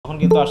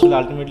কিন্তু আসলে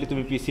আলটিমেটলি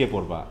তুমি পিছিয়ে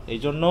পড়বা। এই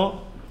জন্য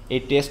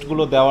এই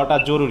টেস্টগুলো দেওয়াটা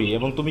জরুরি।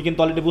 এবং তুমি কিন্তু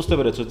অলরেডি বুঝতে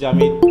পেরেছো যে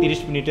আমি 30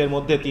 মিনিটের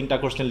মধ্যে 3টা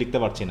কোশ্চেন লিখতে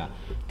পারছি না।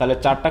 তাহলে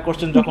 4টা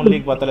কোশ্চেন যখন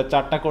লিখবা, তাহলে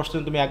 4টা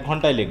কোশ্চেন তুমি 1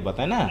 ঘন্টায় লিখবা,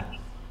 তাই না?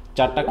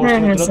 4টা হ্যাঁ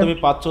কোশ্চেনের হ্যাঁ জন্য স্যার। তুমি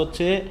পাচ্ছ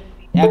হচ্ছে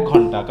 1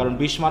 ঘন্টা, কারণ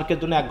 20 মার্কের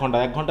জন্য 1 ঘন্টা।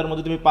 1 ঘন্টার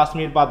মধ্যে তুমি 5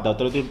 মিনিট বাদ দাও,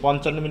 তাহলে তুমি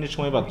 55 মিনিট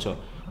সময় পাচ্ছ।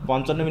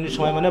 55 মিনিট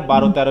সময় মানে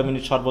 12-13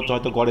 মিনিট সর্বোচ্চ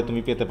হয়তো গড়ে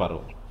তুমি পেতে পারো।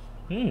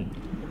 হুম।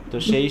 তো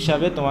সেই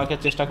হিসাবে তোমাকে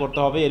চেষ্টা করতে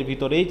হবে এর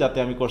ভিতরেই, যাতে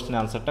আমি কোশ্চেন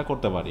আনসারটা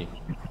করতে পারি।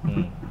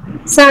 হুম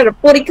স্যার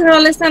পরীক্ষার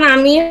হলে স্যার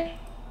আমি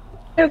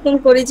এরকম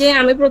করি যে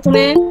আমি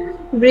প্রথমে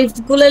ব্রিফ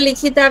গুলো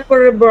লিখি,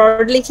 তারপরে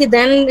ব্রড লিখি,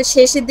 দেন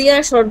শেষে দিয়ে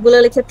শর্ট গুলো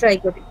লিখে ট্রাই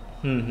করি।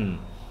 হুম হুম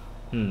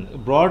হুম।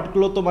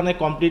 ব্রডগুলো তো মানে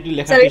কমপ্লিটলি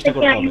লেখার স্যার এটা চেষ্টা কি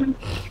করতে হবে। আমি?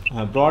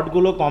 হ্যাঁ,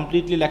 ব্রডগুলো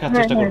কমপ্লিটলি লেখার হ্যাঁ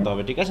চেষ্টা হ্যাঁ। করতে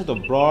হবে, ঠিক আছে? তো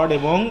ব্রড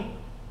এবং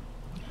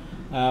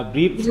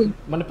ব্রিফ, জি।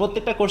 মানে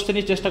প্রত্যেকটা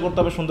কোশ্চেনই চেষ্টা করতে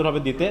হবে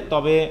সুন্দরভাবে দিতে।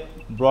 তবে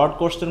ব্রড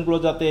কোশ্চেনগুলো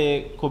যাতে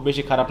খুব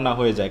বেশি খারাপ না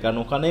হয়ে যায়, কারণ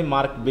ওখানেই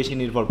মার্ক বেশি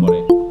নির্ভর করে।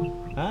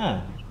 হ্যাঁ।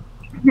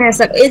 হ্যাঁ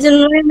স্যার, এই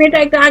জন্য আমি এটা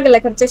একটু আগে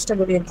লেখার চেষ্টা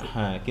করি আর কি।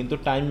 হ্যাঁ, কিন্তু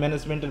টাইম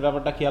ম্যানেজমেন্টের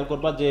ব্যাপারটা খেয়াল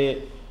করবা যে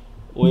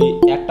ওই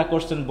একটা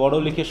কোশ্চেন বড়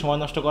লিখে সময়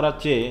নষ্ট করার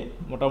চেয়ে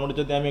মোটামুটি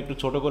যদি আমি একটু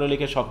ছোট করে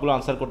লিখে সবগুলো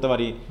আনসার করতে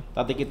পারি,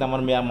 তাতে কিন্তু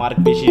আমার মার্ক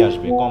বেশি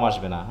আসবে, কম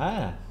আসবে না।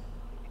 হ্যাঁ।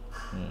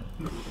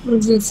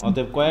 জি স্যার।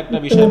 অতএব কয়েকটা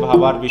বিষয়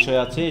ভাবার বিষয়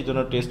আছে, এই জন্য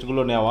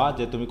টেস্টগুলো নেওয়া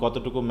যে তুমি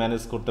কতটুকু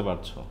ম্যানেজ করতে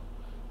পারছো,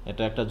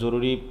 এটা একটা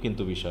জরুরি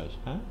কিন্তু বিষয়।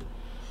 হ্যাঁ।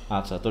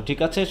 আচ্ছা, তো ঠিক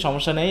আছে,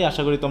 সমস্যা নেই।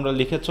 আশা করি তোমরা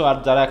লিখেছো। আর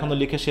যারা এখনো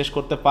লিখে শেষ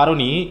করতে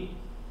পারোনি,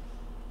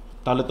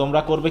 তাহলে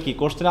তোমরা করবে কি,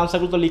 কোশ্চেন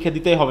আনসারগুলো তো লিখে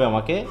দিতেই হবে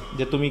আমাকে,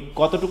 যে তুমি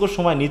কতটুকু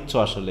সময় নিচ্ছ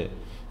আসলে।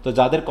 তো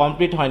যাদের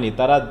কমপ্লিট হয়নি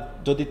তারা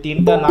যদি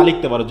 3টা না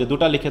লিখতে পারো, যে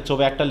 2টা লিখেছো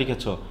বা 1টা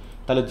লিখেছো,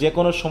 তাহলে যে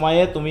কোনো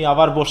সময়ে তুমি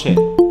আবার বসে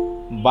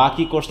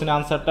বাকি কোশ্চেন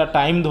আনসারটা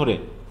টাইম ধরে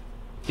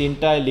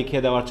 3টায় লিখে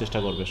দেওয়ার চেষ্টা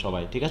করবে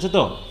সবাই, ঠিক আছে?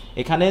 তো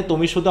এখানে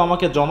তুমি শুধু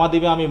আমাকে জমা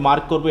দিবে, আমি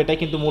মার্ক করবো, এটাই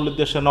কিন্তু মূল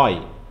উদ্দেশ্য নয়।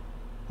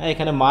 হ্যাঁ,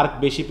 এখানে মার্ক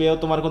বেশি পেয়েও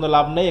তোমার কোনো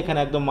লাভ নেই, এখানে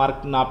একদম মার্ক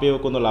না পেয়েও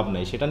কোনো লাভ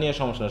নেই, সেটা নিয়ে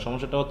সমস্যা না।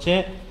 সমস্যাটা হচ্ছে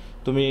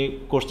তুমি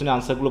কোশ্চেনের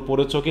আনসারগুলো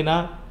পড়েছো কি না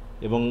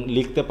এবং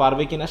লিখতে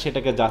পারবে কি না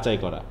সেটাকে যাচাই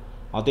করা।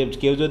 অতএব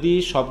কেউ যদি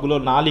সবগুলো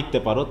না লিখতে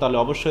পারো, তাহলে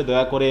অবশ্যই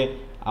দয়া করে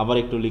আবার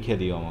একটু লিখে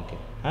দিও আমাকে।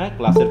 হ্যাঁ,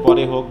 ক্লাসের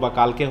পরে হোক বা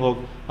কালকে হোক,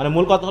 মানে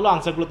মূল কথা হলো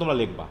আনসারগুলো তোমরা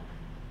লিখবা।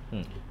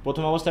 হুম।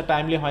 প্রথম অবস্থায়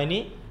টাইমলি হয়নি,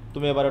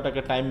 তুমি এবার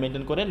ওটাকে টাইম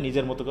মেনটেন করে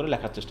নিজের মতো করে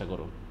লেখার চেষ্টা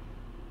করো।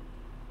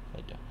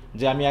 এটা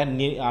যে আমি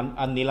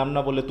আর নিলাম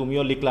না বলে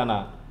তুমিও লিখলা না,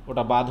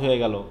 ওটা বাদ হয়ে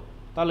গেল,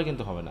 তাহলে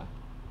কিন্তু হবে না।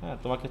 হ্যাঁ,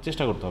 তোমাকে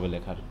চেষ্টা করতে হবে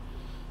লেখার।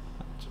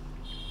 আচ্ছা।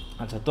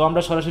 আচ্ছা, তো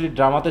আমরা সরাসরি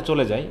ড্রামাতে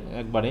চলে যাই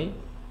একবারেই।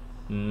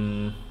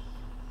 উম,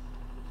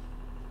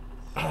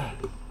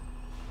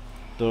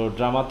 তো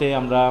ড্রামাতে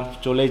আমরা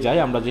চলেই যাই।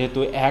 আমরা যেহেতু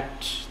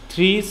অ্যাক্ট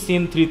 3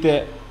 সিন 3-তে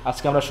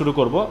আজকে আমরা শুরু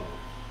করব।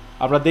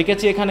 আমরা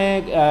দেখেছি এখানে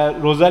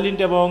রোজালিন্ড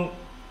এবং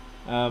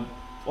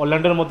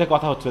অরল্যান্ডোর মধ্যে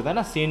কথা হচ্ছে, তাই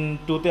না? সিন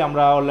 2-তে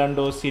আমরা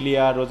অরল্যান্ডো,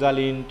 সিলিয়া,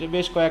 রোজালিন্ড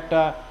বেশ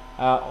কয়েকটা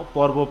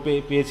পর্ব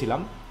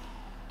পেয়েছিলাম।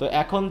 তো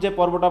এখন যে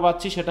পর্বটা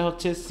পাচ্ছি সেটা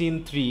হচ্ছে সিন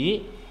 3।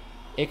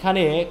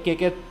 এখানে কে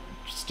কে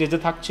স্টেজে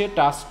থাকছে?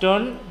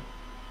 টাস্টন,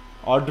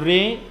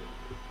 অড্রে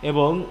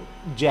এবং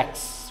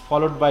জ্যাক্স,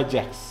 ফলোড বাই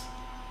জ্যাক্স।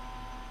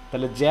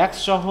 তাহলে জ্যাক্স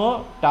সহ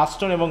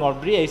টাস্টন এবং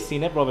অড্রি এই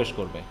সিনে প্রবেশ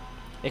করবে।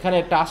 এখানে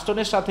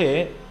টাস্টনের সাথে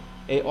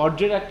এই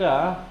অড্রির একটা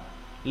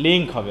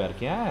লিঙ্ক হবে আর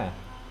কি। হ্যাঁ,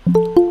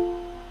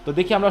 তো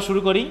দেখি আমরা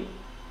শুরু করি।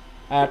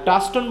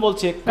 টাস্টন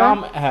বলছে স্যার, কাম।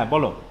 হ্যাঁ,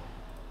 বলো।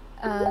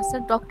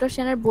 স্যার ডক্টর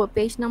সেনের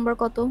পেজ নাম্বার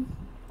কত?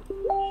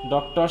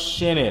 ডক্টর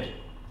সেনের,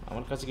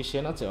 আমার কাছে কি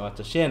সেন আছে? ও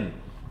আচ্ছা, সেন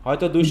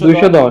হয়তো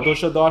 210।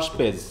 210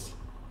 পেজ।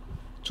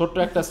 ছোট্ট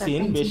একটা okay sir,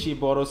 scene, thank you. বেশি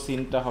বড়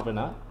সিনটা হবে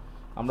না।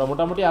 আমরা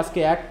মোটামুটি আজকে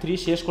অ্যাক্ট 3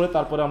 শেষ করে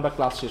তারপরে আমরা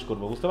ক্লাস শেষ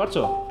করব, বুঝতে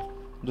পারছো?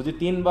 যদি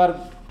 3বার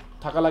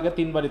থাকা লাগে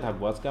 3বারই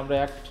থাকবো। আজকে আমরা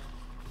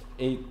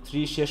এই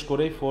 3 শেষ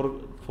করেই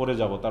 4-এ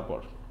যাব। তারপর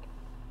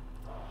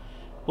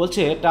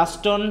বলছে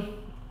টাস্টন,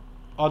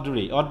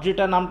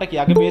 অড্রিটার নামটা কি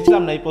আগে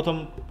পেয়েছিলাম না এই প্রথম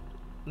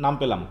নাম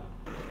পেলাম?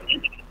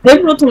 এই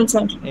প্রথম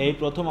স্যার। এই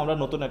প্রথম আমরা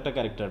নতুন একটা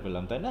ক্যারেক্টার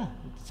পেলাম, তাই না?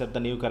 It's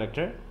the new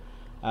character.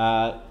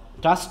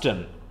 টাস্টন,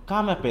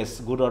 come অ্যাপেস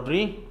good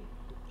Audrey.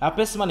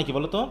 অ্যাপেস মানে কি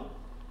বলো তো?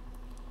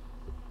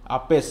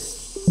 আপেস,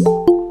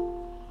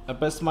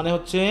 আপেস মানে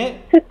হচ্ছে,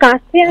 স্যার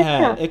কাছে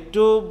হ্যাঁ আসা।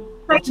 একটু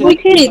হচ্ছে,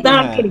 তাড়াতাড়ি হ্যাঁ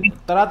তাড়াতাড়ি।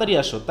 তাড়াতাড়ি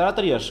আসো,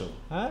 তাড়াতাড়ি আসো।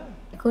 হ্যাঁ।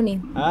 এখনই।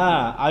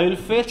 হ্যাঁ, I will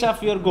fetch up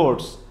your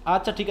gods.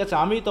 আচ্ছা ঠিক আছে,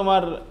 আমি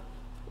তোমার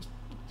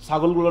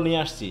ছাগলগুলো নিয়ে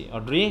আসছি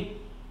Audrey.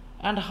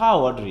 And how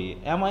Audrey,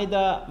 am I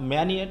the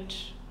man yet?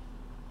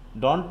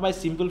 Don't my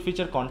simple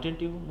feature content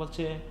you.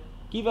 বলছে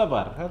কি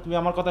ব্যাপার, হ্যাঁ তুমি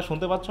আমার কথা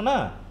শুনতে পাচ্ছ না?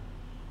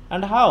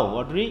 And how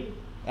Audrey,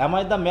 am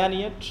I the man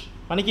yet,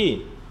 মানে কি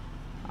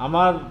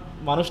আমার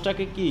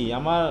মানুষটাকে কি,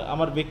 আমার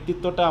আমার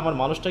ব্যক্তিত্বটা, আমার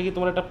মানুষটা কি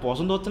তোমার একটা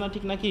পছন্দ হচ্ছে না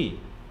ঠিক নাকি?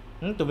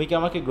 তুমি কি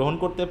আমাকে গ্রহণ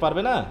করতে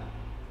পারবে না?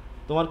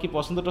 তোমার কি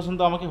পছন্দ টছন্দ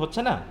আমাকে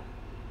হচ্ছে না?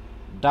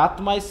 Does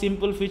my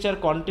simple feature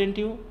content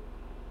you,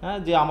 হ্যাঁ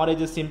যে আমার এই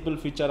যে সিম্পল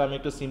ফিচার, আমি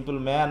একটু সিম্পল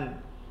ম্যান,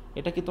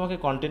 এটা কি তোমাকে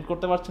কন্টেন্ট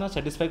করতে পারছে না,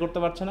 স্যাটিসফাই করতে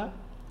পারছে না?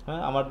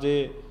 হ্যাঁ, আমার যে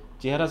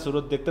চেহারা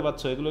সুরত দেখতে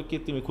পাচ্ছ, এগুলো কি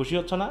তুমি খুশি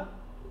হচ্ছ না?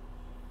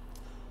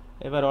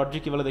 এবার অড্রি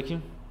কি বলে দেখি।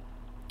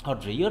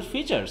 Audrey, your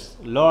features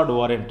Lord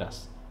ওয়ারেন্টাস।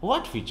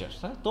 What feature?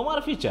 হ্যাঁ, তোমার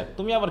ফিচার,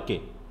 তুমি আবার কে?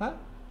 হ্যাঁ,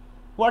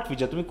 হোয়াট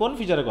ফিচার, তুমি কোন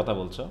ফিচারের কথা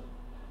বলছো?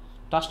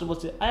 টাস্ট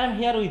বলছে I am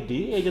here with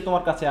the, এই যে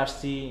তোমার কাছে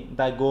আসছি,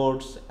 the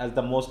gods as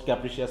the most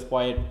ক্যাপ্রিসিয়াস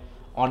poet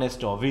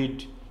honest অভিড,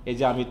 এই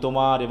যে আমি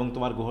তোমার এবং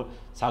তোমার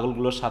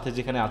ছাগলগুলোর সাথে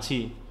যেখানে আছি,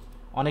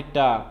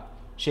 অনেকটা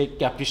সেই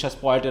ক্যাপ্রিসিয়াস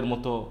পয়েটের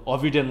মতো,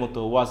 অভিডের মতো,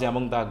 ওয়াজ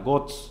অ্যামং দ্য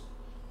গোটস।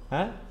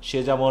 হ্যাঁ, সে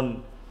যেমন,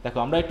 দেখো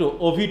আমরা একটু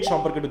ওভিড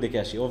সম্পর্কে একটু দেখে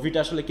আসি, ওভিড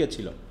আসলে কে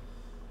ছিল,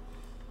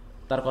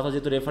 তার কথা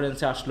যেহেতু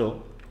রেফারেন্সে আসলো।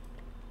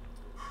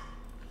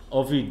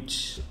 ওভিড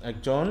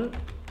একজন,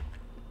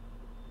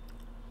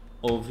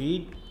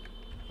 ওভিড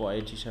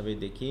পয়েট হিসাবে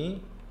দেখি,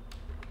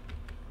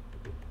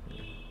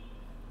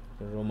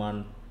 রোমান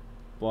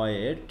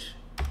পয়েট,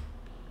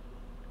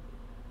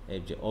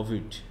 এই যে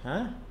ওভিড।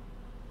 হ্যাঁ,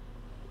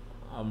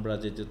 আমরা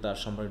যে তার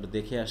সম্পর্কে একটু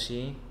দেখে আসি।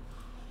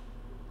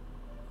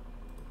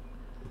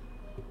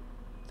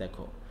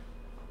 দেখো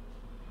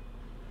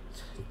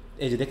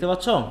এই যে দেখতে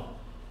পাচ্ছ,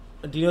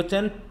 তিনি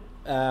হচ্ছেন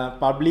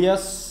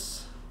পাবলিয়াস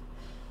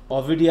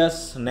ওভিডিয়াস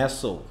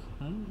ন্যাসো,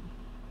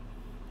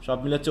 সব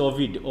মিলে হচ্ছে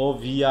Ovid, O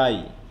Vi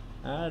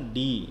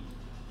D,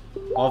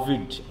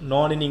 Ovid,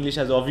 non in English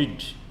as Ovid,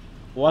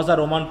 was a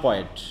Roman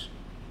poet.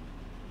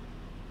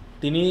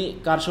 তিনি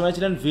কার সময়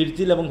ছিলেন?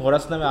 ভির্জিল এবং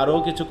হোরাস নামে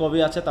আরও কিছু কবি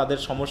আছে, তাদের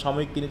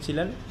সমসাময়িক তিনি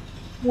ছিলেন।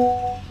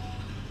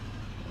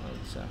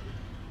 আচ্ছা,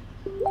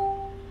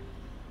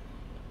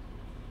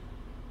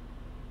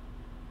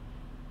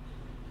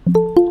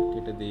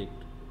 কেটে দিই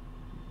একটু।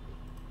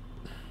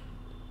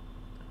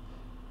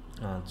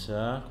 আচ্ছা,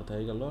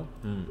 কোথায় গেল?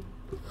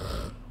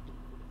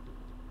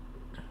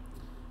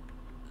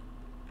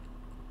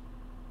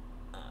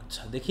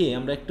 আচ্ছা, দেখি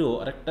আমরা একটু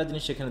আরেকটা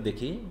জিনিস এখানে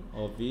দেখি,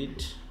 ওভিড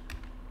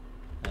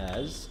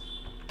অ্যাজ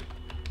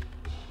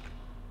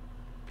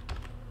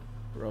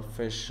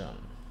প্রফেশন।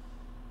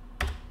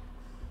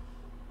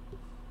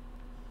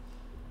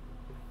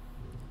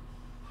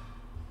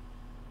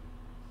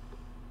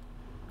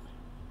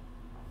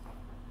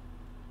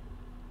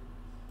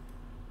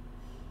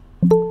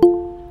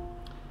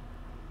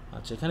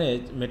 আচ্ছা, এখানে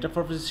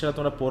মেটাফরফিসিস সেটা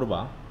তোমরা পড়বা,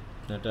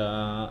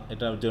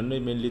 এটার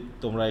জন্যই মেনলি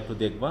তোমরা একটু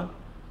দেখবা।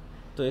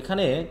 তো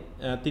এখানে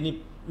তিনি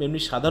এমনি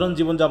সাধারণ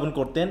জীবনযাপন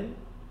করতেন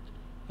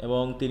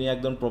এবং তিনি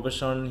একজন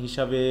প্রফেশন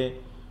হিসাবে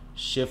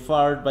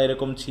শেফার্ড বা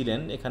এরকম ছিলেন।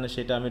 এখানে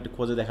সেটা আমি একটু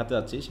খোঁজে দেখাতে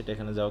যাচ্ছি, সেটা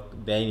এখানে যাও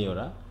দেয়নি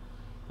ওরা,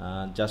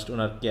 জাস্ট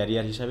ওনার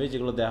ক্যারিয়ার হিসাবে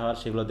যেগুলো দেওয়া হয়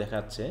সেগুলো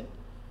দেখাচ্ছে।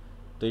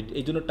 তো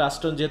এই জন্য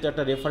টাস্টন যেহেতু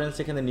একটা রেফারেন্স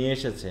এখানে নিয়ে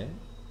এসেছে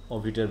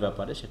ওভিডের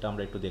ব্যাপারে, সেটা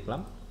আমরা একটু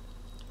দেখলাম।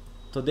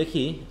 তো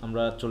দেখি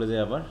আমরা চলে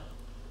যাই আবার।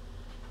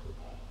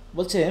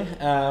 বলছে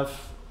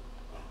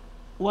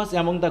ওয়াজ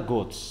অ্যামং দ্য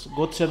গোটস,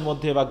 গোটসের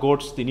মধ্যে বা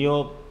গোটস তিনিও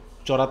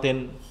চড়াতেন।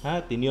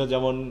 হ্যাঁ, তিনিও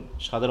যেমন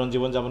সাধারণ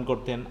জীবনযাপন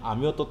করতেন,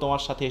 আমিও তো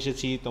তোমার সাথে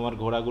এসেছি, তোমার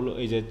ঘোড়াগুলো,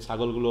 এই যে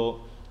ছাগলগুলো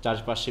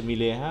চারপাশে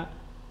মিলে, হ্যাঁ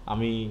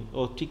আমি,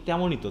 ও ঠিক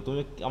তেমনই তো,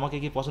 তুমি আমাকে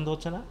কি পছন্দ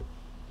হচ্ছে না?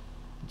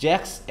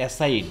 জ্যাক্স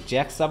অ্যাসাইড,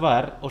 জ্যাক্স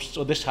আবার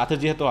ওদের সাথে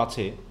যেহেতু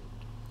আছে,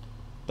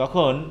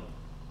 তখন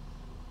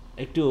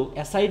একটু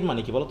অ্যাসাইড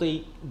মানে কি বলো তো? এই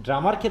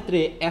ড্রামার ক্ষেত্রে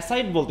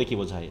অ্যাসাইড বলতে কি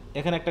বোঝায়,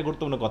 এখানে একটা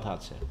গুরুত্বপূর্ণ কথা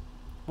আছে।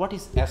 What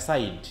is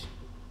aside?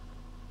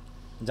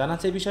 জানা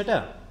আছে এই বিষয়টা?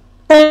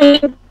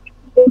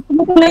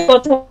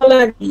 কথা বলা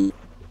আর কি,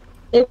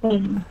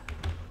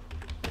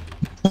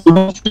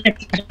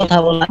 কথা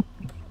বলা,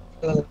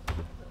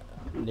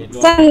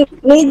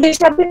 নিজের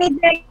সাথে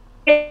নিজে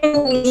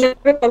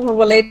কথা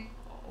বলে।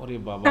 ওরে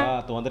বাবা,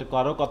 তোমাদের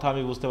কারো কথা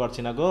আমি বুঝতে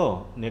পারছি না গো,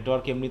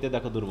 নেটওয়ার্ক এমনিতে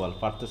দেখো দুর্বল,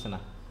 পারতেছে না।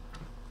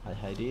 হায়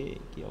হায় রে,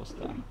 কি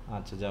অবস্থা।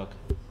 আচ্ছা যাক,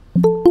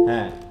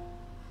 হ্যাঁ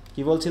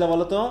কি বলছিলা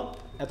বলো তো?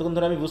 এতক্ষণ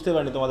ধরে আমি বুঝতে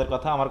পারিনি তোমাদের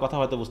কথা, আমার কথা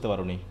হয়তো বুঝতে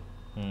পারোনি।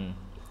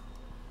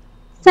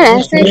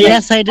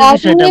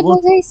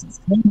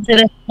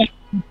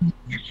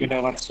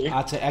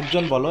 আচ্ছা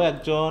একজন বলো,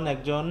 একজন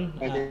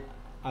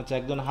আচ্ছা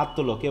একজন হাত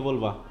তোলো, কে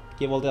বলবা,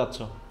 কে বলতে যাচ্ছ?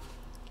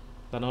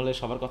 তা নাহলে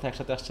সবার কথা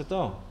একসাথে আসছে তো।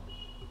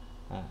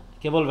 হ্যাঁ,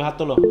 কে বলবে, হাত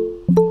তোলো।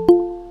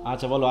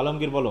 আচ্ছা বলো,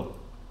 আলমগীর বলো,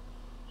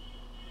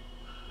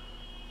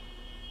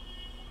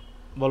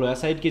 বলো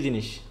অ্যাসাইড কি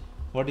জিনিস?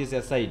 What is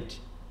aside?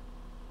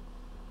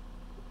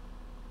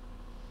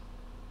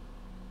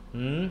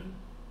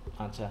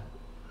 আচ্ছা,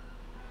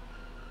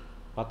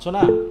 পাচ্ছ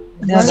না?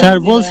 স্যার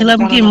বলছিলাম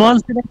কি,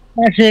 মঞ্চে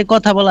এসে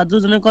কথা বলা,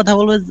 দুজনের কথা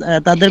বলবে,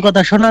 তাদের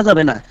কথা শোনা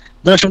যাবে না,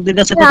 দর্শকদের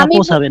কাছে কথা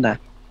পৌঁছাবে না।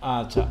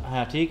 আচ্ছা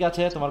হ্যাঁ ঠিক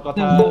আছে, তোমার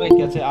কথা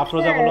ঠিক আছে।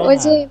 আফরোজা বলো। ওই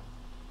যে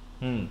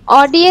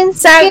অডিয়েন্স,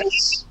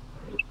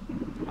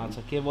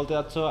 আচ্ছা কে বলতে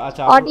যাচ্ছ?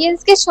 আচ্ছা,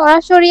 অডিয়েন্সকে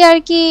সরাসরি আর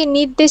কি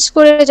নির্দেশ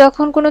করে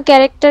যখন কোনো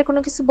ক্যারেক্টার কোনো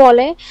কিছু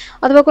বলে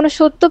অথবা কোনো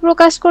সত্য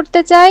প্রকাশ করতে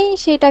চায়,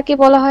 সেটাকে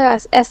বলা হয়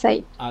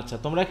অ্যাসাইড। আচ্ছা,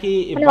 তোমরা কি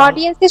মানে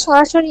অডিয়েন্সকে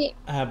সরাসরি,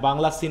 হ্যাঁ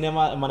বাংলা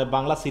সিনেমা মানে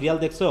বাংলা সিরিয়াল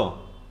দেখছো?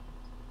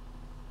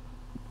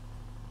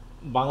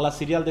 বাংলা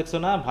সিরিয়াল দেখছো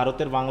না?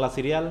 ভারতের বাংলা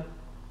সিরিয়াল?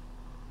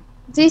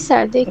 জি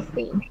স্যার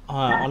দেখছি।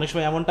 হ্যাঁ, অনেক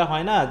সময় এমনটা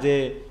হয় না যে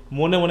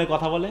মনে মনে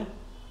কথা বলে?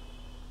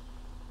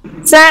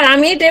 স্যার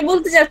আমি এটাই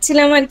বলতে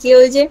যাচ্ছিলাম আর কি,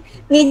 ওই যে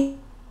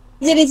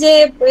নিজে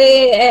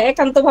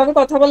একান্ত ভাবে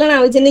কথা বলে না,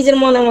 ওই যে নিজের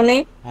মনে মনে।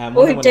 হ্যাঁ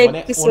মনে মনে,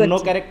 মানে অন্য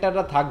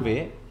ক্যারেক্টাররা থাকবে,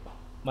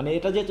 মানে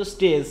এটা যেহেতু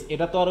স্টেজ,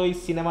 এটা তো আর ওই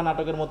সিনেমা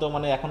নাটকের মতো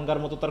মানে এখনকার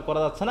মতো তো আর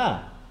করা যাচ্ছে না।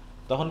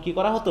 তখন কি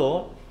করা হতো,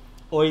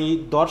 ওই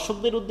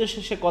দর্শকদের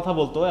উদ্দেশ্যে সে কথা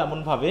বলতো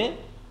এমনভাবে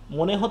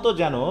মনে হতো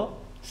যেন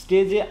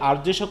স্টেজে আর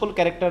যে সকল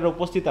ক্যারেক্টার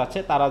উপস্থিত আছে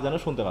তারা যেন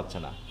শুনতে পাচ্ছে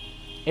না।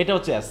 এটা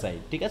হচ্ছে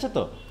অ্যাসাইড, ঠিক আছে?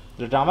 তো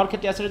ড্রামার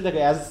ক্ষেত্রে অ্যাসাইড দেখো,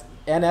 as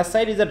an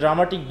aside is a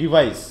dramatic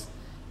device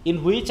in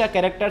which a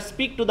character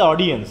speak to the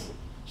audience.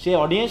 Say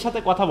audience সাথে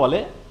কথা বলে।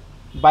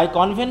 By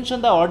convention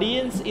the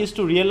audience is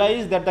to realise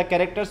that the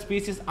character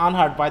speech is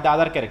unheard by the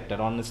other character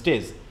on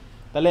stage.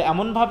 তাহলে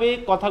এমনভাবে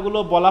কথাগুলো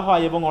বলা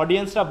হয় এবং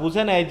অডিয়েন্সরা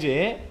বুঝে নেয় যে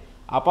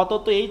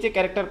আপাতত এই যে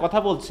ক্যারেক্টার কথা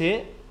বলছে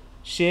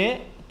সে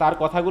তার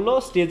কথাগুলো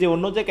স্টেজে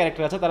অন্য যে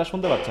ক্যারেক্টার আছে তারা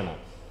শুনতে পাচ্ছে না,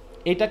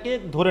 এইটাকে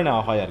ধরে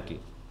নেওয়া হয় আর কি।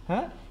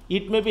 হ্যাঁ,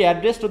 ইট may be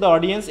address to the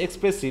audience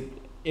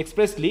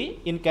expressly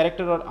in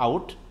character or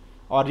out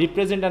or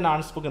represent an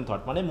unspoken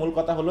thought. মানে মূল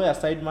কথা হলো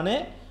অ্যাসাইড মানে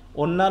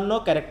অন্যান্য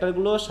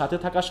ক্যারেক্টারগুলোর সাথে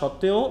থাকা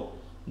সত্ত্বেও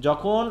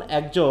যখন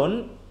একজন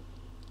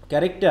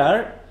ক্যারেক্টার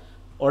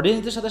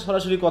অডিয়েন্সদের সাথে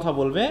সরাসরি কথা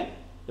বলবে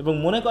এবং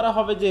মনে করা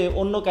হবে যে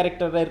অন্য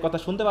ক্যারেক্টাররা এর কথা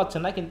শুনতে পাচ্ছে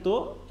না, কিন্তু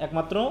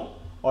একমাত্র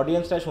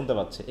অডিয়েন্সটাই শুনতে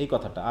পাচ্ছে এই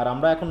কথাটা। আর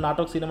আমরা এখন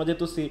নাটক সিনেমা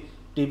যেহেতু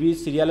টিভি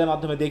সিরিয়ালের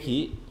মাধ্যমে দেখি,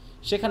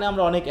 সেখানে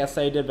আমরা অনেক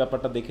অ্যাসাইডের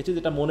ব্যাপারটা দেখেছি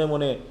যেটা মনে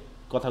মনে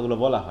কথাগুলো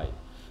বলা হয়।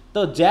 তো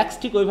জ্যাক্স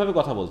ঠিক ওইভাবে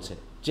কথা বলছে।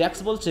 জ্যাক্স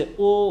বলছে,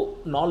 ও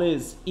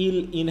knowledge ill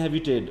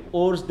inhabited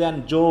ওর্স than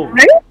job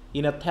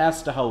in a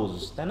থ্যাস্ট house,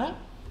 তাই না?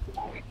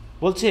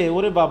 বলছে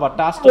ওরে বাবা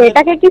টাস্ট,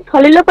 এটাকে কি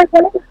সলিলোকে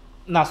বলে?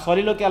 না,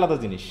 সলিলোকে আলাদা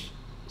জিনিস,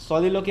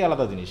 সলিলোকে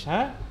আলাদা জিনিস।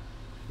 হ্যাঁ,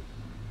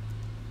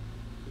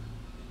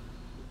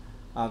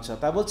 আচ্ছা,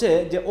 তা বলছে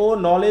যে ও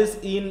নলেজ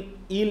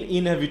ইল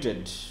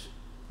ইনহ্যাবিটেড,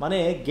 মানে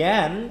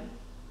জ্ঞান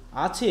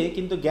আছে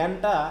কিন্তু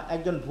জ্ঞানটা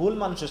একজন ভুল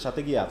মানুষের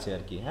সাথে গিয়ে আছে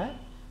আর কি। হ্যাঁ,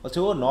 বলছে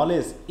ও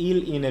নলেজ ইল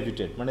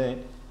ইনহ্যাবিটেড, মানে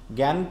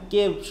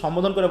জ্ঞানকে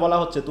সম্বোধন করে বলা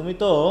হচ্ছে তুমি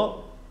তো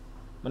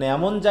মানে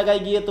এমন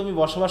জায়গায় গিয়ে তুমি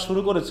বসবাস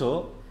শুরু করেছো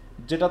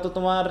যেটা তো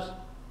তোমার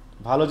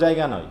ভালো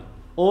জায়গা নয়।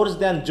 ওর্স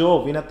than job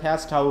in a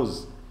থ্যাস্ট house,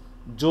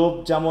 job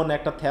যেমন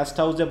একটা থ্যাস্ট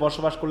হাউসে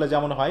বসবাস করলে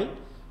যেমন হয়।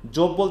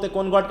 জোব বলতে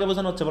কোন গডকে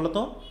বোঝানো হচ্ছে বলো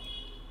তো?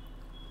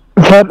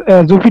 Sir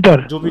Jupiter.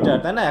 জুপিটার,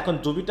 তাই না? এখন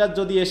জুপিটার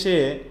যদি এসে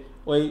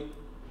ওই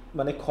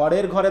মানে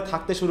খড়ের ঘরে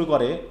থাকতে শুরু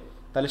করে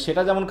তাহলে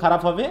সেটা যেমন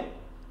খারাপ হবে,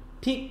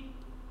 ঠিক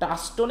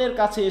টাস্টনের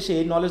কাছে এসে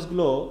এই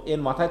নলেজগুলো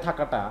এর মাথায়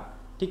থাকাটা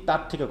ঠিক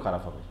তার থেকেও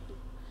খারাপ হবে।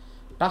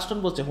 টাস্টন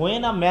বলছে,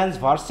 when a man's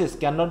versus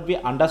can not be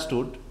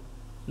understood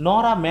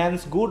নর আ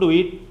man's good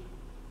with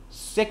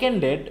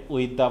seconded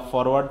with the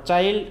forward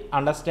child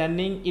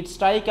understanding it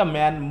strike a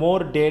man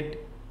more dead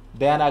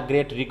than a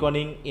great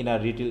reckoning in a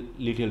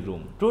little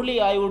room. Truly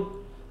I would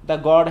the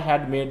god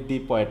had made the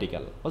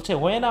poetical. বলছে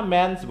when a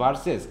man's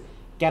verses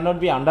cannot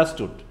be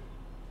understood,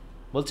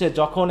 বলছে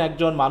যখন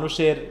একজন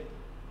মানুষের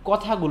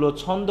কথাগুলো,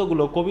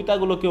 ছন্দগুলো,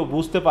 কবিতাগুলো কেউ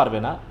বুঝতে পারবে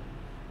না,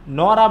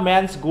 nor a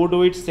man's good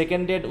wit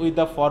seconded with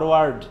the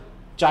forward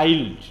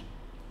child।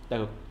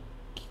 দেখো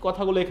কি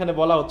কথাগুলো এখানে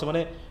বলা হচ্ছে,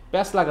 মানে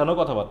প্যাচ লাগানো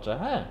কথাবার্তা।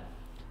 হ্যাঁ,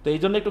 তো এই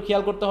জন্য একটু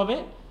খেয়াল করতে হবে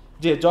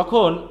যে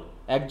যখন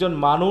একজন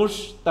মানুষ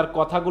তার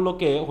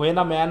কথাগুলোকে when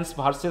a man's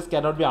versus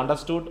cannot B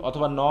understood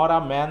অথবা নর আ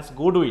ম্যানস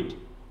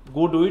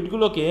গুড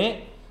উইটগুলোকে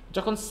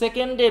যখন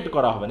সেকেন্ডেড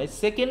করা হবে না,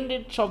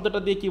 সেকেন্ডেড শব্দটা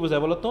দিয়ে কী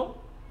বোঝায় বলো তো?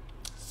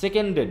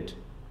 সেকেন্ডেড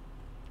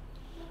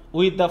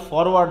উইথ দ্য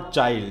ফরওয়ার্ড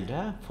চাইল্ড।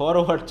 হ্যাঁ,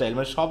 ফরওয়ার্ড চাইল্ড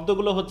মানে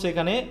শব্দগুলো হচ্ছে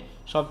এখানে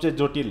সবচেয়ে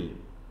জটিল।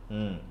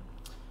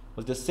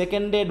 বলতে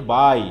সেকেন্ডেড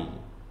বাই,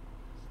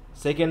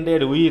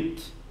 সেকেন্ডেড উইথ,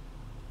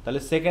 তাহলে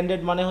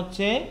সেকেন্ডেড মানে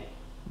হচ্ছে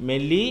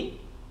মেনলি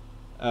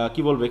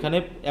কি বলবো এখানে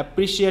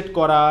অ্যাপ্রিসিয়েট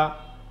করা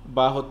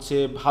বা হচ্ছে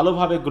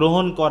ভালোভাবে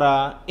গ্রহণ করা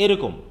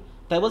এরকম।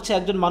 তাই বলছে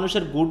একজন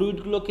মানুষের গুড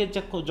উইটগুলোকে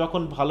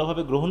যখন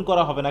ভালোভাবে গ্রহণ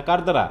করা হবে না, কার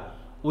দ্বারা?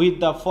 With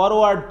the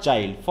forward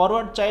child.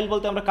 Forward child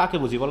বলতে আমরা কাকে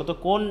বুঝি বলো তো?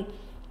 কোন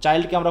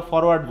চাইল্ডকে আমরা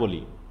ফরওয়ার্ড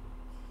বলি?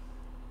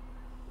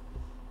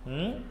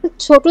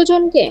 ছোট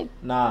জনকে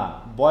না,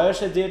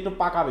 বয়সে যে একটু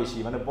পাকা বেশি,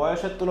 মানে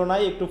বয়সের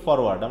তুলনায় একটু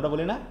ফরওয়ার্ড আমরা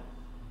বলি না,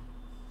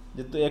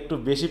 যে তো একটু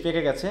বেশি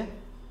পেকে গেছে।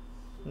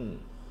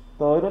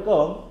 তো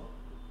ওইরকম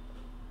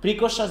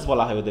প্রিকশাস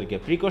বলা হয় ওদেরকে।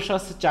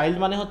 প্রিকশাস চাইল্ড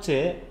মানে হচ্ছে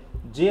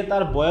যে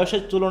তার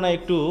বয়সের তুলনায়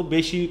একটু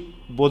বেশি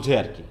বোঝে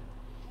আর কি।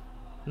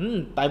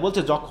 তাই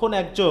বলছে যখন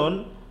একজন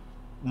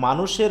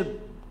মানুষের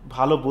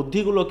ভালো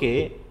বুদ্ধিগুলোকে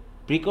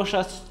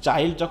প্রিকশাস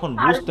চাইল্ড যখন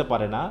বুঝতে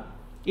পারে না,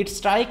 ইট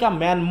strike a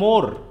man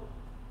more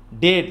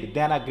dead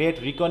than a great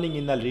রিকনিং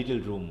in the little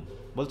room.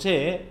 বলছে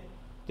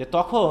যে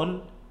তখন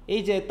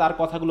এই যে তার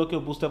কথাগুলো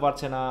কেউ বুঝতে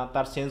পারছে না,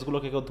 তার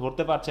সেন্সগুলোকে কেউ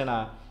ধরতে পারছে না,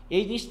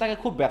 এই জিনিস তাকে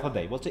খুব ব্যথা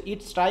দেয়। বলছে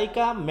ইট strike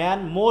a man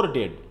more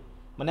dead,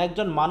 মানে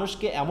একজন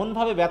মানুষকে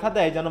এমনভাবে ব্যথা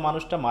দেয় যেন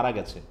মানুষটা মারা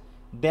গেছে।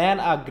 Than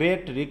a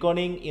great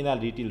রিকনিং in a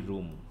little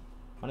room,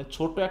 মানে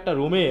ছোট্ট একটা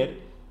রুমের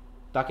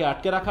তাকে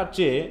আটকে রাখার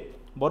চেয়ে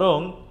বরং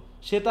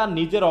সে তার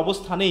নিজের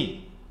অবস্থানেই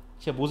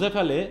সে বুঝে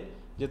ফেলে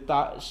যে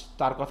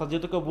তার কথা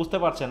যেহেতু কেউ বুঝতে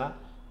পারছে না,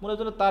 মনে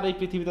হয় তার এই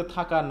পৃথিবীতে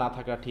থাকা না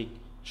থাকা ঠিক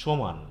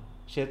সমান।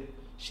 সে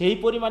সেই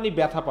পরিমাণই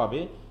ব্যথা পাবে,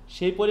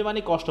 সেই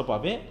পরিমাণই কষ্ট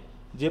পাবে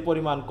যে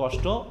পরিমাণ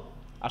কষ্ট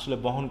আসলে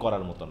বহন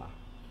করার মতো না।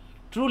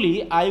 Truly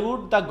I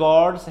would the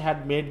gods had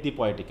made the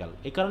পয়েটিক্যাল।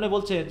 এই কারণে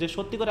বলছে যে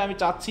সত্যি করে আমি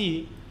চাচ্ছি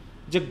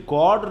যে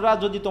গডরা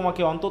যদি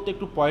তোমাকে অন্তত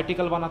একটু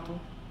পয়েটিক্যাল বানাতো,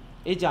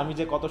 এই যে আমি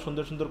যে কত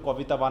সুন্দর সুন্দর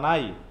কবিতা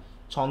বানাই,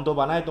 ছন্দ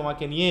বানাই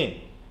তোমাকে নিয়ে,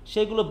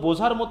 সেগুলো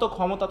বোঝার মতো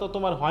ক্ষমতা তো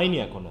তোমার হয়নি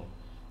এখনো।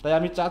 তাই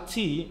আমি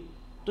চাচ্ছি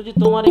যদি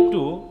তোমার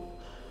একটু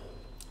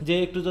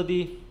যদি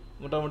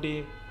মোটামুটি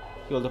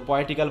কী বলতো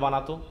পয়েটিক্যাল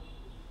বানাতো।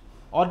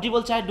 অড্রি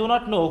বলছে I do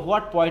not know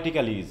what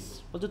পয়েটিক্যাল is.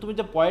 বলছে তুমি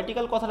যে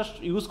পয়েটিক্যাল কথাটা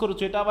ইউজ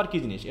করেছো এটা আবার কী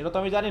জিনিস, এটা তো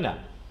আমি জানি না।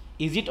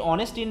 Is it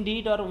honest in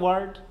deed or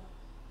word?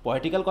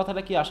 পয়েটিক্যাল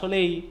কথাটা কি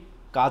আসলেই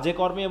কাজে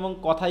কর্মে এবং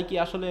কথায় কি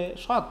আসলে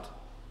সৎ?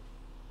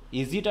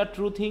 Is it a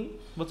true thing?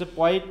 বলছে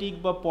পয়েটিক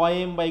বা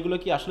পয়েম বা এগুলো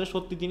কি আসলে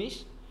সত্যি জিনিস?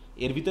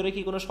 এর ভিতরে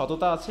কি কোনো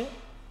সততা আছে?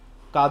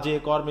 কাজে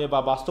কর্মে বা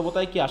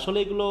বাস্তবতায় কি আসলে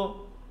এগুলো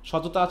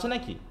সততা আছে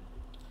নাকি?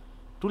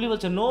 ট্রুলি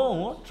বলছে no,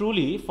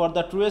 truly for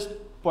the ট্রুয়েস্ট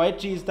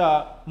poetry is the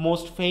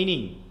most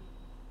ফেইনিং।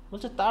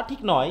 বলছে তা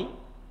ঠিক নয়,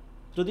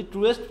 যদি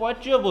ট্রুয়েস্ট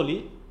পোয়েট্রিও বলি,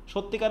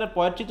 সত্যিকারের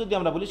পোয়েট্রি যদি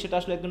আমরা বলি, সেটা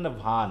আসলে এক ধরনের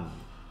ভান।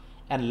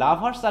 And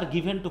lovers are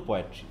given to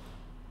poetry.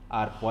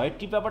 R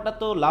poetry ব্যাপারটা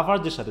তো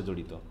লাভারদের সাথে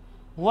জড়িত।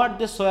 হোয়াট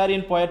দে সোয়ার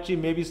in poetry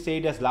may be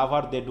said as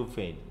lover they do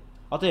ফেইন।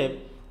 অতএব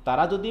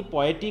তারা যদি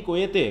পোয়েটিক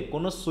ওয়েতে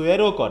কোনো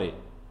সোয়ারও করে,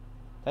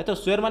 তাই তো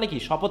সোয়ার মানে কি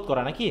শপথ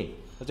করা নাকি?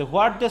 আচ্ছা,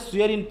 হোয়াট দে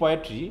সোয়ার in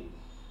poetry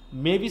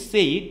may be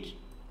said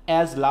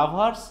as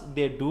lovers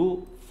they do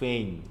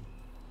ফেইন।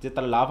 যে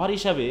তার লাভার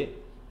হিসাবে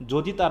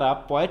যদি তারা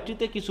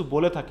পোয়েট্রিতে কিছু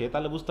বলে থাকে,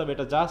 তাহলে বুঝতে হবে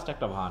এটা জাস্ট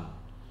একটা ভান।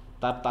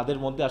 তাদের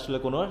মধ্যে আসলে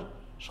কোনো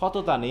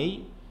সততা নেই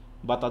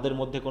বা তাদের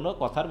মধ্যে কোনো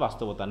কথার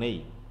বাস্তবতা নেই।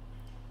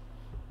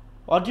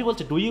 অড্রি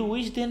বলছে do you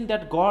wish then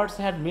that gods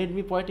had made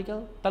me পয়েটিক্যাল?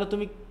 তাহলে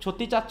তুমি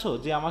সত্যি চাচ্ছ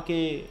যে আমাকে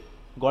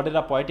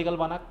গডেরা পয়েটিক্যাল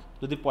বানাক?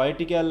 যদি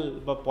পয়েটিক্যাল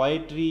বা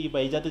পোয়েট্রি বা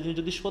এই জাতীয় জিনিস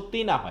যদি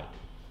সত্যিই না হয়,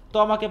 তো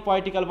আমাকে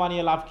পয়েটিক্যাল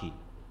বানিয়ে লাভ কি?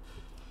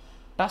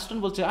 টাস্টন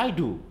বলছে আই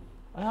ডু,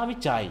 আমি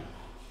চাই।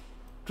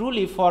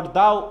 ট্রুলি ফর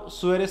দাও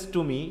সোয়ারেস টু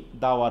মি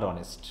দাও আর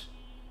অনেস্ট।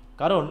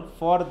 কারণ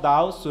ফর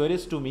দাও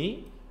সোয়ারেস টু মি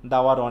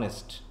দাও আর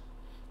অনেস্ট,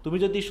 তুমি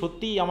যদি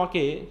সত্যিই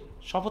আমাকে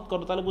শপথ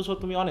করো তাহলে বুঝো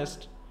তুমি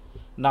অনেস্ট।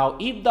 নাও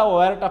ইফ দাও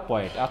ওয়ার আ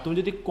পয়েট, আর তুমি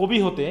যদি কবি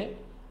হতে,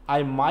 I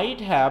might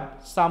have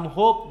some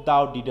hope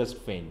দাও ডিডেস্ট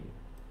ফেইন।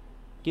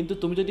 কিন্তু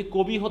তুমি যদি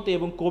কবি হতে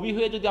এবং কবি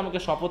হয়ে যদি আমাকে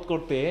শপথ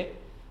করতে,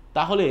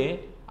 তাহলে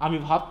আমি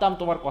ভাবতাম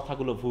তোমার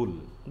কথাগুলো ভুল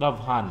বা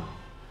ভান।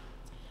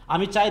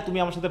 আমি চাই তুমি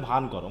আমার সাথে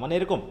ভান করো, মানে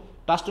এরকম।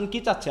 টাস্টন কি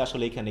চাচ্ছে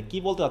আসলে এখানে, কি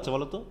বলতে চাচ্ছে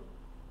বলো তো?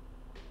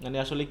 মানে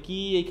আসলে কি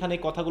এইখানে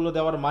কথাগুলো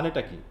দেওয়ার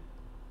মানেটা কি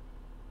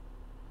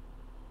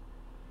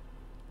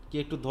কি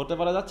একটু ধরতে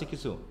পারা যাচ্ছে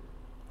কিছু?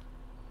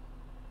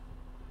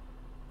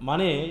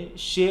 মানে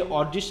সে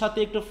অড্রির সাথে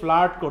একটু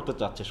ফ্লার্ট করতে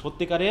চাচ্ছে,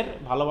 সত্যিকারের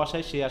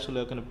ভালোবাসায় সে আসলে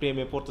ওখানে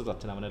প্রেমে পড়তে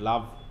চাচ্ছে না, মানে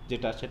লাভ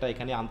যেটা সেটা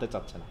এখানে আনতে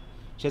চাচ্ছে না।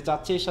 সে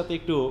চাচ্ছে এর সাথে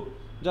একটু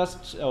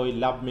জাস্ট ওই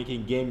লাভ মেকিং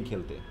গেম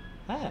খেলতে।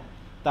 হ্যাঁ,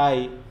 তাই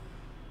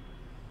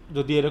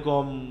যদি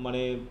এরকম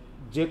মানে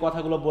যে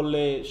কথাগুলো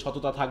বললে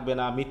সততা থাকবে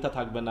না, মিথ্যা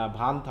থাকবে না,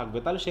 ভান থাকবে,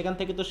 তাহলে সেখান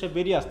থেকে তো সে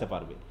বেরিয়ে আসতে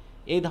পারবে,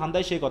 এই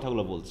ধান্দায় সেই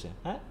কথাগুলো বলছে।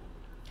 হ্যাঁ,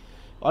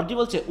 অড্রি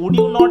বলছে would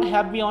you not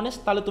have me honest?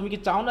 তাহলে তুমি কি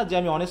চাও না যে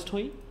আমি অনেস্ট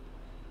হই?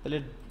 তাহলে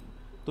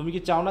তুমি কি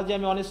চাও না যে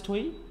আমি অনেস্ট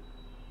হই?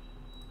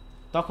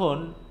 তখন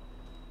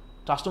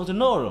টাস্টন বলছে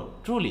নো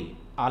ট্রুলি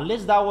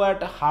আনলেস দাও at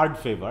hard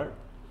fever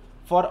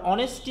for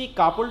honesty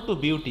couple two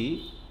beauty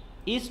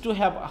is to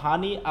have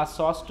honey R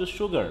sauce two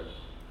sugar.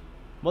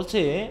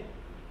 বলছে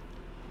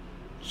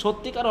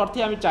সত্যিকার অর্থে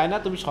আমি চাই না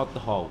তুমি সৎ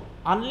হও,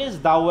 আনলেস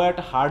দাও অ্যাট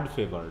হার্ড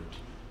ফেভার্ড।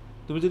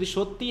 তুমি যদি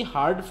সত্যি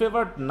হার্ড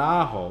ফেভার্ড না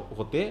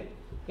হতে,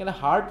 কেন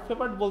হার্ড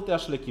ফেভার্ড বলতে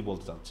আসলে কি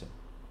বলতে চাচ্ছে?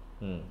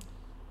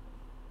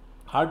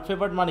 হার্ড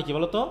ফেভার্ড মানে কি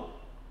বলো তো?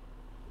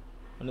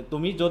 মানে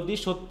তুমি যদি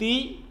সত্যি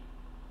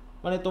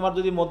মানে তোমার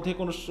যদি মধ্যে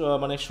কোনো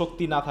মানে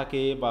শক্তি না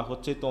থাকে, বা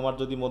হচ্ছে তোমার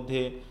যদি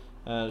মধ্যে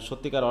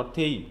সত্যিকার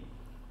অর্থেই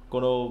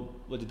কোনো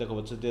দেখো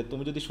বলছে যে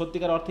তুমি যদি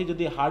সত্যিকার অর্থেই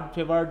যদি হার্ড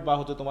ফেভার্ড বা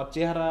হচ্ছে তোমার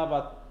চেহারা বা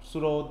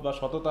সুরত বা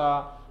সততা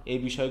এই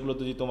বিষয়গুলো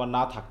যদি তোমার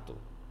না থাকতো,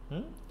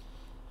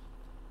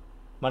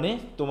 মানে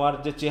তোমার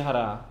যে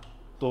চেহারা,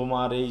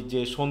 তোমার এই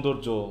যে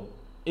সৌন্দর্য,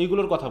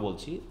 এইগুলোর কথা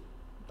বলছি।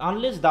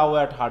 আনলেস দাও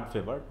অ্যাট হার্ড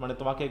ফেভার্ড মানে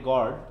তোমাকে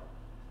গড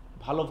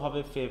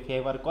ভালোভাবে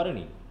ফেভার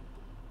করেনি,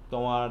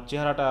 তোমার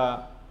চেহারাটা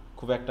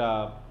খুব একটা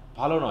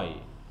ভালো নয়,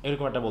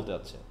 এরকম একটা বলতে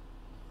যাচ্ছে।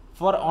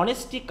 For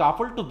honesty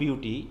couple two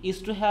beauty is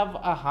to have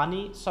a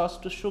honey sauce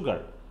two sugar.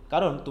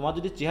 কারণ তোমার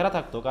যদি চেহারা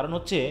থাকতো, কারণ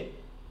হচ্ছে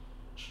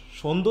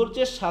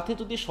সৌন্দর্যের সাথে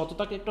যদি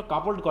সততাকে একটু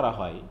কাপল্ড করা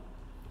হয়,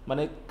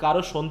 মানে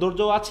কারো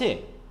সৌন্দর্যও আছে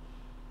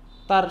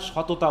তার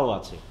সততাও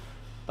আছে,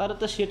 তাহলে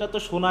তো সেটা তো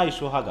সোনাই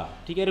সোহাগা।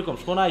 ঠিক এরকম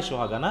সোনাই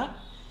সোহাগা না?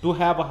 To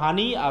have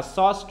honey R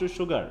sauce two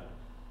sugar,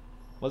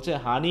 বলছে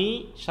হানি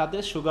সাথে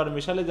সুগার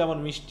মেশালে যেমন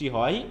মিষ্টি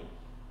হয়,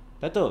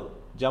 তাই তো,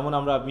 যেমন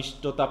আমরা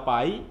মিষ্টতা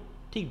পাই,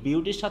 ঠিক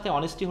বিউটির সাথে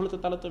অনেস্টি হলে তো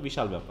তাহলে তো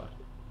বিশাল ব্যাপার,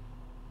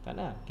 তাই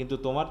না? কিন্তু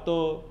তোমার তো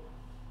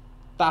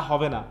তা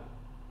হবে না,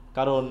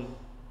 কারণ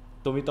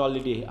তুমি তো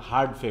অলরেডি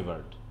হার্ড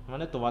ফেভার্ড,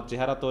 মানে তোমার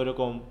চেহারা তো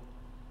এরকম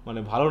মানে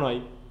ভালো নয়,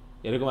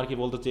 এরকম আর কি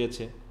বলতে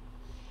চেয়েছে।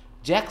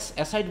 জ্যাক্স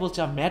অ্যাসাইড বলছে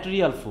আ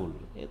ম্যাটেরিয়াল ফুল,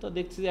 এ তো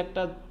দেখছি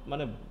একটা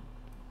মানে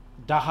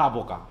ডাহা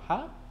বোকা।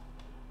 হ্যাঁ,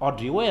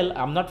 Audrey well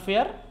I am not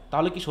fair,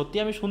 তাহলে কি সত্যি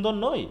আমি সুন্দর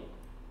নই?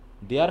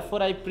 There for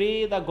I pray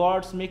the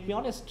gods make me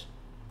honest,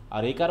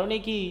 আর এই কারণে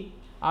কি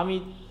আমি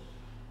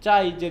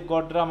চাই যে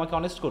গডরা আমাকে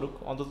অনেস্ট করুক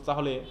অন্তত,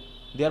 তাহলে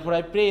therefore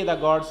I pray the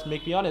gods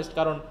make me honest,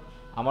 কারণ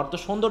আমার তো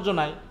সৌন্দর্য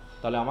নাই,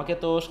 তাহলে আমাকে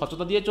তো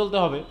সততা দিয়ে চলতে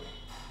হবে।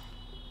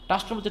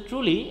 টাস্টন বলছে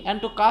truly and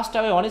two caste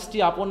away honesty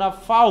আপন আ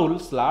foul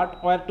slut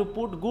war to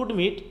put good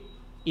meet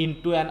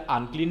into an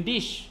unclean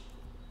dish.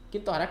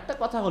 কিন্তু আরেকটা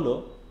কথা হলো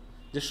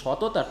যে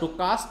সততা, টু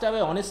কাস্ট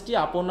অ্যাওয়ে অনেস্টি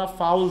আপন আ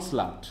ফাউল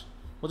স্লাট,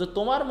 বলছে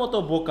তোমার মতো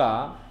বোকা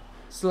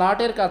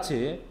স্লাটের কাছে,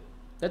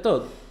 তাই তো?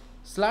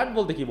 স্লাট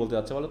বলতে কি বলতে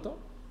যাচ্ছে বলো তো?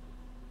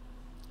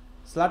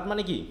 স্লাট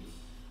মানে কি?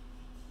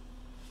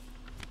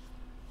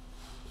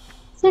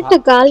 একটা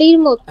গালির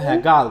মতো। হ্যাঁ,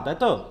 গাল, তাই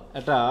তো?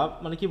 এটা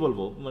মানে কি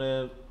বলবো, মানে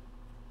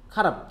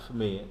খারাপ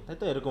মেয়ে, তাই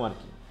তো? এরকম আর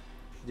কি,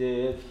 যে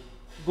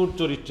গুড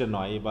চরিত্রের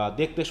নয় বা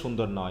দেখতে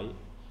সুন্দর নয়।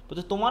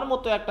 বলছে তোমার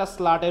মতো একটা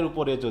স্লাটের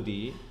উপরে যদি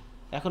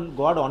এখন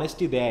গড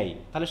অনেস্টি দেয়,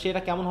 তাহলে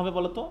সেটা কেমন হবে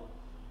বলো তো?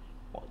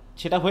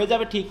 সেটা হয়ে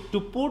যাবে ঠিক to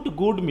put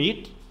good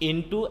meet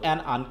into an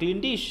unclean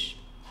dish,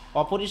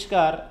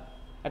 অপরিষ্কার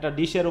একটা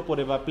ডিশের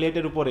উপরে বা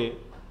প্লেটের উপরে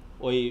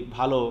ওই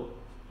ভালো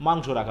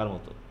মাংস রাখার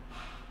মতো।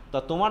 তা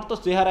তোমার তো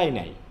চেহারাই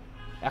নাই,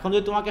 এখন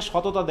যদি তোমাকে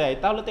সততা দেয়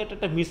তাহলে তো এটা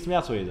একটা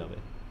মিসম্যাচ হয়ে যাবে।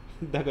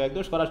 দেখো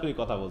একদম সরাসরি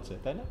কথা বলছে,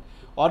 তাই না?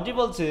 অড্রি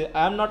বলছে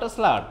I am not a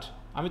slut,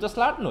 আমি তো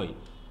স্লাট নই।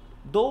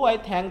 Though I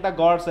thank the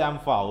gods I am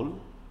foul,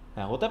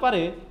 হ্যাঁ হতে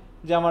পারে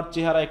যে আমার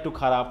চেহারা একটু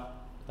খারাপ,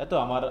 তাই তো,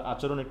 আমার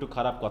আচরণ একটু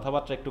খারাপ,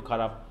 কথাবার্তা একটু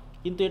খারাপ,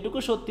 কিন্তু এটুকু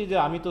সত্যি যে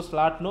আমি তো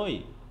স্লাট নই।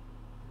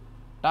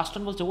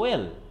 টাস্টন বলছে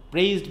well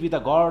প্রেইজড B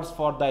the gods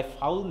for the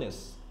ফাউলনেস,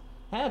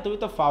 হ্যাঁ তুমি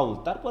তো ফাউল,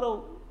 তারপরেও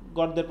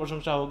গডদের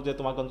প্রশংসা হোক যে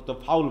তোমাকে অন্তত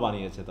ফাউল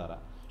বানিয়েছে, তারা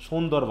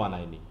সুন্দর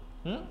বানায়নি।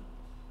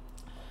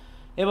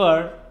 এবার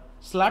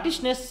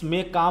স্লাটিশনেস মে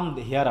কাম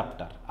হেয়ার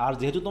আফটার, আর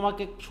যেহেতু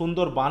তোমাকে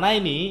সুন্দর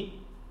বানায়নি,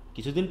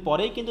 কিছুদিন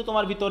পরেই কিন্তু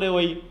তোমার ভিতরে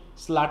ওই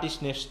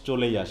স্লাটিশনেস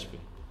চলেই আসবে।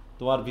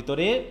 তোমার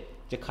ভিতরে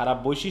যে খারাপ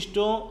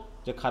বৈশিষ্ট্য,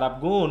 যে খারাপ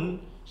গুণ,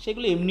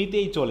 সেগুলো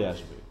এমনিতেই চলে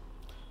আসবে।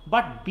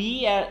 But B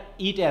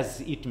it as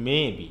it may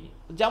be,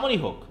 যেমনই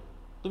হোক,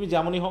 তুমি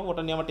যেমনই হোক,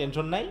 ওটা নিয়ে আমার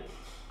টেনশন নাই।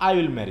 আই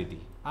উইল ম্যারি দি,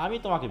 আমি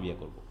তোমাকে বিয়ে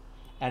করব।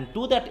 অ্যান্ড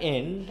টু দ্যাট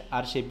এন্ড,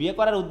 আর সে বিয়ে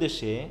করার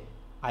উদ্দেশ্যে,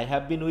 I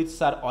have been with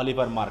sir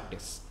Oliver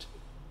মার্টেক্স,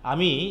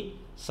 আমি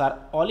স্যার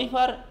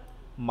অলিভার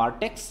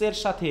মার্টেক্সের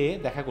সাথে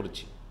দেখা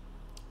করেছি।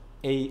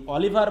 এই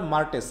অলিভার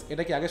মার্টেস,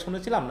 এটা কি আগে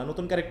শুনেছিলাম না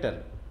নতুন ক্যারেক্টার?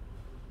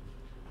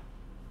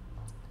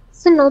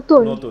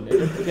 নতুন নতুন,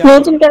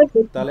 নতুন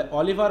ক্যারেক্টার। তাহলে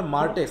অলিভার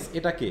মার্টেক্স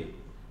এটা কে?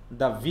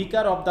 The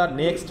ভিকার of the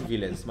next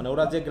village, মানে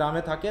ওরা যে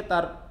গ্রামে থাকে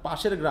তার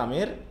পাশের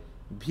গ্রামের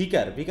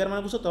ভিকার। ভিকার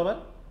মানে বুঝছো তো? আবার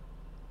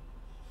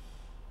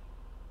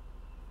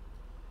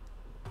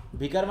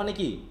ভিকার মানে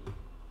কি?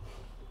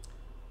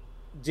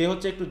 যে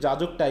হচ্ছে একটু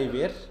যাজক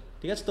টাইপের,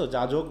 ঠিক আছে তো,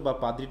 যাজক বা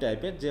পাদ্রী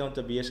টাইপের, যে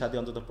হচ্ছে বিয়ে শাদী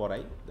অন্তত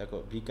পড়াই। দেখো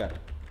ভিকার,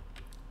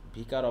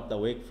 ভিকার অফ দ্য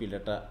ওয়েকফিল্ড,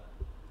 একটা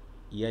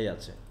ইয়াই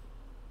আছে,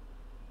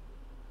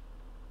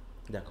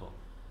 দেখো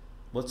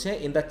বলছে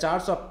in the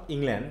church of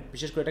England,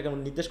 বিশেষ করে এটাকে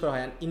নির্দেশ করা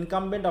হয়,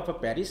 incumbent of A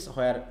Paris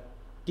where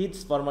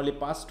টিথস formally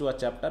pass to a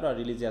chapter or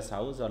religious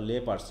house or লে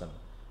পার্সন,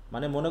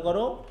 মানে মনে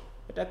করো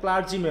এটা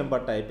ক্লার্জি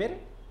মেম্বার টাইপের,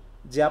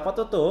 যে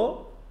আপাতত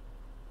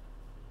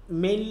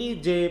মেইনলি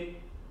যে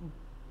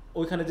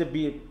ওইখানে যে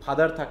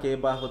ফাদার থাকে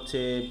বা হচ্ছে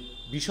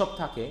বিশপ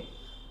থাকে,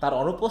 তার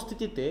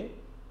অনুপস্থিতিতে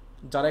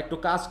যারা একটু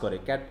কাজ করে,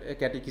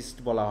 ক্যাটেকিস্ট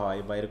বলা হয়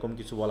বা এরকম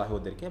কিছু বলা হয়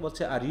ওদেরকে,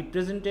 বলছে আর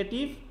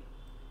representative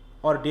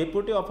or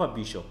deputy of a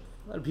bishop,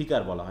 আর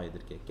ভিকার বলা হয়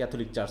এদেরকে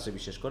ক্যাথলিক চার্চে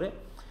বিশেষ করে।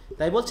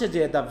 তাই বলছে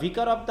যে the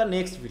ভিকার of the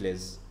next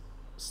village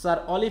sir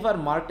Oliver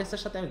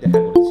মার্টেসের সাথে আমি দেখা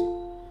করেছি,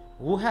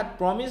 who had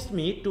promised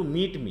me to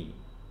meet me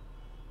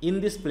in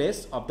this place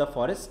of the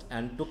forest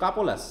and two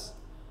কাপলাস,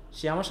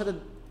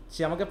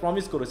 সে আমাকে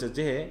প্রমিস করেছে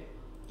যে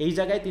এই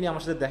জায়গায় তিনি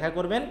আমার সাথে দেখা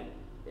করবেন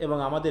এবং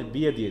আমাদের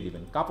বিয়ে দিয়ে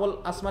দিবেন। কাপল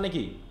আস মানে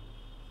কি?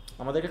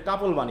 আমাদেরকে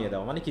কাপল বানিয়ে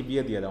দেওয়া, মানে কি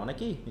বিয়ে দিয়ে দেওয়া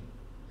নাকি?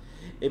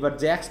 এবার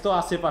জ্যাক্স তো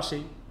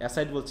আশেপাশেই,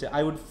 অ্যাসাইড বলছে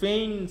I would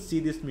ফেইন C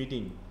this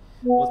meeting,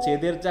 বলছে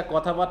এদের যা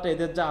কথাবার্তা,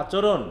 এদের যা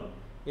আচরণ,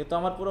 এ তো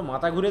আমার পুরো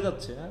মাথা ঘুরে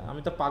যাচ্ছে,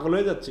 আমি তো পাগল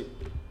হয়ে যাচ্ছি।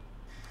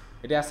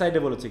 এটা অ্যাসাইডে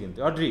বলেছে কিন্তু।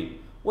 Audrey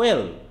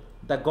well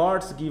the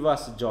gods give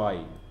us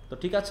জয়, তো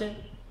ঠিক আছে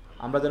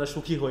আমরা যেন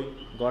সুখী হই,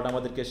 গড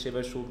আমাদেরকে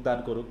সেভাবে সুখ দান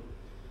করুক।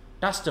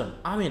 টাস্টন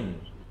আমিন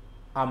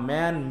a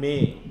man May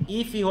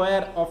if he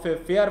wire of A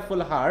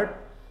fearful heart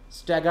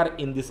স্ট্যাগার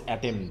in this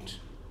attempt,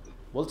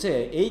 বলছে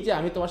এই যে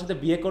আমি তোমার সাথে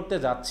বিয়ে করতে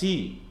যাচ্ছি,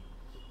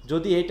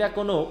 যদি এটা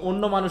কোনো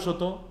অন্য মানুষ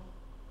হতো,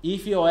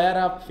 if you wire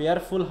a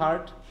fearful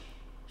heart,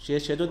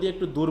 সে যদি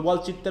একটু দুর্বল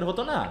চিত্তের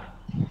হতো না,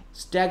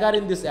 স্ট্যাগার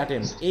ইন দিস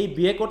অ্যাটেম্পট, এই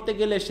বিয়ে করতে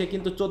গেলে সে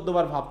কিন্তু 14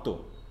 বার ভাবতো।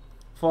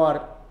 For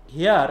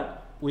here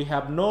we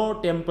have no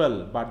temple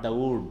but the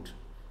wood,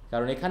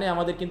 কারণ এখানে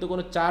আমাদের কিন্তু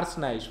কোনো চার্চ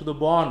নাই, শুধু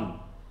বন,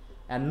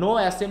 and no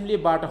assembly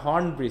but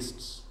horn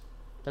ব্রিস্টস,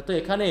 তা তো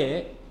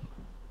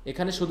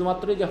এখানে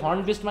শুধুমাত্র যে হর্ন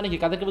ব্রিস্ট মানে কি,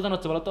 কাদেরকে বোঝানো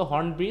হচ্ছে বলো তো?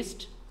 হর্ন ব্রিস্ট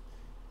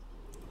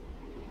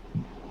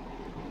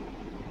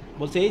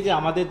বলছে এই যে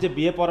আমাদের যে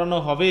বিয়ে পড়ানো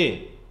হবে,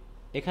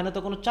 এখানে তো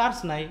কোনো চার্চ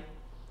নাই,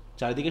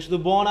 চারিদিকে শুধু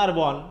বন আর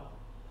বন,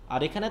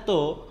 আর এখানে তো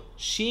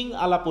শিং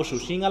আলা পশু।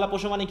 শিং আলা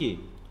পশু মানে কি?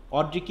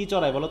 অড্রি কি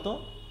চড়াই বলো তো?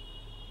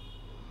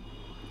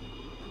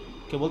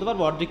 কেউ বলতে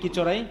পারবো অড্রি কি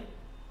চড়াই?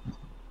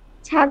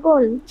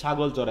 ছাগল।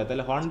 ছাগল চড়ায়,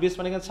 তাহলে হর্ন বিস্ট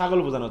মানে এখানে ছাগল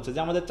বোঝানো হচ্ছে যে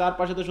আমাদের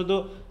চারপাশে তো শুধু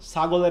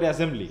ছাগলের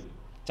অ্যাসেম্বলি,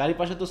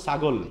 চারিপাশে তো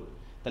ছাগল।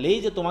 তাহলে এই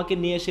যে তোমাকে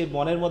নিয়ে সেই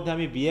বনের মধ্যে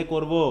আমি বিয়ে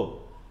করব,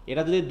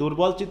 এটা যদি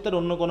দুর্বল চিত্তের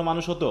অন্য কোনো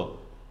মানুষ হতো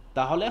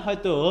তাহলে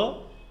হয়তো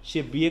সে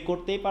বিয়ে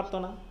করতেই পারতো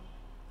না,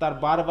 তার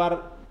বারবার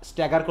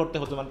স্ট্যাগার করতে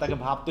হতো, মানে তাকে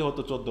ভাবতে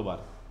হতো 14 বার,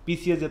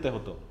 পিছিয়ে যেতে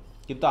হতো।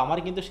 কিন্তু আমার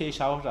কিন্তু সেই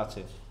সাহস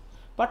আছে।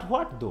 বাট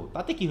হোয়াট দো,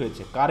 তাতে কি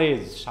হয়েছে?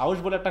 কারেজ, সাহস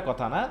বলে একটা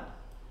কথা না।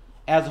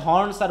 অ্যাজ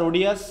হর্নস আর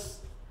ওডিয়াস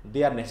দে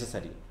আর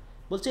নেসেসারি।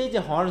 বলছে এই যে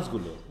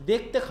হর্নসগুলো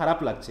দেখতে খারাপ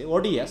লাগছে,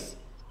 ওডিয়াস,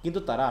 কিন্তু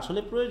তারা আসলে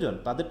প্রয়োজন,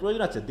 তাদের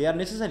প্রয়োজন আছে, দে আর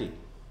necessary.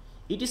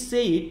 It is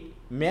said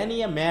many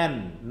a man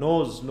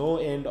knows no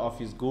end of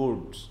his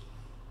goods.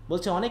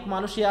 বলছে অনেক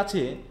মানুষই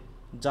আছে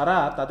যারা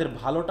তাদের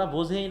ভালোটা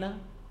বোঝেই না।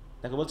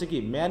 তাকে বলছে কি,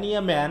 many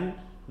a man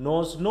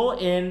knows no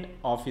end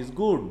of his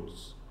goods,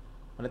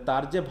 মানে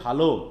তার যে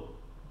ভালো,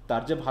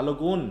 তার যে ভালো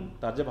গুণ,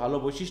 তার যে ভালো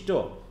বৈশিষ্ট্য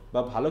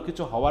বা ভালো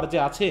কিছু হওয়ার যে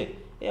আছে,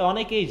 এ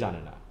অনেকেই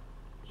জানে না।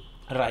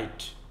 Right,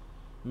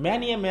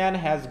 many a man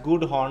has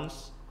good horns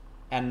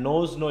and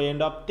knows no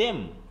end of them.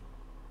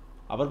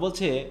 আবার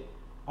বলছে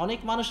অনেক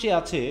মানুষই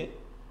আছে,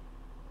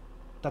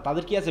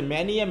 তাদের কি আছে?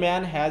 Many a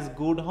man has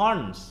good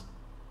horns,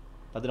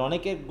 তাদের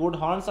অনেকের গুড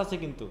হর্নস আছে,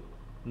 কিন্তু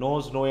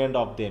knows no end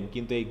of them,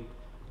 কিন্তু এই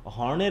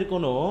হর্নের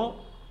কোনো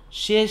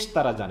শেষ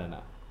তারা জানে না।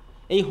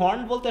 এই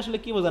হর্ন বলতে আসলে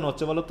কি বোঝানো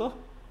হচ্ছে বলো তো?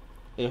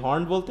 এই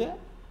হর্ন বলতে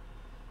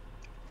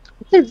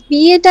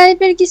বিয়ে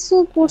টাইপের কিছু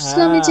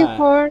পড়ছিলাম, এই যে হ্যাঁ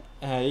হর্ন।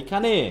 হ্যাঁ,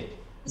 এখানে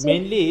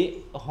মেইনলি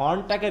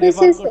হর্নটাকে Yes,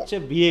 রেফার yes, করছে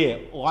বিয়ে,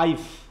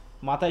 ওয়াইফ,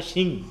 মাথায়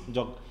শিং,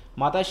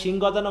 মাথায় শিং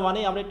গজানো মানে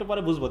আমরা একটু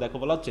পরে বুঝবো। দেখো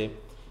বলা হচ্ছে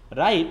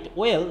right,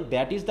 well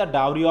that is the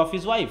dowry of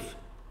his wife.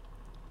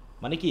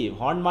 মানে কি,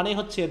 হর্ন মানে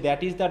হচ্ছে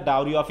that is the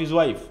dowry of his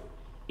wife,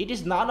 it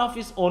is none of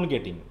his own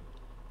getting.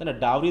 তাই না?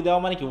 ডাউরি দেওয়া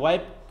মানে কি,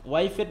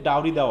 ওয়াইফের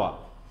ডাউরি দেওয়া।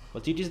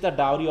 বলছে it is the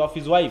dowry of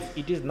his wife,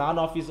 it is none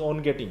of his own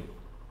getting.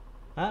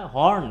 হ্যাঁ,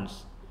 horns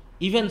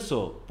even so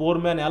poor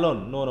man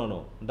alone, no,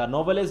 the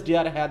noblest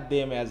dear had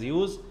them as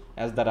use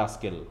as the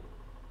rascal.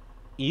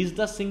 Is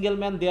the single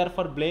man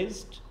therefore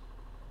blessed?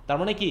 তার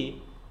মানে কি,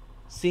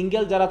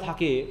 single যারা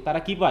থাকে তারা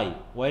কি পায়?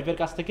 ওয়াইফের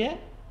কাছ থেকে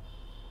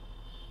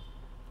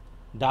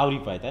ডাউরি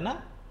পায়, তাই না?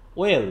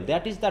 Well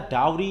that is the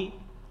dowry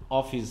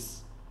of his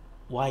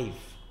wife,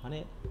 মানে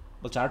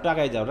বলছে আর একটু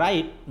আগে যাও।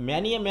 Right,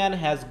 many a man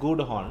has good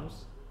horns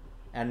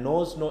and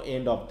knows no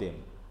end of them,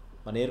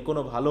 মানে এর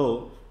কোনো ভালো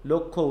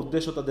লক্ষ্য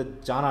উদ্দেশ্য তাদের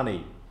জানা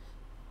নেই।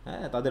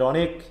 হ্যাঁ, তাদের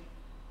অনেক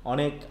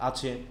অনেক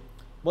আছে।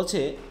 বলছে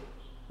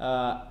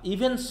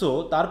ইভেন সো,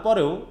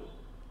 তারপরেও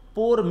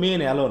পোর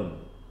মেন অ্যালোন,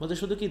 বলছে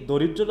শুধু কি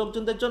দরিদ্র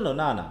লোকজনদের জন্য?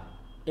 না না,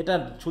 এটা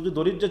শুধু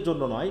দরিদ্রের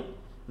জন্য নয়।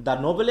 The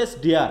noblest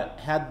deer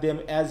had them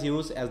as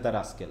use as the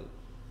rascal.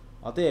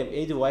 অতএব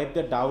এই যে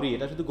ওয়াইফদের ডাউরি,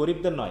 এটা শুধু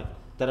গরিবদের নয়,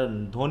 তারা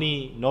ধনী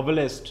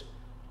নোবেলেস্ট,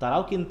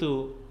 তারাও কিন্তু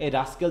এই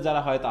রাস্কেল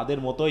যারা হয় তাদের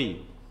মতোই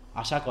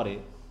আশা করে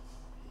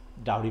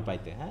ডাউরি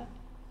পাইতে। হ্যাঁ,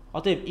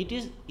 অতএব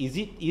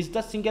is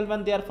the single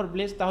man there for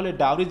bless. তাহলে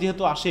ডাউরি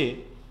যেহেতু আসে,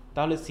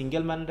 তাহলে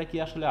সিঙ্গেল ম্যানরা কি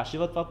আসলে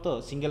আশীর্বাদ প্রাপ্ত?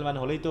 সিঙ্গেল ম্যান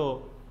হলেই তো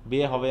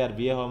বিয়ে হবে, আর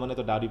বিয়ে হওয়া মানে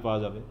তো ডাউরি পাওয়া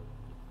যাবে।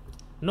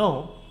 No,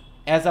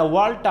 as a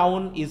world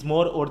town is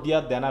more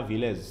ওর্দিয়ার than a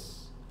village.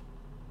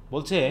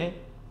 বলছে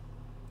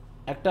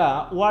একটা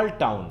world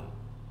town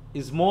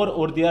is more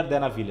ওর্দিয়ার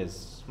than a village,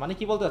 মানে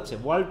কি বলতে চাচ্ছে?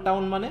 ওয়ার্ল্ড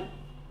টাউন মানে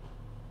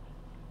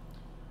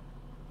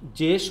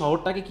যে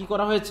শহরটাকে কি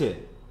করা হয়েছে,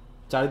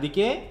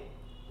 চারিদিকে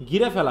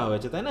ঘিরে ফেলা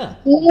হয়েছে, তাই না?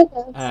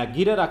 হ্যাঁ,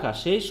 ঘিরে রাখা,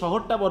 সেই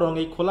শহরটা বরং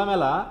এই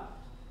খোলামেলা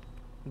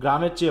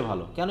গ্রামের চেয়ে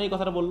ভালো। কেন এই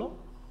কথাটা বললো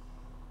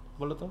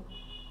বলো তো?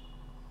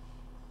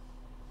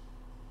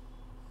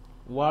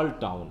 ওয়ার্ল্ড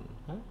টাউন,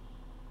 হ্যাঁ,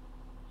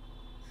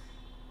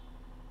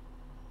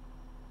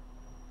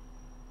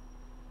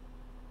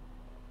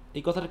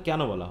 এই কথাটা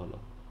কেন বলা হলো?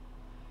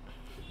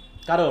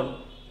 কারণ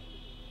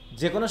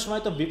যে কোনো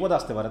সময় তো বিপদ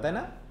আসতে পারে, তাই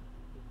না?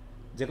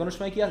 যে কোনো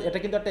সময় কি, এটা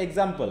কিন্তু একটা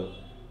এক্সাম্পল।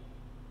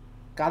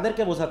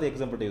 কাদেরকে বোঝাতে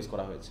এক্সাম্পলটা ইউজ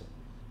করা হয়েছে?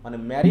 মানে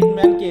ম্যারিড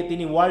ম্যানকে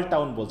তিনি ওয়ার্ল্ড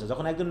টাউন বলছে।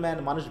 যখন একজন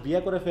মানুষ বিয়ে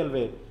করে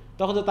ফেলবে,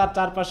 তখন তো তার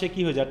চারপাশে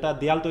কি হয়ে যায়? একটা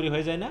দেয়াল তৈরি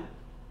হয়ে যায় না,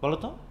 বলো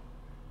তো?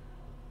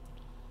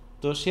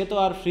 তো সে তো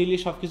আর ফ্রিলি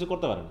সব কিছু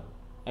করতে পারে না।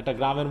 একটা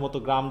গ্রামের মতো,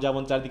 গ্রাম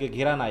যেমন চারিদিকে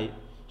ঘেরা নাই,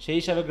 সেই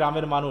হিসাবে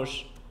গ্রামের মানুষ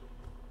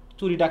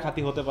চুরি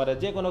ডাকাতি হতে পারে,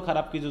 যে কোনো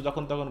খারাপ কিছু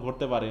যখন তখন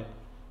ঘটতে পারে।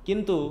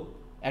 কিন্তু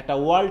একটা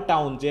ওয়ার্ল্ড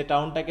টাউন, যে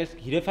টাউনটাকে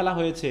ঘিরে ফেলা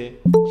হয়েছে,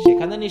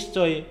 সেখানে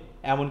নিশ্চয়ই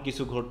এমন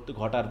কিছু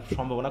ঘটার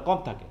সম্ভাবনা কম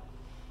থাকে।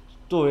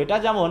 তো এটা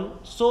যেমন,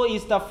 so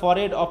is the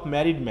forehead of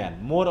married man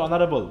more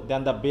honourable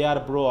than the bear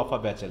bro of a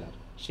bachelor.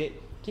 সে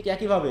ঠিক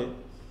একইভাবে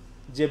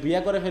যে বিয়ে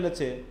করে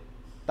ফেলেছে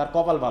তার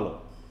কপাল ভালো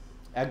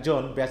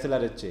একজন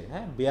ব্যাচেলারের চেয়ে,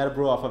 হ্যাঁ, bear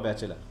bro of a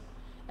bachelor.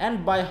 And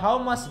by how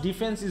much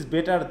defence is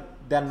better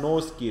than no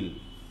skill,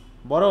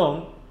 বরং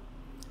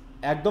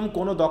একদম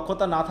কোনো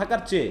দক্ষতা না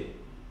থাকার চেয়ে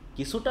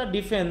কিছুটা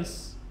ডিফেন্স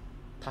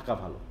থাকা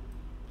ভালো।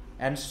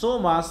 And so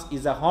much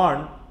is a horn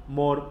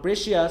more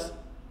precious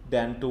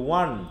than two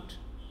want,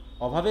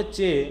 অভাবের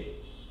চেয়ে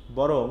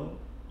বরং,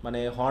 মানে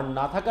হর্ন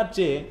না থাকার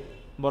চেয়ে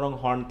বরং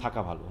হর্ন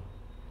থাকা ভালো।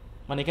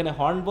 মানে এখানে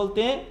হর্ন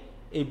বলতে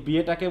এই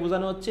বিয়েটাকে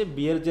বোঝানো হচ্ছে,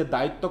 বিয়ের যে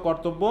দায়িত্ব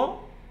কর্তব্য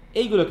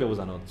এইগুলোকে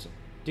বোঝানো হচ্ছে।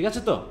 ঠিক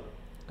আছে তো?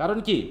 কারণ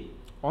কি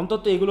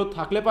অন্তত এগুলো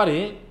থাকলে পারে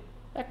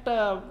একটা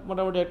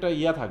মোটামুটি একটা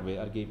ইয়া থাকবে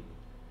আর কি,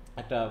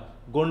 একটা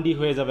গন্ডি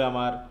হয়ে যাবে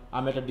আমার,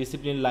 আমি একটা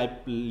ডিসিপ্লিন লাইফ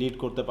লিড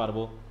করতে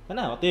পারবো, তাই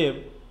না? অতএব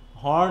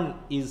horn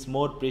is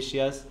more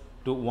precious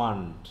two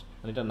want,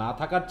 মানে এটা না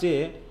থাকার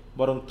চেয়ে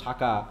বরং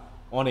থাকা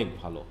অনেক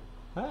ভালো।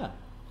 হ্যাঁ,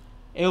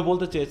 এও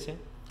বলতে চেয়েছে।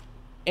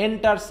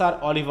 এন্টার স্যার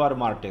অলিভার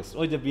মার্টেস,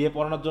 ওই যে বিয়ে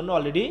পড়ানোর জন্য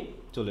অলরেডি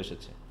চলে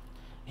এসেছে।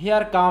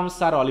 Here come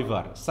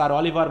sir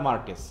Oliver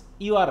মার্টেস,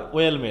 you R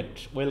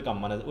welcome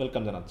মানে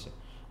ওয়েলকাম জানাচ্ছে।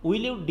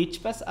 Will you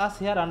dispatch us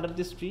hair under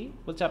this tree,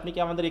 বলছে আপনি কি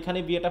আমাদের এখানে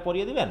বিয়েটা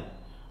পড়িয়ে দিবেন,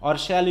 or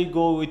shall we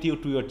go with you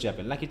to your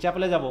chapel, নাকি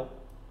চ্যাপেলে যাব?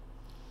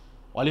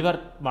 অলিভার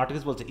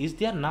মার্টিনেস বলছে is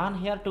there naan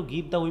hair to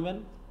give the women,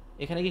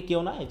 এখানে কি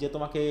কেউ নাই যে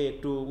তোমাকে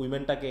একটু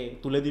উইমেনটাকে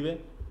তুলে দিবে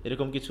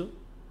এরকম কিছু?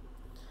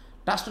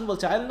 টাস্টন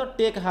বলছে I will not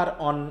take her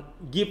on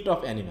gift of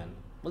Annie man,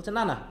 বলছে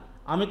না না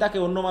আমি তাকে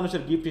অন্য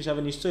মানুষের গিফট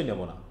হিসাবে নিশ্চয়ই নেব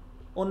না,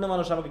 অন্য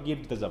মানুষ আমাকে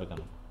গিফট দিতে যাবে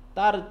কেন,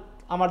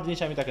 আমার জিনিস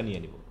আমি তাকে নিয়ে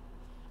নিব।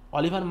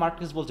 অলিভার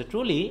মার্টিনেস বলছে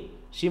truly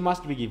she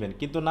must be given,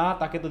 কিন্তু না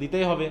তাকে তো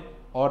দিতেই হবে,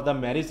 or the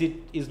marriage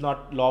is not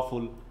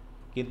lawful,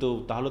 কিন্তু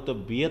তাহলে তো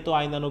বিয়ে তো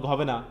আইনানুগ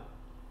হবে না।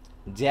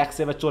 জ্যাক্স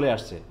এবার চলে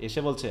আসছে, এসে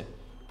বলছে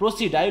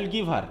proceed I will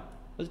give her,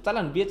 বলছে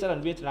চালান বিয়ে চালান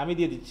আমি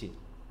দিয়ে দিচ্ছি।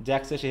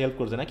 জ্যাক্স এসে হেল্প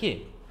করছে নাকি।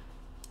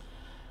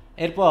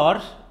 এরপর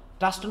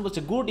টাস্টন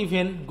বলছে good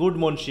even good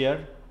মনশিয়ার,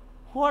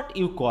 what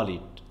you call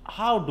it,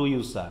 how do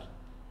you sir,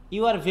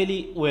 you are very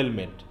well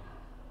made,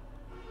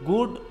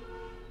 good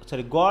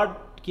god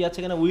কি আছে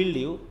এখানে, উইল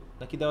ইউ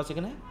না কি দেওয়া আছে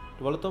এখানে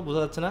একটু বলো তো,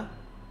 বোঝা যাচ্ছে না।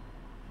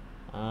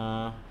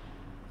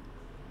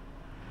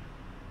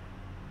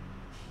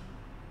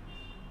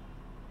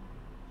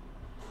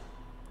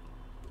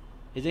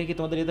 এই যে কি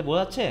তোমাদের এতে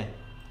বোঝা যাচ্ছে,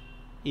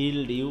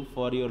 yield you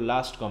for your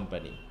last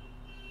company.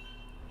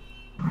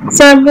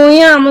 Sir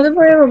বইয়ে আমাদের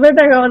পরে হবে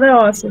টাকা আমাদের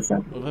আছে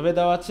স্যার, ওইভাবে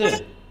দেওয়া আছে।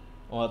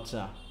 ও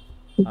আচ্ছা,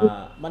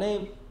 মানে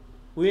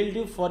wild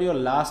you for your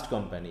last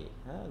company,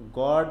 হ্যাঁ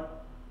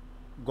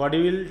god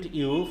wild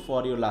you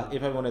for your last,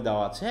 এভাবে মনে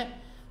দেওয়া আছে।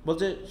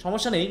 বলছে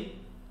সমস্যা নেই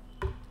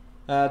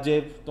যে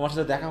তোমার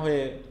সাথে দেখা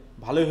হয়ে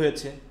ভালোই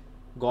হয়েছে,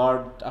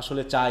 গড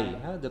আসলে চাই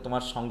হ্যাঁ যে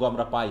তোমার সঙ্গ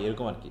আমরা পাই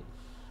এরকম আর কি।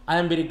 I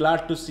am very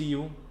glad to C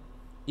you,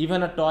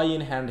 even a toy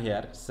in hand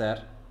hair sir,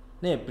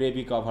 নে প্রে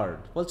বি কভার্ড,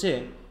 বলছে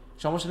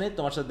সমস্যা নেই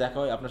তোমার সাথে দেখা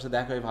হয়, আপনার সাথে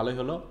দেখা হয়ে ভালোই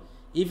হলো,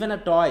 even a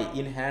toy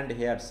in hand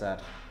hair sir,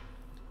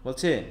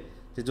 বলছে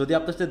যে যদি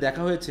আপনার সাথে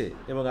দেখা হয়েছে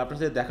এবং আপনার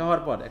সাথে দেখা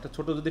হওয়ার পর একটা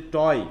ছোট যদি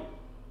টয়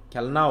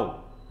খেলনাও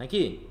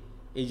নাকি,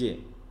 এই যে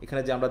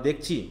এখানে যে আমরা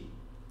দেখছি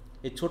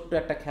এই ছোট্ট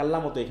একটা খেলনা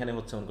মতো এখানে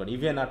হচ্ছে মনে করেন,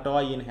 even a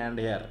toy in hand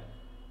hair,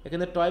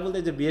 এখানে টয় বলতে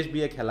যে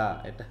বিয়ে খেলা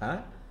এটা, হ্যাঁ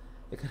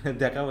এখানে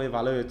দেখা হয়ে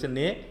ভালোই হচ্ছে,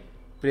 নে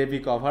প্রে বি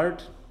কভার্ড,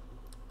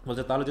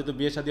 বলছে তাহলে যেহেতু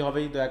বিয়ে শাদী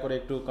হবেই দয়া করে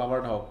একটু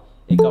কভার্ড হও।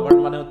 এই কভার্ড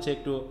মানে হচ্ছে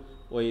একটু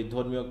ওই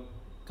ধর্মীয়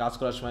কাজ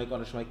করার সময়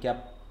অনেক সময় ক্যাপ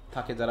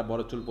থাকে, যারা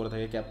বড় চুল পরে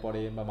থাকে ক্যাপ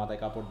পরে বা মাথায়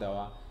কাপড়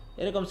দেওয়া,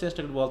 এরকম চেষ্টা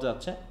একটু বলতে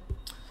যাচ্ছে।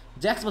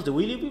 জ্যাক্স বলছে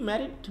উইল ইউ বি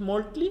ম্যারিড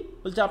মোল্টলি,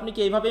 বলছে আপনি কি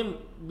এইভাবে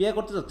বিয়ে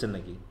করতে যাচ্ছেন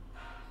নাকি।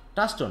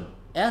 টাস্টন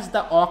as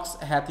the ox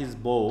hath is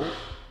বো,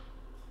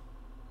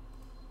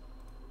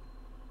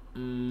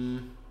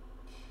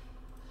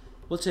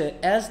 বলছে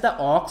as the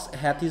ox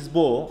hath is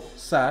বো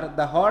sir,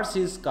 the horse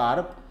is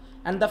curve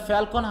and the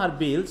Falcon her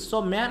beans, so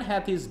man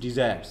hath is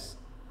desires,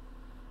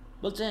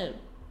 বলছে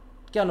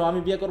কেন আমি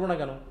বিয়ে করবো না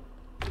কেন,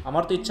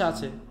 আমার তো ইচ্ছা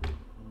আছে।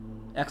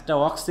 একটা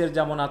অক্সের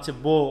যেমন আছে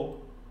বো,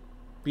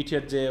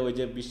 পিঠের যে ওই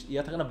যে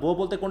ইয়া থাকে না, বো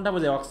বলতে কোনটা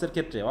বোঝায় অক্সের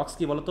ক্ষেত্রে, অক্স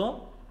কি বলতো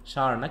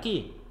ষাঁড় নাকি,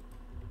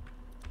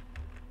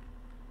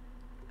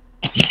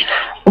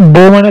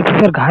 বো মানে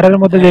স্যার ঘাড়ের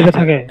মধ্যে যেটা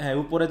থাকে, হ্যাঁ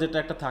উপরে যেটা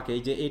একটা থাকে,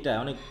 এই যে এটা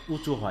অনেক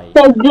উঁচু হয়,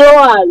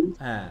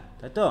 হ্যাঁ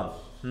তাই তো।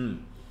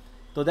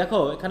 তো দেখো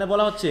এখানে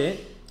বলা হচ্ছে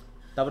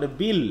তারপরে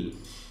বিল,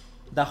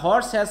 the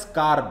horse has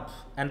curve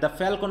and the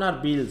Falcon আর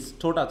বিলস,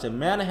 ঠোঁট আছে,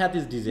 ম্যান হ্যাথ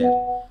ইজ ডিজায়ার,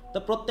 তো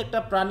প্রত্যেকটা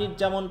প্রাণীর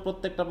যেমন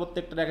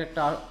প্রত্যেকটার এক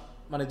একটা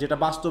মানে যেটা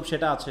বাস্তব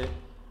সেটা আছে।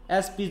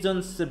 অ্যাজ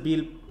পিজন্স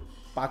বিল,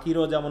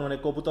 পাখিরও যেমন মানে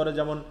কবুতরের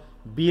যেমন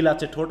বিল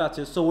আছে ঠোঁট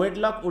আছে, সো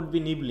ওয়েডলক উড বি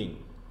নিবলিং,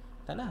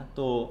 তাই না?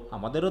 তো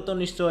আমাদেরও তো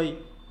নিশ্চয়ই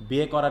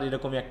বিয়ে করার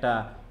এরকমই একটা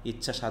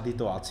ইচ্ছা সাধিত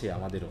আছে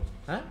আমাদেরও,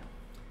 হ্যাঁ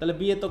তাহলে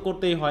বিয়ে তো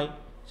করতেই হয়,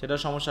 সেটা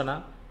সমস্যা না।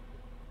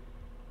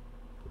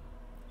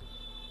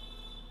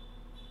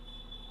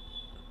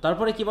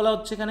 তারপরে কি বলা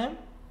হচ্ছে এখানে,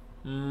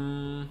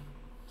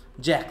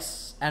 Jacks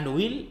and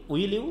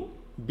will you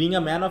being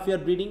a man of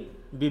year breeding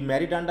B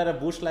married under a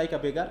Bush like আ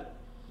বেগার,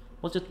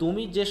 বলছে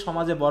তুমি যে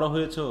সমাজে বড়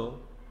হয়েছো,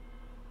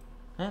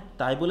 হ্যাঁ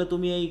তাই বলে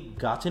তুমি এই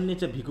গাছের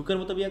নিচে ভিক্ষুকের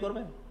মতো বিয়ে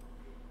করবে।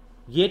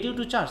 গেট ইউ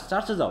টু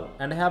চার্চে যাও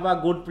and have a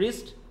good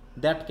priest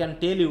that can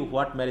tell you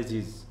what marriage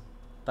is,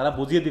 তারা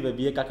বুঝিয়ে দিবে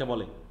বিয়ে কাকে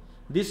বলে।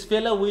 This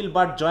fellow will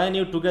but join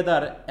you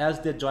together as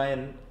they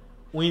join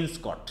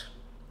উইনস্কট,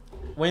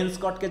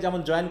 ওয়েনস্কটকে যেমন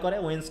জয়েন করে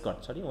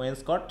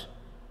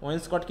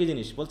ওয়েনস্কট কি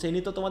জিনিস, বলছে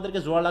ইনি তো তোমাদেরকে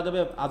জোড়া লাগাবে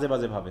আজে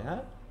বাজে ভাবে,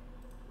 হ্যাঁ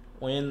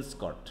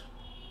ওয়েনস্কট।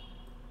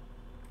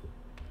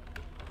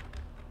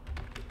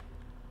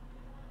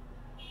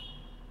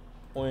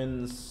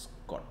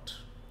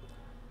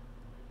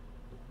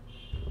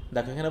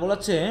 দেখো এখানে বলা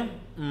হচ্ছে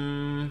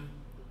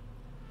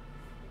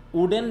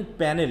উডেন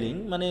প্যানেলিং,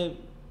 মানে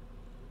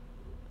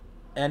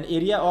an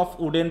area of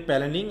wooden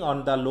panelling on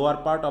the lower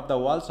part of the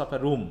walls of A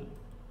room.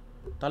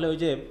 তাহলে ওই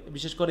যে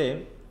বিশেষ করে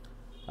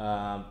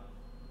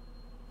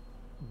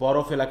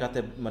বরফ এলাকাতে,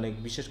 মানে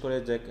বিশেষ করে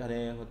যেখানে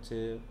হচ্ছে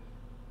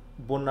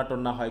বন্যা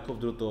টন্যা হয় খুব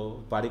দ্রুত,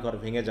 বাড়িঘর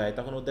ভেঙে যায়,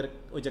 তখন ওদের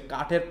ওই যে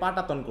কাঠের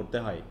পাটাতন করতে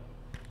হয়,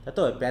 তাই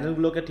তো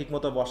প্যানেলগুলোকে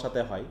ঠিকমতো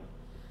বসাতে হয়।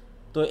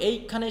 তো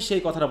এইখানে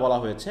সেই কথাটা বলা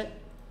হয়েছে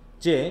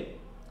যে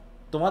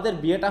তোমাদের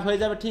বিয়েটা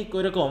হয়ে যাবে ঠিক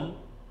ওই রকম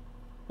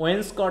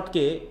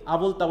ওয়েন্সকটকে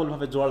আবল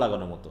তাবলভাবে জোড়া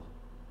লাগানোর মতো,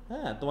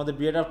 হ্যাঁ, তোমাদের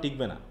বিয়েটাও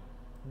টিকবে না।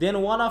 দেন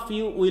one of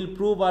you will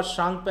prove R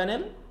শাঙ্ক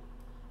panel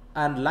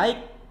and like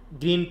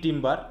green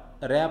timber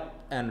rap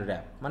and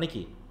rap, মানে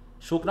কি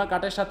শুকনা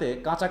কাঠের সাথে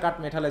কাঁচা কাঠ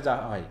মেঠালে যা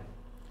হয়,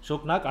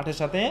 শুকনা কাঠের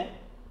সাথে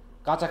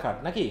কাঁচা কাঠ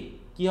নাকি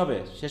কি হবে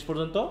শেষ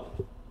পর্যন্ত?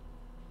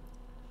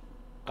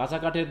 কাঁচা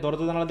কাঠের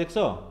দরজা জানালা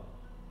দেখছো?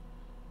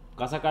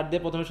 কাঁচা কাঠ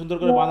দিয়ে প্রথমে সুন্দর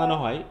করে বানানো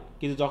হয়,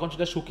 কিন্তু যখন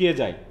সেটা শুকিয়ে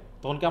যায়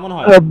তখন কেমন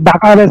হয়?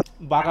 বাঁকা হবে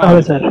বাঁকা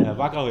হয়ে যায়, হ্যাঁ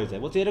বাঁকা হয়ে যায়।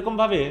 বলছে এরকম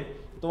ভাবে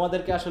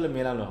তোমাদেরকে আসলে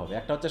মেলানো হবে,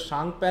 একটা হচ্ছে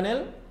শাঙ্ক প্যানেল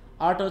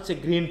আর একটা হচ্ছে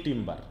গ্রিন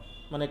টিম্বার,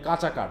 মানে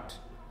কাঁচা কাঠ।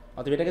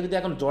 অর্থাৎ এটাকে যদি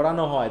এখন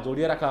জড়ানো হয়,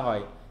 জড়িয়ে রাখা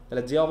হয়,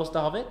 তাহলে যে অবস্থা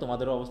হবে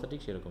তোমাদেরও অবস্থা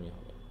ঠিক সেরকমই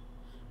হবে।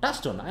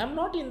 টাস্টন, I am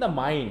not in the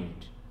mind,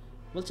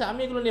 বলছে আমি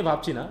এগুলো নিয়ে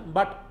ভাবছি না,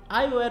 but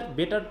I were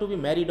better to B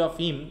married of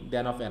him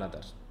than of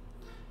another,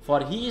 for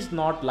he is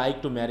not like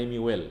to marry me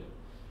well.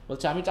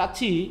 বলছে আমি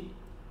চাচ্ছি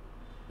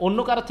অন্য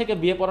কারোর থেকে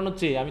বিয়ে পড়ানোর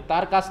চেয়ে আমি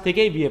তার কাছ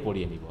থেকেই বিয়ে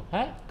পড়িয়ে নিব,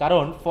 হ্যাঁ,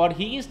 কারণ for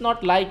he is not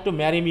like to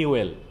marry me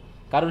well,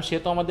 কারণ সে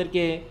তো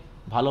আমাদেরকে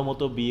ভালো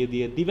মতো বিয়ে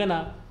দিয়ে দিবে না,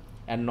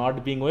 and not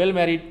being well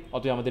married,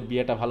 অতএব আমাদের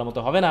বিয়েটা ভালো মতো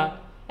হবে না,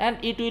 and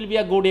it will be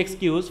a good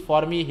excuse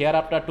for me hair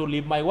after two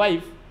leave my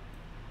wife.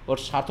 ওর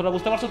স্বার্থটা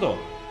বুঝতে পারছো তো,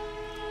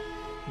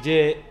 যে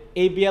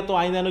এই বিয়ে তো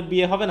আইনানুগ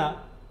বিয়ে হবে না,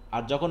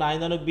 আর যখন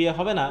আইনানুগ বিয়ে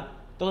হবে না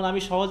তখন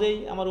আমি সহজেই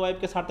আমার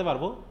ওয়াইফকে ছাড়তে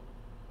পারবো।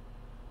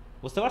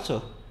 বুঝতে পারছো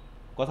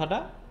কথাটা?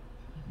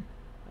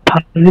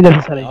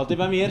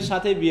 অতএব আমি এর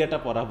সাথে বিয়েটা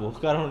পড়াবো,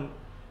 কারণ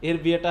এর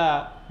বিয়েটা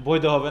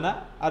বৈধ হবে না,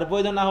 আর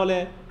বৈধ না হলে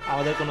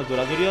আমাদের কোনো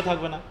জোরাজুরিও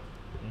থাকবে না।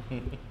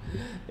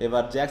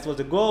 এবার জ্যাক্স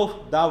বলছে গো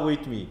দা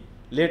with me,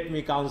 let me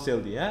counsel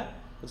দি। হ্যাঁ,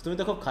 তুমি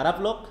তো খুব খারাপ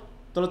লোক,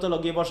 চলো চলো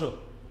গিয়ে বসো,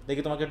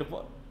 দেখি তোমাকে একটু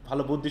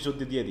ভালো বুদ্ধি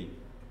শুদ্ধি দিয়ে দিই।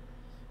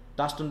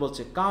 টাস্টন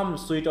বলছে কাম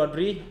sweet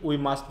Audrey, we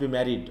must be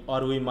married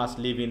or we must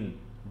live in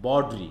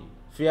বড্রি,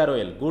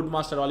 farewell good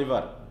master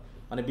Oliver.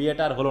 মানে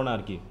বিয়েটা আর হলো না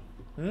আর কি,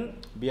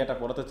 বিয়েটা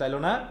পড়াতে চাইলো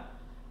না,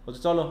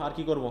 বলছে চলো আর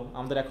কি করবো,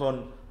 আমাদের এখন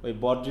ওই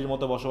বড্রির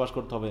মতো বসবাস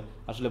করতে হবে।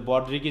 আসলে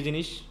বড্রি কি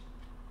জিনিস?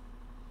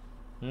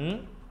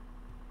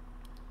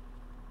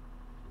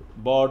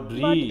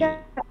 বড্রি,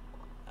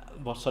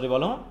 সরি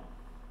বলো।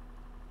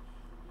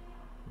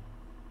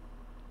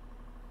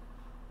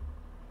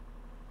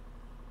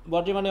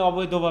 বড্রি মানে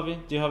অবৈধভাবে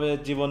যেভাবে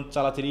জীবন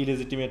চালাতে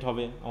ইলেজিটিমেট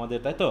হবে আমাদের,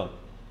 তাই তো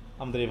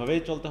আমাদের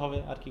এভাবেই চলতে হবে,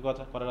 আর কি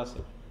কথা করার আছে।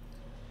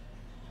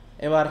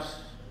 এবার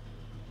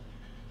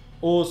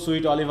ও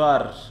sweet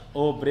Oliver,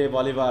 O brave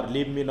Oliver,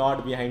 leave me not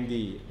behind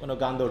দি, কোনো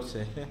গান ধরছে।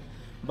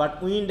 But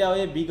wind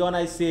away বিগন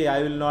I say, I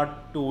will not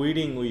to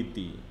weeding with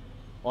the.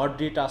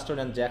 Audrey, টাস্টন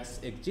and Jacks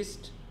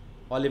exist,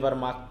 Oliver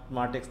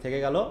মার্টেক্স থেকে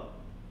গেল।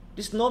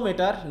 It's no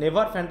matter,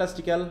 never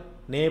ফ্যান্টাস্টিক্যাল,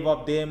 নেভ of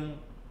them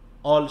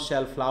all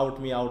shall ফ্লাউট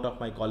me out of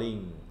my calling.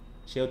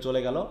 সেও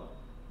চলে গেল,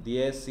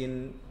 দিয়ে scene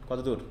কত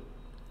দূর?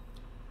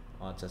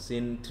 আচ্ছা,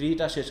 scene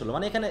 3টা শেষ হলো।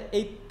 মানে এখানে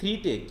এই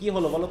 3টে কি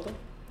হলো বলো তো,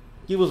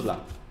 কি বুঝলাম?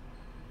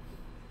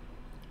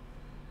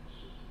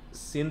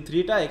 সিন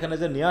 3টা এখানে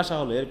যে নিয়ে আসা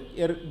হলো,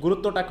 এর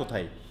গুরুত্বটা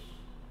কোথায়?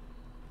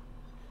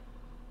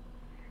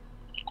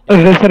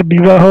 স্যার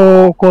বিবাহ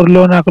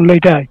করলো না করলো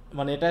এটাই,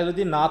 মানে এটা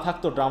যদি না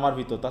থাকতো ড্রামার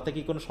ভিতর, তাতে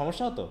কি কোনো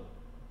সমস্যা হতো?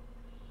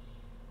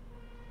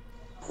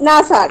 না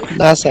স্যার,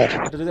 না স্যার।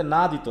 এটা যদি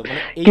না দিত,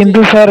 মানে কিন্তু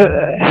স্যার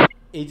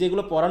এই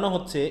যেগুলো পড়ানো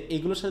হচ্ছে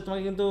এইগুলোর সাথে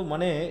তোমাকে কিন্তু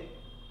মানে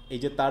এই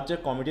যে তার যে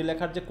কমেডি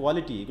লেখার যে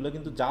কোয়ালিটি, এগুলো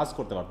কিন্তু জাজ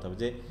করতে পারতে হবে,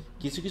 যে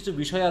কিছু কিছু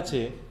বিষয়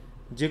আছে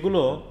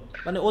যেগুলো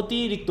মানে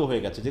অতিরিক্ত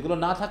হয়ে গেছে, যেগুলো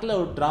না থাকলেও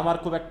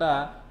ড্রামার খুব একটা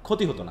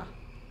ক্ষতি হতো না।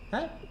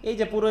 হ্যাঁ, এই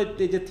যে পুরো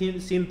এই যে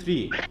সিন 3,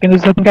 কিন্তু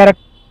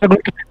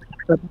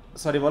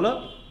সরি বলো,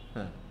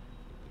 হ্যাঁ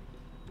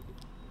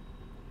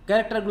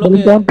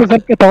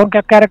ক্যারেক্টারগুলোকে তখন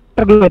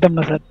ক্যারেক্টারগুলো পেতাম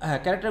না স্যার। হ্যাঁ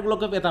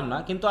ক্যারেক্টারগুলোকে পেতাম না,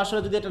 কিন্তু আসলে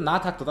যদি এটা না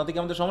থাকতো তাতে কি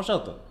আমাদের সমস্যা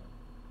হতো?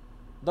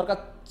 দরকার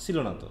ছিল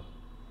না তো।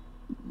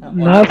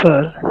 না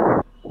স্যার।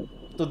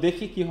 তো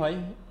দেখি কি হয়,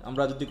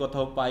 আমরা যদি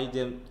কোথাও পাই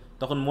যে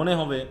তখন মনে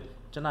হবে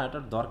যে না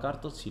এটার দরকার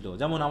তো ছিল।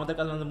 যেমন আমাদের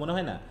কাছে মনে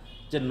হয় না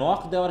যে নখ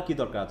দেওয়ার কি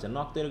দরকার আছে,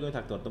 নখ তো এরকমই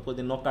থাকতে পারতো,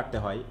 প্রতিদিন নখ কাটতে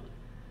হয়,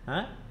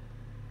 হ্যাঁ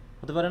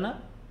হতে পারে না?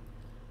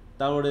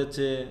 তারপরে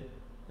হচ্ছে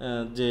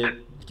যে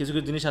কিছু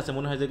কিছু জিনিস আছে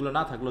মনে হয় যেগুলো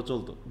না থাকলেও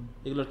চলতো,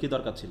 এগুলোর কি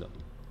দরকার ছিল?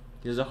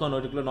 যে যখন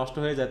ওইগুলো নষ্ট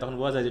হয়ে যায় তখন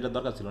বোঝা যায় যেটা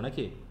দরকার ছিল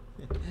নাকি।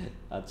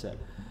 আচ্ছা,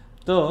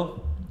 তো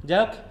যাই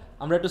হোক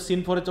আমরা একটু সিন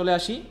 4-এ চলে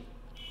আসি।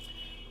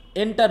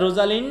 Enter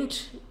Rosalind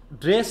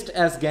dressed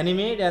as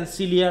Ganymede and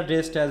cilia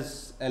dressed as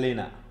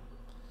Elena.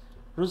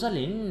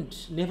 Rosalind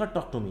never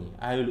talk to me,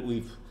 I will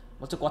we've.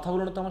 বলছে কথা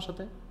বলো না তো আমার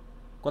সাথে,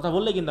 কথা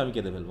বললে কিন্তু আমি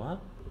কেঁদে ফেলবো। হ্যাঁ,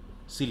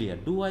 cilia,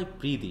 do I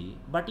pre the,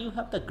 but you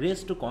have the grace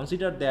two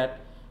consider that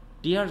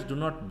tears do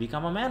not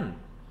become a man.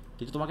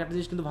 কিন্তু তোমাকে একটা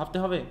জিনিস কিন্তু ভাবতে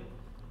হবে,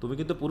 তুমি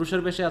কিন্তু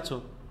পুরুষের বেশে আছো,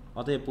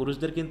 অতএব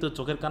পুরুষদের কিন্তু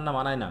চোখের কান্না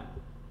মানায় না।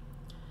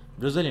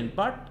 Rosalyn,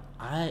 but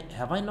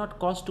have I not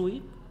cause two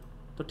weep?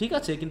 তো ঠিক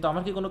আছে, কিন্তু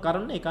আমার কি কোনো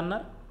কারণ নেই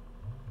কান্নার?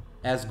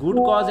 As good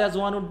cause as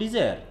one would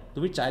desire,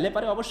 তুমি চাইলে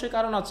পারে, অবশ্যই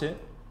কারণ আছে।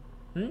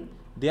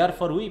 দেয়ার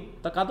ফর উইপ,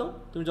 তা কাঁদো,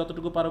 তুমি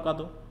যতটুকু পারো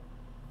কাঁদো।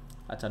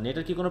 আচ্ছা,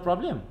 নেটের কি কোনো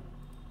প্রবলেম?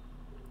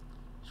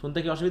 শুনতে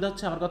কি অসুবিধা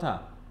হচ্ছে আমার কথা?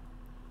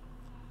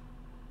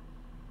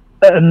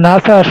 না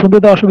স্যার, শুনতে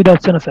তো অসুবিধা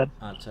হচ্ছে না স্যার।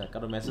 আচ্ছা,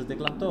 কারণ মেসেজ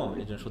দেখলাম তো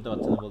এই জন্য শুনতে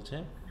পাচ্ছি না বলছে।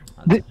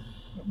 জি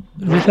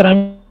স্যার,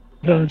 আমি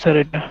স্যার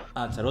এটা।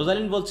 আচ্ছা,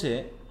 রোজালিন বলছে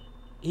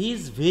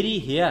his very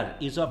hair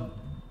is of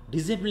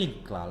ডিসেবলিং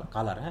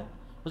colour. হ্যাঁ,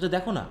 বলছে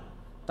দেখো না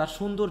তার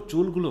সুন্দর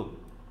চুলগুলো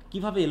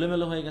কিভাবে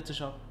এলোমেলো হয়ে গেছে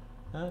সব।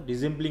 হ্যাঁ,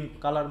 ডিসেবলিং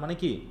কালার মানে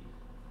কি,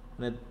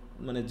 মানে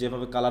মানে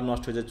যেভাবে কালার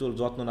নষ্ট হয়ে যায়, চুল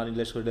যত্ন না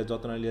নিলে, শরীরে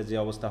যত্ন না নিলে যে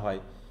অবস্থা হয়,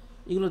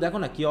 এগুলো দেখো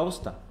না কী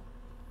অবস্থা।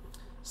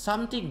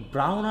 সামথিং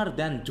ব্রাউনার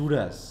দ্যান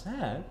জুডাস,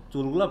 হ্যাঁ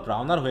চুলগুলো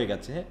ব্রাউনার হয়ে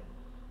গেছে।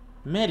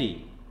 Mary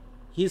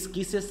his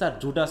kisses R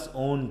Judas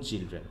on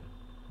children.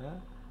 হ্যাঁ,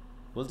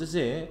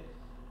 বলতেছে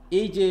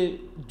এই যে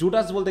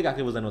জুডাস বলতে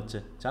কাকে বোঝানো হচ্ছে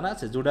জানা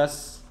আছে? জুডাস,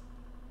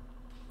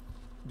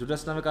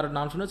 জুডাস নামে কারোর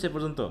নাম শুনেছে এ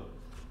পর্যন্ত?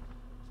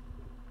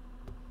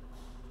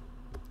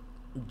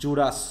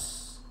 জুডাস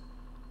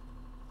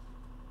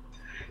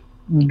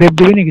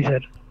দেবদেবী নাকি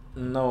স্যার?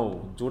 নো,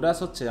 জুডাস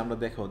হচ্ছে, আমরা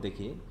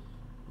দেখি,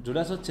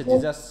 জুডাস হচ্ছে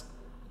জিজাস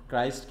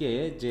ক্রাইস্টকে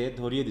যে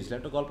ধরিয়ে দিয়েছিল।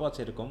 একটা গল্প আছে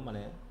এরকম,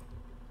 মানে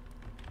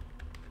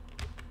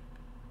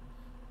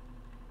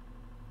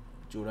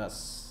জুডাস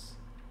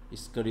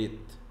ইস্কারিয়ত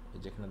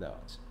যেখানে দেওয়া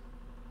আছে।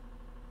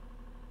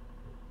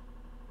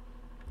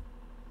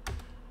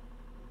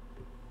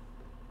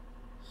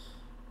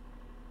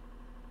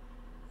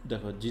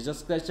 দেখো, জিজাস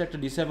ক্রাইস্ট একটা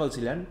ডিসেবল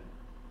ছিলেন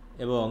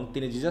এবং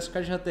তিনি জিজাস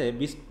ক্রাইস্টের সাথে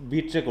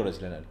বিট্রে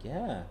করেছিলেন আর কি।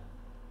 হ্যাঁ,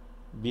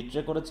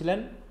 বিট্রে করেছিলেন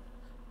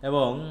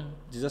এবং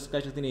জিজাস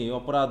ক্রাইস্টকে তিনি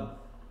অপরাধ,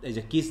 এই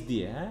যে কিস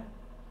দিয়ে, হ্যাঁ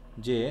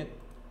যে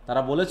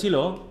তারা বলেছিল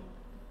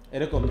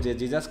এরকম যে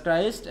জিজাস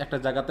ক্রাইস্ট একটা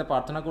জায়গাতে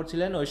প্রার্থনা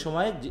করছিলেন, ওই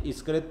সময়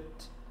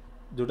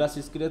জুডাস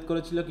ইস্কারিয়ত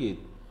করেছিল কি,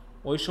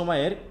 ওই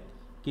সময়ের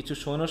কিছু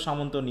সৈন্য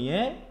সামন্ত নিয়ে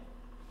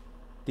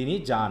তিনি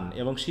যান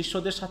এবং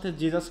শিষ্যদের সাথে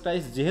জিজাস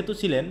ক্রাইস্ট যেহেতু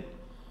ছিলেন,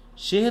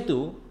 সেহেতু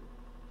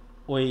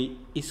ওই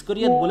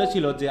ইস্কারিয়ত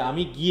বলেছিল যে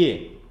আমি গিয়ে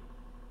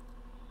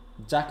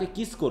যাকে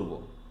কিস করব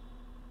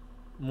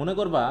মনে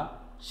করবা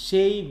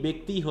সেই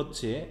ব্যক্তি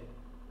হচ্ছে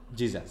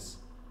জিজাস,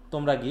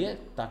 তোমরা গিয়ে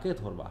তাকে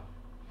ধরবা।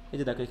 এই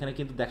যে দেখো এখানে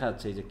কিন্তু দেখা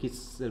যাচ্ছে এই যে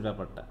কিসের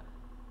ব্যাপারটা,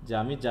 যে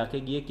আমি যাকে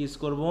গিয়ে কিস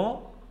করব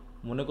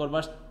মনে করবা,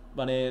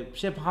 মানে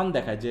সে ভান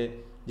দেখায় যে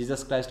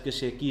জিজাস ক্রাইস্টকে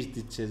সে কিস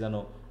দিচ্ছে যেন,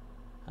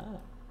 হ্যাঁ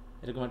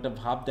এরকম একটা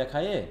ভাব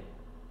দেখায়।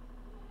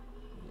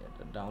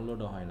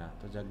 ডাউনলোডও হয় না,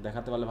 তো যাক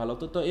দেখাতে পারলে ভালো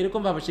হতো। তো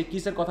এরকমভাবে সেই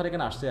কিসের কথাটা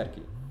এখানে আসছে আর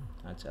কি।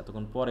 আচ্ছা,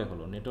 এতক্ষণ পরে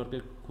হলো,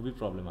 নেটওয়ার্কের খুবই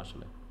প্রবলেম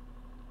আসলে।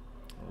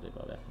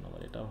 এখন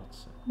আবার এটাও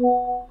হচ্ছে,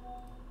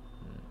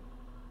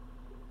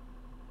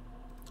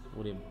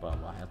 ওরে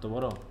বাবা এত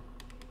বড়।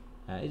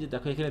 হ্যাঁ, এই যে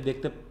দেখো এখানে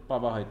দেখতে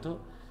পাবা হয়তো।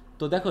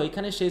 তো দেখো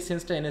এখানে সেই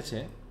সেন্সটা এনেছে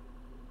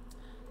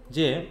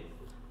যে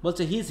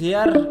বলছে his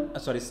hair,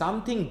 sorry,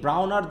 something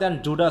Browner than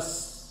Judas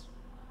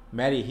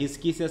Mary his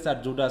kisses R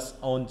Judas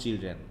on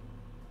children.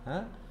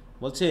 হ্যাঁ,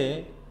 বলছে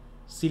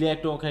সিলিয়া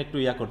একটু ওখানে একটু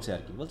ইয়া করছে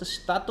আর কি, বলছে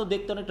তার তো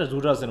দেখতে অনেকটা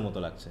জুডাসের মতো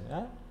লাগছে।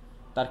 হ্যাঁ,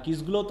 তার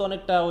কিসগুলো তো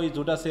অনেকটা ওই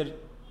জুডাসের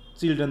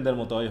চিলড্রেনদের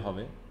মতোই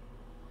হবে।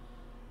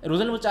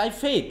 রোজালিন বলছে I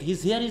faith his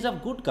hair is of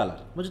good colour.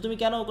 বলছে তুমি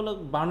কেন ওগুলো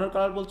ব্রাউনার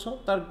কালার বলছো,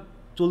 তার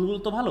চুলগুলো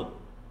তো ভালো।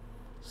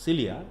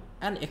 Cilia,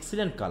 an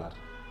excellent colour,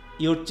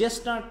 your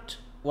chestnut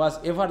was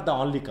ever the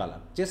only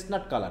colour.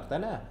 Chestnut colour, তাই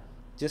না,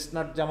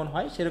 চেস্টনাট যেমন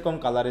হয় সেরকম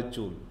কালারের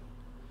চুল।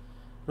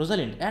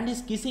 Rosalyn, and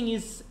his kissing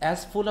is as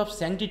full of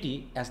sanctity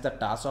as the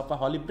touch of a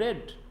Holi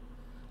bread.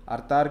 আর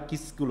তার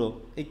কিসগুলো,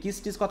 এই কিস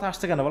টিস কথা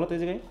আসছে কেন বলো তো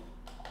এই জায়গায়,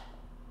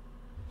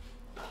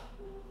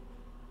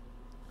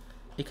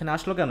 এখানে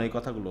আসলো কেন এই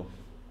কথাগুলো?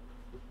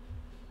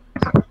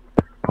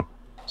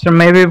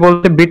 মেবি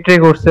বলতে বিট্রে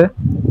করছে।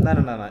 না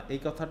না না না, এই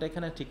কথাটা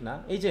এখানে ঠিক না।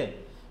 এই যে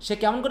সে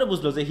কেমন করে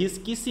বুঝলো যে his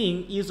kissing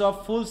is of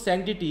full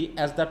sanctity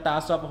as the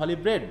touch of Holi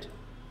bread?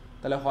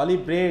 তাহলে হলি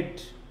ব্রেড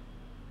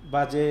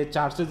বা যে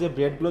চার্চে যে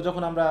ব্রেডগুলো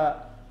যখন আমরা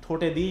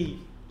ঠোঁটে দিই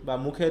বা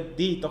মুখে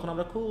দিই, তখন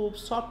আমরা খুব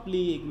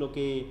সফটলি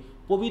এগুলোকে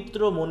পবিত্র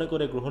মনে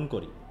করে গ্রহণ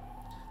করি।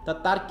 তা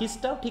তার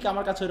কিসটাও ঠিক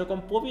আমার কাছে এরকম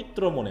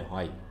পবিত্র মনে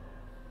হয়।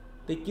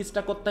 তো এই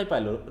কিসটা কোথায়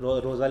পাইলো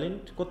রোজালিন,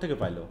 কোত্থেকে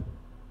পাইলো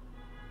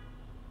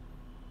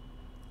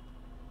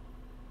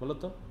বলো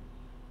তো?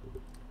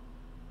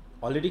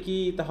 অলরেডি কি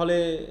তাহলে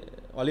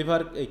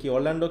অলিভার কি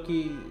অরল্যান্ডো কি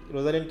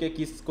রোজালিনকে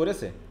কিস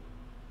করেছে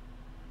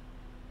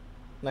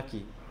নাকি?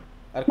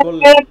 আর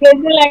করলে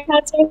লেখা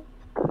আছে।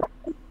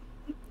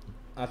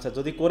 আচ্ছা,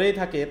 যদি করেই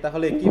থাকে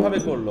তাহলে কিভাবে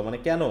করলো, মানে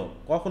কেন,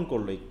 কখন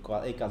করলো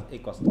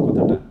এই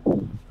কথাটা?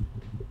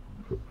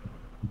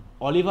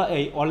 অলিভার,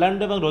 এই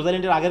অরল্যান্ডো এবং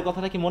রোজালিন্ডের আগের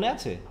কথাটা কি মনে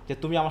আছে যে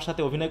তুমি আমার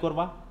সাথে অভিনয়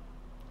করবা?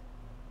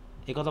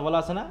 এই কথা বলা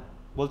আছে না,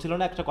 বলছিল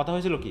না একটা কথা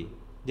হয়েছিল কি,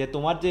 যে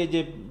তোমার যে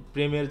যে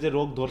প্রেমের যে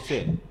রোগ ধরছে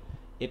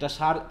এটা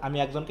আমি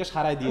একজনকে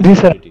সারাই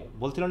দিয়েছি,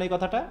 বলছিল না এই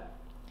কথাটা?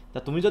 তা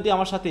তুমি যদি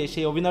আমার সাথে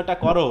সেই অভিনয়টা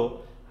করো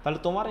তাহলে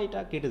তোমার এইটা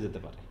কেটে যেতে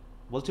পারে,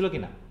 বলছিল কি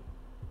না?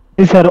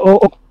 জি স্যার, ও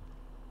ও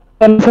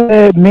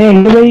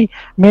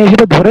মেয়ে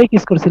হিসেবে ধরেই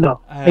কিস করছিল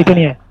হ্যাঁ এটা হ্যাঁ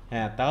নিয়ে।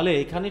 হ্যাঁ, তাহলে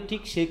এখানে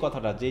ঠিক সেই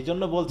কথাটা যেই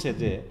জন্য বলছে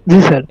যে জি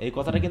স্যার। এই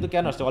কথাটা কিন্তু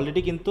কেন আসছে,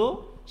 অলরেডি কিন্তু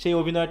সেই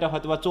অভিনয়টা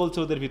হয়তো বা চলছে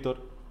ওদের ভিতর,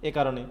 এ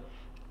কারণে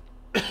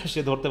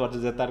সে ধরতে পারছে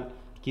যে তার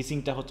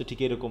কিসিংটা হচ্ছে ঠিক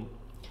এরকম।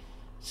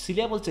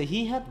 সিলিয়া বলছে he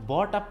had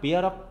bot a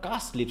pair of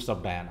caste lips of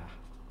Diana,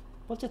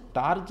 বলছে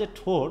তার যে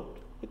ঠোঁট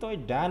এ তো ওই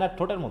ডায়ানার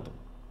ঠোঁটের মতো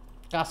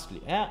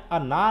কাস্টলি। হ্যাঁ,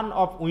 আর none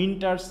of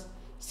winters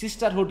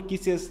sisterhood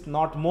kisses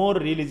not more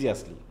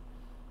religiously,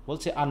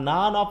 বলছে আর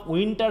none of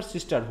winter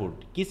sisterhood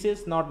kisses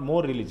not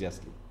more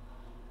religiously,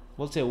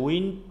 বলছে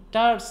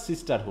উইন্টার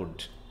সিস্টারহুড।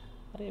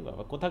 আরে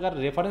বাবা, কোথাকার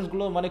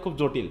রেফারেন্সগুলো মানে খুব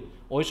জটিল,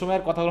 ওই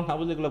সময়ের কথাগুলো না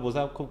বুঝলে এগুলো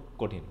বোঝা খুব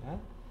কঠিন। হ্যাঁ,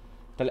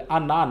 তাহলে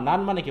আর নান, নান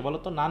মানে কি বলো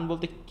তো? নান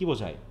বলতে কি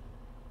বোঝায়?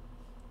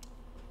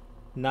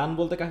 নান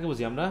বলতে কাকে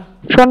বুঝি আমরা?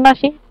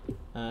 সন্ন্যাসী।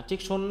 ঠিক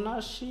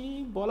সন্ন্যাসী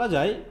বলা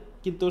যায়,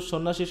 কিন্তু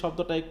সন্ন্যাসী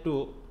শব্দটা একটু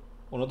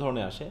অন্য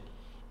ধরনের আসে।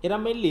 এরা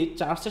মেনলি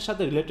চার্চের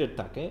সাথে রিলেটেড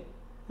থাকে,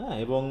 হ্যাঁ,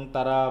 এবং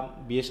তারা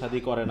বিয়ে শাদী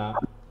করে না।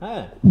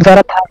 হ্যাঁ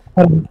যারা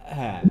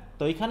হ্যাঁ,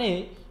 তো এখানে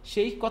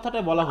সেই কথাটা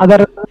বলা হচ্ছে।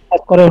 আদার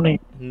করে উনি।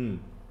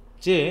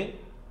 যে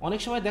অনেক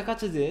সময়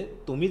দেখাচ্ছে যে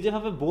তুমি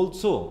যেভাবে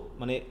বলছো,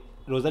 মানে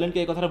রোজালিনকে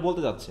এই কথাটা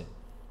বলতে যাচ্ছে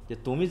যে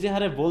তুমি যে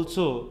হারে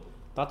বলছো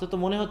তাতে তো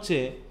মনে হচ্ছে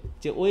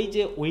যে ওই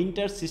যে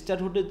উইন্টার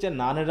সিস্টারহুডের যে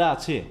নানেরা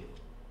আছে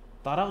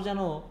তারাও যেন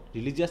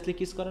রিলিজিয়াসলি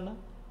কিস করে না।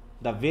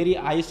 The very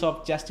eyes of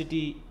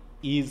চ্যাস্টিটি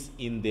is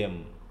in them,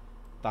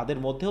 তাদের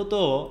মধ্যেও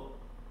তো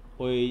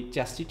ওই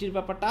চ্যাস্টিটির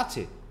ব্যাপারটা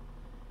আছে,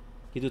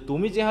 কিন্তু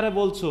তুমি যে হারে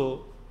বলছো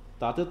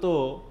তাতে তো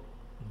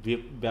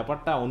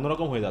ব্যাপারটা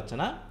অন্যরকম হয়ে যাচ্ছে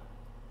না?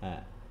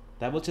 হ্যাঁ,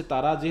 তাই বলছে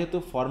তারা যেহেতু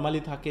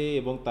ফর্মালি থাকে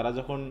এবং তারা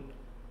যখন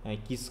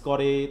কিস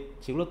করে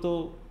সেগুলো তো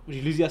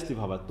রিলিজিয়াসলি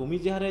ভাবা, তুমি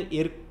যে হারে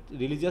এর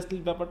রিলিজিয়াসলি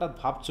ব্যাপারটা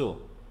ভাবছো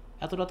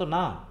এতটা তো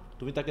না।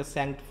 তুমি তাকে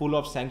ফুল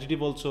অফ স্যাংটিটি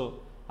বলছো,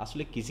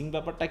 আসলে কিসিং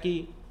ব্যাপারটা কি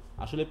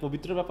আসলে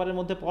পবিত্র ব্যাপারের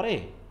মধ্যে পড়ে?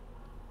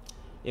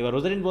 এবার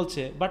রোজালিন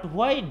বলছে but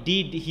why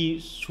did he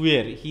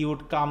সুয়ের he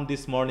would come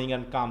this morning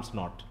and comes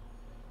not,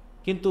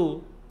 কিন্তু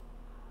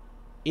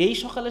এই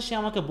সকালে সে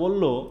আমাকে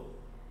বলল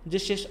যে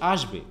সে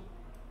আসবে,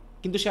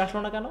 কিন্তু সে আসলো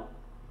না কেন?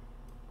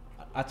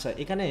 আচ্ছা,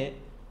 এখানে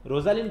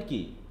রোজালিন কি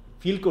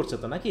ফিল করছে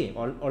তো নাকি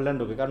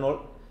অরল্যান্ডোকে? কারণ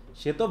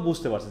সে তো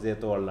বুঝতে পারছে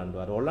যেহেতু অরল্যান্ডো,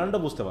 আর অরল্যান্ডো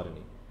বুঝতে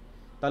পারেনি।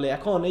 তাহলে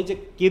এখন এই যে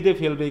কেঁদে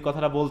ফেলবে এই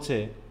কথাটা বলছে,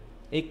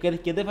 এই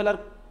কেঁদে ফেলার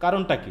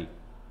কারণটা কি?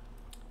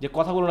 যে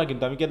কথা বলো না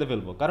কিন্তু আমি কেঁদে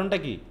ফেলবো, কারণটা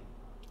কি?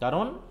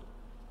 কারণ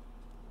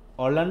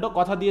অরল্যান্ডো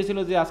কথা দিয়েছিল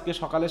যে আজকে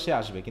সকালে সে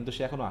আসবে, কিন্তু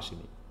সে এখনো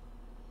আসেনি।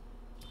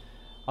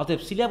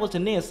 অতএব সিলিয়া বলছে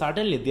নে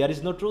certainly there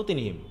is no truth in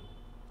him,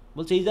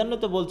 বলছে এই জন্যই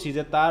তো বলছি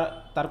যে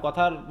তার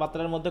কথার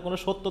বার্তার মধ্যে কোনো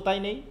সত্যতাই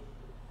নেই।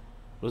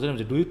 রোজালিন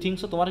বলছে ডু ইউ থিঙ্ক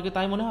সো, তোমার কি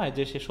তাই মনে হয়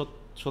যে সে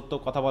সত্য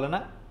কথা বলে না?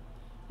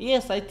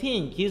 Yes I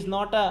think he is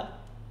not a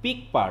pick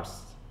purse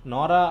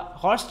নর a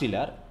horse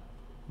dealer,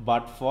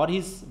 but for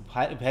his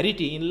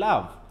variety in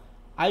love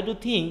I do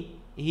think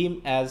him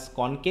as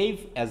concave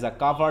as a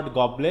covered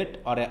goblet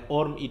or a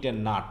warm eaten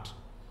nut.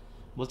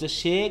 বলছে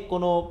সে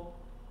কোনো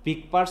pick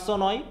পার্সও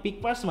নয়। Pick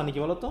purse মানে কি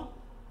বলো তো?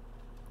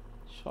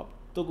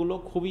 শব্দগুলো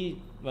খুবই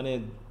মানে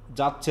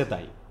যাচ্ছে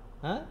তাই,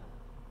 হ্যাঁ,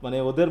 মানে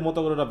ওদের মতো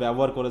করে ওরা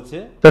ব্যবহার করেছে।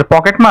 স্যার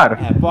পকেট মার।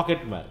 হ্যাঁ,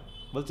 পকেট মার।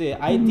 বলছে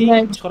আই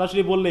থিঙ্ক,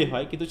 সরাসরি বললেই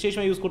হয় কিন্তু সেই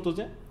সময় ইউজ করতো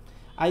যে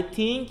I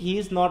think he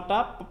is not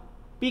a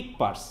pick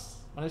purse,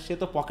 মানে সে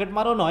তো পকেট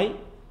মারও নয়,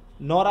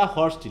 নর আ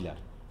হর্স ডিলার,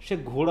 সে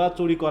ঘোড়া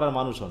চুরি করার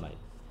মানুষও নয়,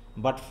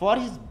 but for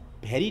his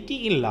variety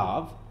in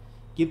love,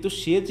 কিন্তু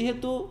সে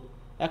যেহেতু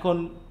এখন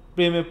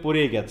প্রেমে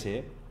পড়ে গেছে,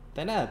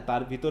 তাই না,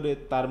 তার ভিতরে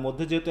তার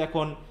মধ্যে যেহেতু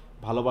এখন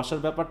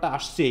ভালোবাসার ব্যাপারটা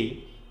আসছেই,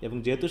 এবং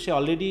যেহেতু সে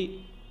অলরেডি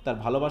তার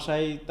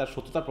ভালোবাসায় তার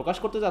সত্যতা প্রকাশ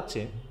করতে যাচ্ছে,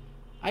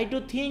 I do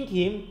think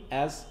him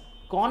as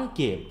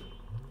concave,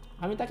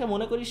 আমি তাকে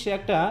মনে করি সে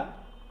একটা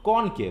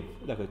কনকেভ।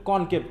 দেখো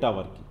কনকেভটা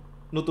আবার কি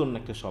নতুন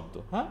একটা শব্দ।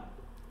 হ্যাঁ,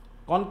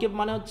 কনকেভ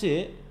মানে হচ্ছে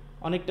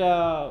অনেকটা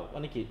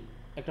মানে কি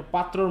একটা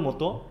পাত্রর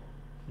মতো,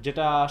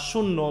 যেটা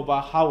শূন্য বা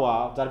হাওয়া,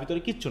 যার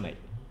ভিতরে কিচ্ছু নাই।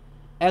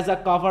 As a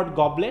covered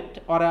goblet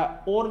or a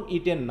warm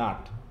eaten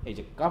nut, এই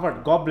যে কাভার্ড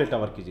গবলেট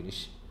আবার কি জিনিস?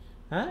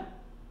 হ্যাঁ,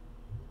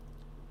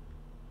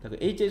 দেখো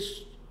এই যে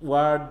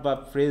ওয়ার্ড বা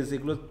ফ্রেজ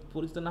এগুলো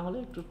পরিচিত না হলে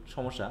একটু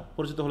সমস্যা,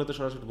 পরিচিত হলে তো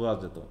সরাসরি বোঝা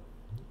যেত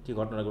কি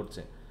ঘটনা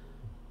ঘটছে।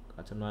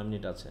 আচ্ছা 9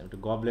 মিনিট আছে, একটু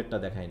গবলেটটা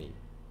দেখায়নি।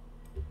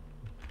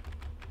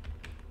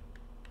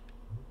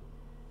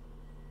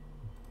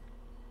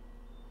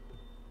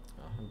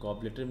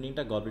 গবলেটের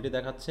মিনিংটা গবলেটই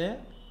দেখাচ্ছে।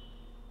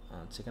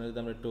 সেখানে যদি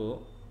আমরা একটু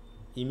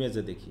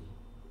ইমেজে দেখি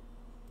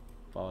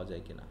পাওয়া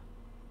যায় কিনা।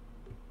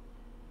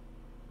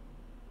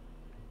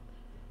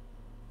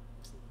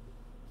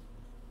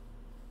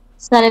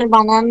 স্যারের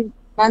বানান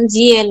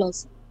জিএলও।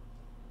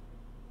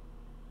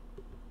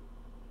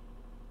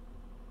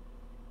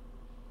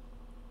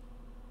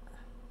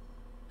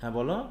 হ্যাঁ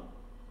বলো।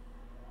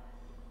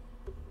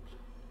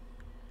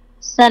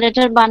 স্যার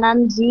এটার বানান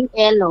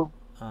জিএলও।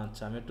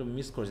 আচ্ছা, আমি একটু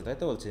মিস করছি তাই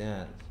তো বলছি।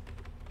 হ্যাঁ,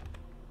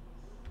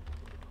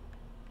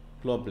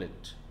 গ্লোবলেট,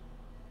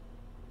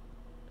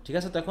 ঠিক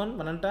আছে। তো এখন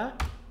বানানটা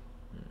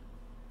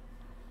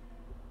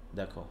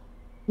দেখো,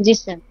 জি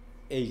স্যার।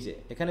 এই যে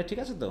এখানে ঠিক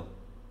আছে তো?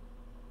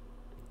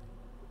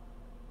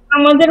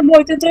 আমাদের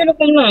বইতে তো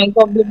এরকম নাই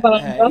কবলিক হ্যাঁ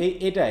বানানটা।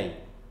 এটাই,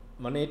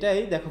 মানে এটাই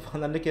দেখো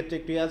বানানের ক্ষেত্রে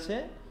একটু আছে।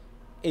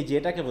 এই যে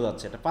এটাকে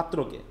বোঝাচ্ছে, এটা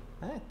পাত্রকে,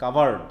 হ্যাঁ,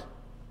 কাভার্ড,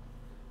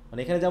 মানে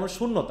এখানে যেমন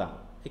শূন্যতা,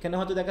 এখানে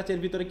হয়তো দেখাচ্ছে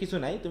এর ভিতরে কিছু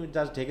নাই, তুমি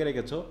জাস্ট ঢেকে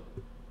রেখেছো,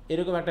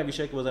 এরকম একটা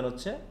বিষয়কে বোঝানো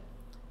হচ্ছে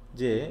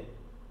যে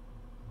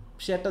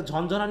সে একটা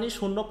ঝনঝনানি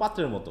শূন্য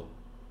পাত্রের মতো,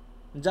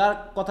 যার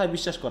কথায়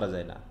বিশ্বাস করা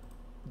যায় না,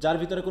 যার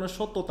ভিতরে কোনো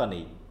সত্যতা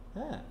নেই।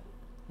 হ্যাঁ,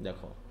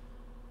 দেখো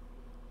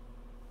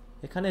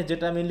এখানে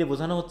যেটা মেনলি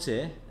বোঝানো হচ্ছে,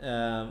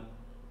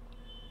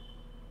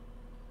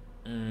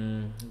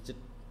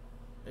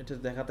 এটা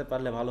দেখাতে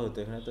পারলে ভালো হতো।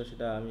 এখানে তো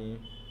সেটা আমি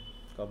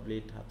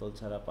কমপ্লিট হাতল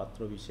ছাড়া পাত্র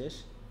বিশেষ,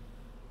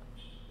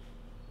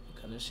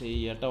 এখানে সেই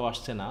ইয়েটাও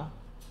আসছে না।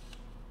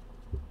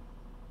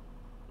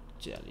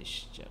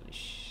 40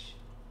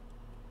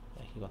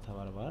 একই কথা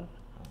বারবার।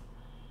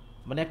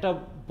 মানে একটা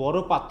বড়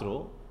পাত্র,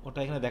 ওটা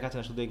এখানে দেখাচ্ছে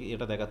না, শুধু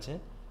এটা দেখাচ্ছে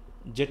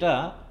যেটা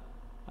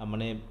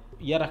মানে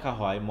ইয়া রাখা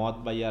হয়, মদ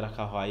বা ইয়া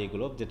রাখা হয়,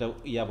 এগুলো যেটা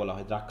ইয়া বলা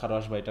হয়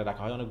দ্রাক্ষারস বা এটা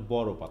রাখা হয়, অনেক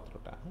বড়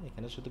পাত্রটা।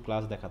 এখানে শুধু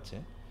গ্লাস দেখাচ্ছে।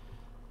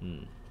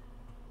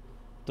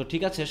 তো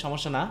ঠিক আছে,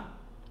 সমস্যা না।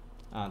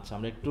 আচ্ছা,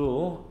 আমরা একটু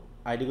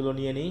আইডিগুলো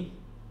নিয়ে নিই,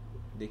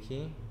 দেখি।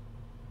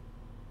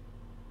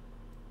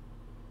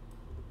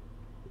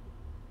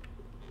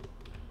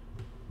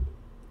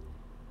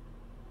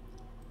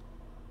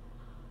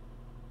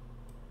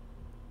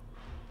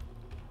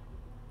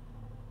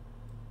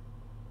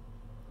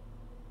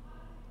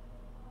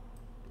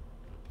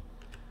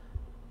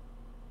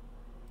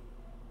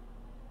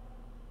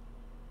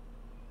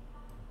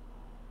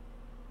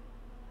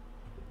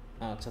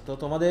 আচ্ছা, তো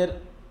তোমাদের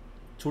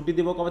ছুটি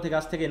দিব কবে থেকে?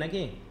 আজ থেকে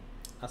নাকি?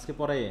 আজকে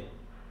পরে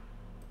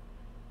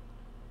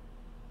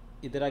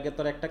ঈদের আগে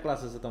তোর একটা ক্লাস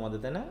আছে তোমাদের,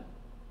 তাই না?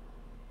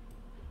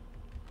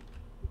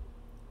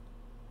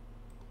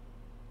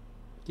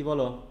 কি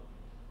বলো?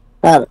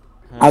 স্যার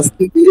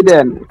আজকে কি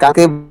দেন,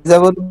 কাকে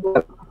যাব?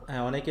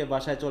 হ্যাঁ, অনেকে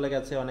বাসায় চলে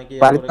গেছে, অনেকে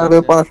বাড়িতে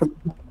পড়াশোনা।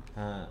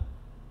 হ্যাঁ,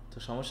 তো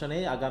সমস্যা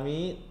নেই, আগামী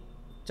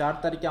 4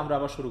 তারিখে আমরা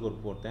আবার শুরু করব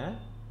পড়তে। হ্যাঁ,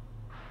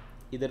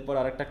 ঈদের পর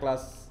আরেকটা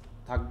ক্লাস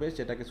থাকবে,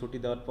 সেটাকে ছুটি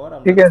দেওয়ার পর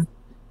আমরা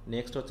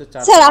নেক্সট হচ্ছে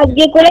 4 স্যার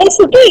আজকে পড়াই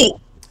ছুটি?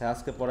 হ্যাঁ,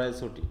 আজকে পড়ায়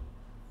ছুটি।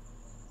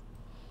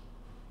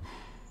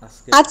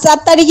 আজকে আজ 4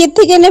 তারিখের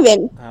থেকে নেবেন?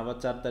 হ্যাঁ, আবার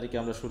 4 তারিখে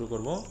আমরা শুরু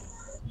করব,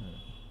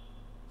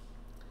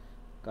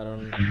 কারণ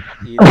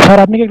স্যার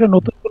আপনি কি একটা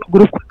নতুন কোন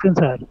গ্রুপ খুলছেন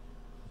স্যার?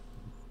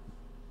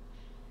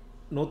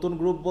 নতুন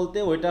গ্রুপ বলতে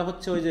ওইটা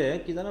হচ্ছে ওই যে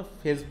কি জানো,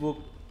 ফেসবুক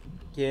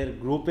এর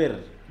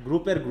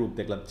গ্রুপের গ্রুপ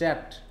দেখলাম,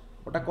 চ্যাট,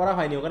 ওটা করা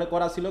হয়নি। ওখানে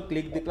করা ছিল,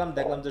 ক্লিক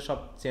দেখলাম যে সব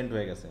সেন্ড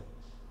হয়ে গেছে।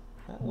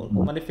 হ্যাঁ,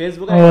 মানে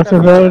ফেসবুকে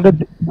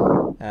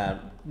হ্যাঁ,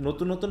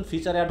 নতুন নতুন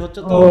ফিচার অ্যাড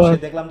হচ্ছে, তো সে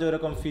দেখলাম যে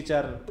ওইরকম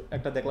ফিচার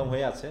একটা দেখলাম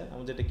হয়ে আছে।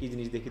 আমি যেটা কি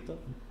জিনিস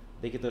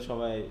দেখি তো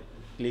সবাই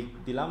ক্লিক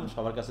দিলাম,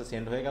 সবার কাছে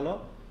সেন্ড হয়ে গেল,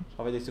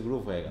 সবাই দেখছি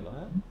গ্রুপ হয়ে গেল।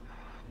 হ্যাঁ,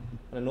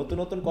 মানে নতুন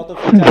নতুন কত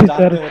ফিচার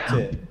জানতে হচ্ছে,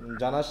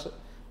 জানার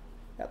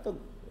এত।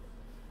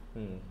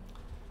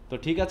 তো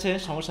ঠিক আছে,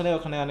 সমস্যা নেই,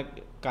 ওখানে অনেক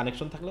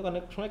কানেকশন থাকলে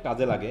অনেক সময়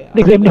কাজে লাগে।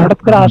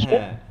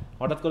 হ্যাঁ,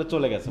 হঠাৎ করে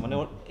চলে গেছে, মানে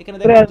এখানে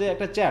দেখলাম যে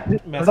একটা চ্যাট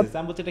মেসেজ,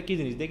 আমি বলছি এটা কি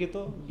জিনিস, দেখি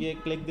তো, গিয়ে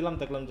ক্লিক দিলাম,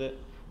 দেখলাম যে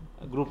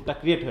গ্রুপটা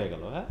ক্রিয়েট হয়ে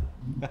গেল। হ্যাঁ,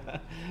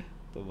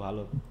 তো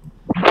ভালো।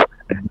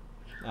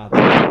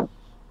 আচ্ছা,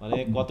 মানে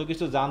কত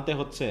কিছু জানতে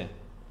হচ্ছে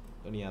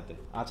দুনিয়াতে।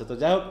 আচ্ছা, তো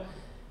যাই হোক,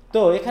 তো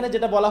এখানে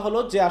যেটা বলা হলো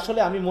যে আসলে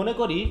আমি মনে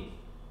করি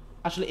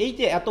আসলে এই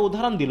যে এত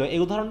উদাহরণ দিল, এই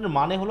উদাহরণের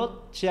মানে হলো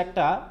সে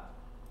একটা,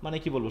 মানে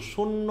কি বলবো,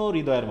 শূন্য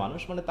হৃদয়ের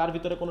মানুষ, মানে তার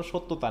ভিতরে কোনো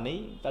সত্যতা নেই,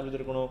 তার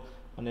ভিতরে কোনো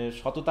মানে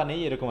সততা নেই,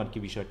 এরকম আর কি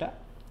বিষয়টা।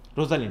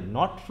 Rosalyn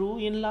not true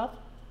in love,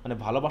 মানে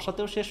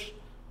ভালোবাসাতেও সে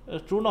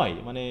ট্রু নয়,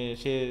 মানে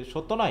সে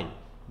সত্য নয়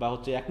বা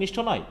হচ্ছে একনিষ্ঠ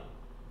নয়।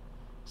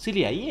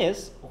 Cilia yes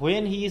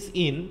when he is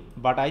in,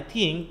 but I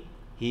think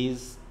he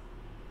is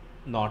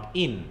not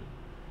in.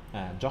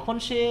 হ্যাঁ, যখন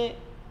সে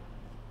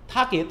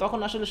থাকে তখন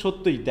আসলে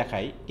সত্যই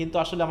দেখায়, কিন্তু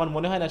আসলে আমার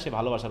মনে হয় না সে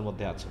ভালোবাসার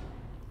মধ্যে আছে।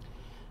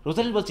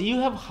 রোজালিন বলছে, ইউ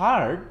হ্যাভ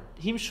হার্ড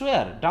হিম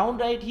সোয়ার ডাউন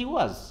রাইট হি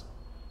ওয়াজ,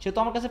 সে তো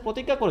আমার কাছে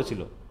প্রতিজ্ঞা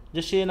করেছিল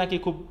যে সে নাকি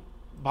খুব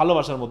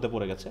ভালোবাসার মধ্যে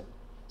পড়ে গেছে।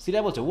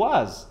 সিরিয়া বলছে,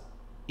 ওয়াজ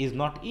ইজ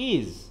নট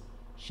ইজ,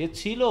 সে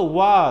ছিল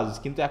ওয়াজ,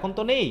 কিন্তু এখন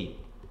তো নেই।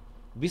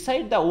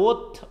 Beside the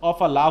oath of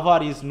a lover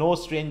is no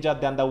stranger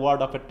than the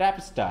word of A tap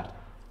star,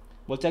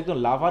 বলছে একজন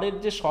লাভারের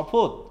যে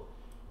শপথ,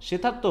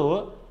 সেটা তো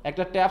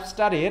একটা ট্যাপ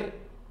স্টারের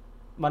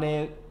মানে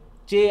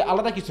চেয়ে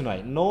আলাদা কিছু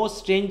নয়। No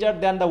stranger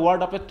than the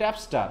word of A tap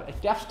star.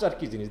 Tap star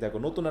কি জিনিস দেখো,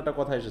 নতুন একটা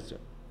কথা এসেছে।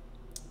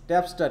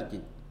 ট্যাপ স্টার কি?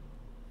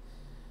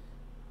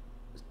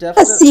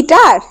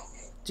 চিটার?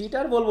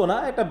 চিটার বলবো না,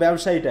 একটা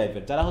ব্যবসায়ী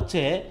টাইপের, যারা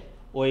হচ্ছে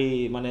ওই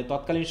মানে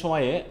তৎকালীন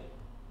সময়ে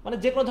মানে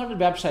যে কোনো ধরনের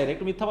ব্যবসায়ীরা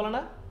একটু মিথ্যা বলে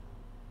না,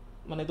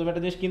 মানে তুমি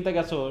একটা জিনিস কিনতে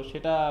গেছো,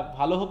 সেটা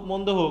ভালো হোক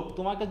মন্দ হোক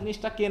তোমাকে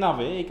জিনিসটা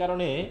কেনাবে, এই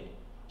কারণে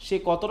সে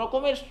কত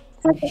রকমের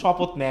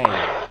শপথ নেয়,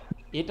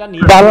 এটা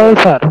নিয়ে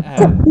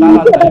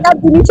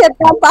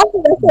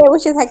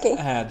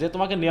হ্যাঁ যে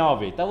তোমাকে নেওয়া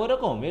হবে, তা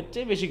ওইরকম, এর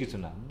চেয়ে বেশি কিছু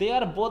না। দে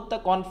আর বোথ দ্য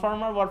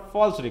কনফার্মার অর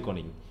ফলস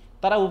রিকনিং,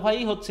 তারা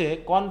উভয়ই হচ্ছে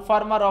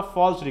কনফার্মার অফ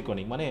ফলস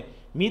রিকনিং, মানে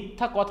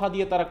মিথ্যা কথা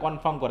দিয়ে তারা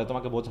কনফার্ম করে,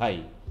 তোমাকে বোঝায়।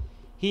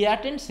 হি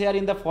attends here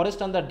in the forest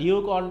on the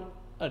Duke on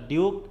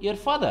Duke year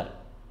father.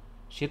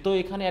 সে তো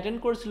এখানে অ্যাটেন্ড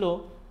করেছিল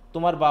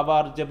তোমার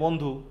বাবার যে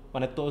বন্ধু,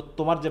 মানে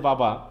তোমার যে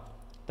বাবা,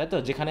 তাই তো,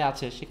 যেখানে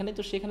আছে সেখানে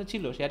তো সেখানে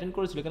ছিল, সে অ্যাটেন্ড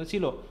করেছিল, এখানে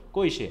ছিল,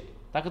 কই সে,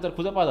 তাকে তো আর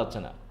খুঁজে পাওয়া যাচ্ছে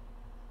না।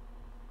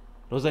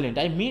 Rosalind,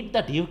 I meet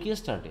the Duke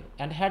yesterday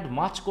and had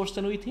much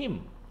question with him.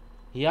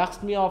 He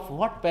asked me of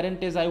what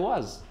প্যারেন্টেজ I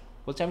was.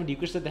 বলছে আমি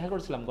ডিউকের সাথে দেখা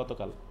করেছিলাম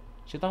গতকাল,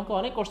 সে তো আমাকে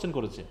অনেক কোশ্চেন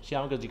করেছে, সে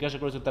আমাকে জিজ্ঞাসা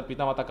করেছিল তার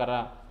পিতামাতা কারা।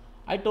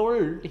 I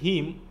told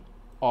him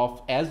of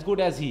as good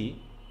as he.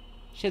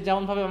 সে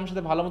যেমনভাবে আমার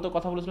সাথে ভালো মতো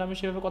কথা বলেছিলাম আমি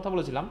সেভাবে কথা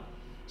বলেছিলাম।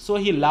 So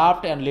he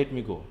loved and let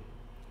me go.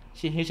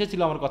 সে হেসেছিল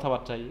আমার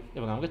কথাবার্তায়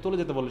এবং আমাকে চলে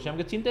যেতে বললো, সে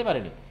আমাকে চিনতে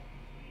পারেনি।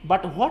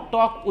 But what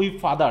talk we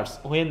father's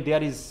when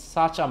there is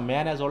such a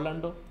man as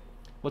Orlando.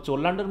 বলছে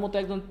অরল্যান্ডোর মতো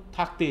একজন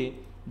থাকতে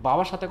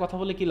বাবার সাথে কথা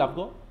বলে কী লাভ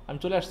গো, আমি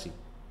চলে আসছি,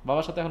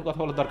 বাবার সাথে এখন কথা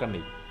বলার দরকার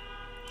নেই।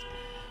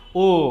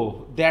 ও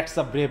দ্যাটস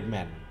আ ব্রেভ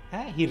ম্যান।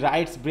 হ্যাঁ, he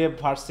writes brave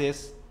versus,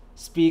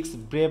 speaks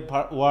brave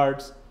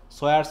words,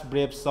 swords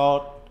brave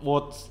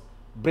oaths,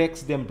 breaks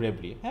them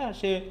bravely. হ্যাঁ,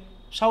 সে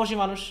সাহসী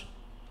মানুষ,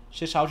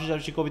 সে সাহসী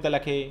সাহসী কবিতা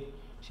লেখে,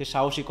 সে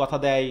সাহসী কথা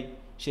দেয়,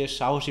 সে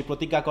সাহসী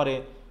প্রতিজ্ঞা করে,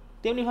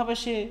 তেমনিভাবে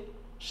সে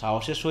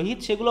সাহসের সহিত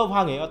সেগুলোও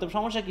ভাঙে। অতএব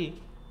সমস্যা কি?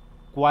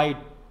 কোয়াইট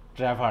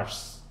ট্র্যাভার্স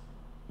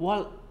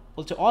ওয়াল।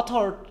 বলছে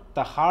author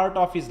the heart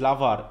of his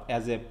lover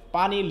as a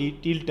পানি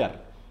টিল্টার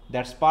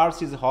that Spurs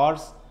his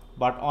horse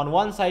but on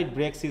one side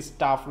breaks his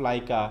staff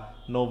like a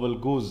Nobel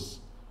Goodge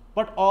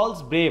but অলস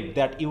brave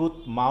that youth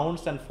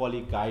mounts and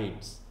Fali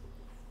guides.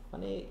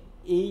 মানে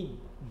এই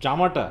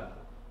জামাটা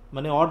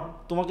মানে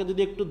তোমাকে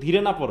যদি একটু ধীরে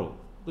না পড়ো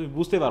তুমি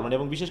বুঝতে পারবে না।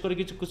 এবং বিশেষ করে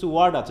কিছু কিছু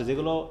ওয়ার্ড আছে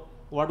যেগুলো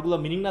ওয়ার্ডগুলো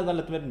মিনিং না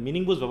জানলে তুমি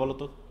মিনিং বুঝবে। বলো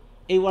তো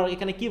এই ওয়ার্ড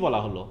এখানে কি বলা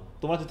হলো,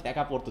 তোমরা যদি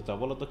একা পড়তে চাও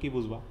বলো তো কি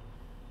বুঝবা?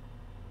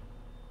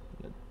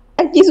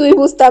 কিছুই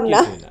বুঝতাম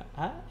না।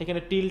 হ্যাঁ, এখানে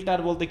টিল্টার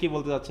বলতে কি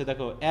বলতে যাচ্ছে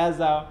দেখো, অ্যাজ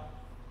আ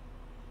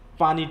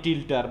পানি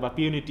টিল্টার বা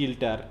পিউনি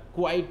টিল্টার,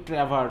 কোয়াইট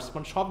ট্র্যাভার্স,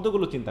 মানে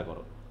শব্দগুলো চিন্তা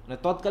করো, মানে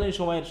তৎকালীন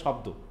সময়ের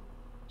শব্দ,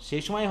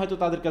 সেই সময় হয়তো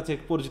তাদের কাছে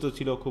পরিচিত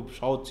ছিল, খুব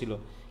সহজ ছিল,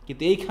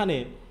 কিন্তু এইখানে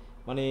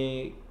মানে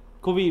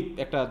খুবই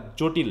একটা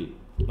জটিল।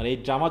 মানে এই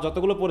ড্রামা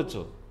যতগুলো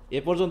পড়েছো এ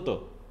পর্যন্ত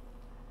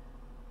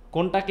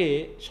কোনটাকে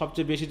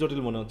সবচেয়ে বেশি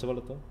জটিল মনে হচ্ছে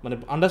বলো তো? মানে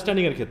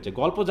আন্ডারস্ট্যান্ডিং এর ক্ষেত্রে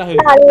গল্প যা হয়ে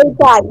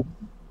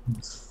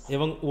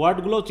এবং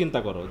ওয়ার্ডগুলোও চিন্তা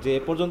করো যে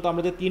এ পর্যন্ত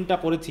আমরা যে তিনটা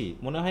পড়েছি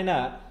মনে হয় না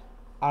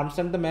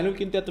আন্ডারস্ট্যান্ড দ্য ম্যানুয়াল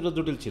কিন্তু এতটা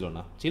জটিল ছিল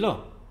না, ছিল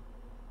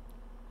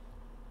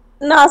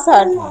না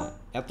স্যার?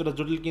 এতটা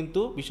জটিল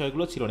কিন্তু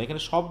বিষয়গুলো ছিল না,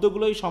 এখানে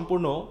শব্দগুলোই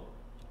সম্পূর্ণ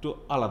একটু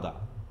আলাদা।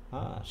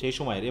 হ্যাঁ, সেই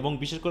সময়ের, এবং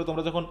বিশেষ করে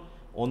তোমরা যখন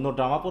অন্য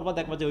ড্রামা পড়বা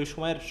দেখবা যে ওই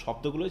সময়ের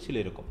শব্দগুলোই ছিল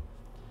এরকম।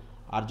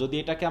 আর যদি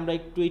এটাকে আমরা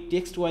একটু এই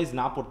টেক্সট ওয়াইজ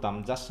না পড়তাম,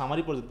 জাস্ট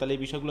সামারি পড়তাম, তাহলে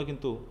এই বিষয়গুলো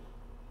কিন্তু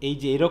এই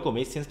যে এরকম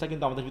এই সেন্সটা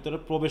কিন্তু আমাদের ভিতরে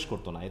প্রবেশ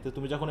করতো না। এতে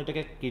তুমি যখন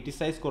এটাকে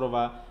ক্রিটিসাইজ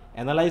করবা,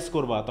 অ্যানালাইজ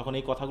করবা, তখন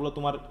এই কথাগুলো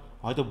তোমার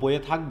হয়তো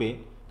বইয়ে থাকবে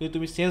কিন্তু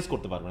তুমি সেন্স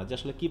করতে পারবে না যে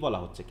আসলে কী বলা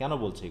হচ্ছে, কেন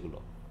বলছে, এগুলো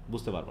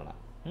বুঝতে পারবে না।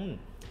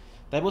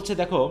 তাই বলছে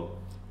দেখো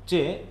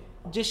যে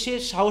যে সে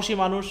সাহসী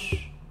মানুষ,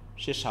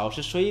 সে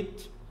সাহসের সহিত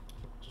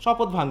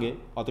শপথ ভাঙে,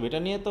 অতএব এটা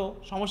নিয়ে তো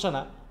সমস্যা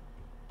না।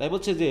 তাই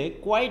বলছে যে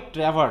কোয়াইট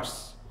ট্র্যাভার্স,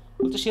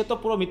 বলছে সে তো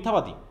পুরো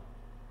মিথ্যাবাদী।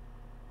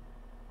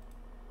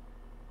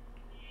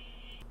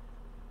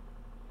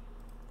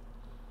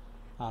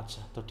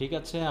 আচ্ছা, তো ঠিক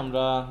আছে,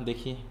 আমরা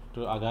দেখি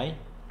একটু আগাই।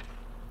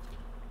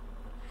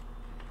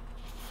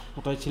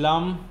 কোথায়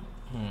ছিলাম?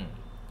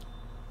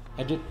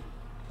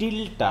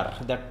 tilter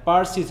that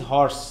purrs his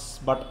horse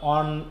but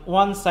on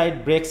one side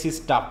breaks his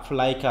staff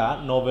like a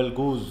noble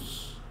goose।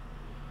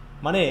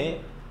 মানে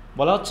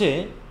বলা হচ্ছে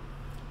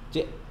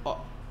যে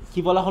কি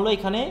বলা হলো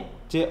এখানে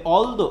যে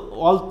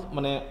অল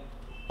মানে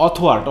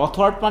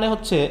অথওয়ার্ড মানে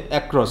হচ্ছে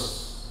অ্যাক্রস,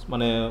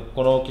 মানে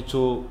কোনো কিছু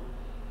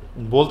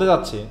বলতে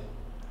যাচ্ছে,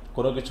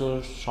 কোনো কিছু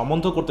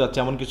সম্বন্ধ করতে যাচ্ছে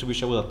এমন কিছু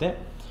বিষয় বোঝাতে।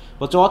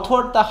 বলছে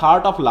অথওয়ার্ড দ্য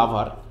হার্ট অফ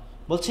লাভার।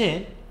 বলছে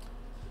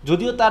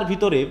যদিও তার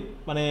ভিতরে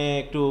মানে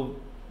একটু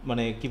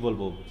মানে কি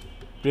বলবো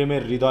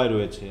প্রেমের হৃদয়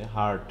রয়েছে,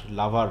 হার্ট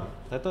লাভার,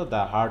 তাই তো,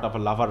 দ্য হার্ট অফ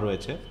আ লাভার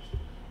রয়েছে।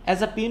 অ্যাজ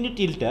আ পিউনি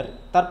টিল্টার,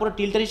 তারপরে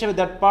টিল্টার হিসেবে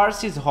দ্যাট পার্স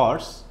ইজ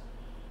হর্স।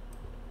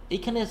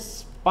 এইখানে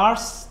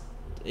পার্স,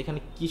 এখানে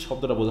কি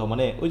শব্দটা বোঝাও,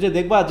 মানে ওই যে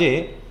দেখবা যে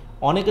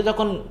অনেকে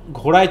যখন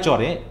ঘোড়ায়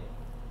চড়ে,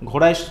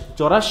 ঘোড়ায়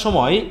চড়ার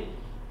সময়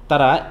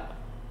তারা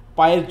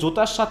পায়ের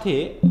জুতার সাথে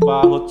বা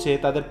হচ্ছে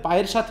তাদের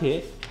পায়ের সাথে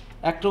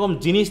একরকম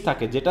জিনিস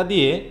থাকে যেটা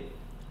দিয়ে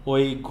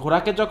ওই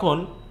ঘোড়াকে যখন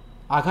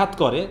আঘাত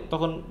করে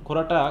তখন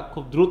ঘোড়াটা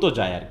খুব দ্রুত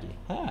যায় আর কি।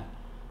 হ্যাঁ,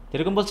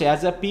 এরকম বলছে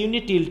as a পিউনি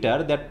টিল্টার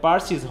that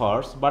purse is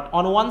horse but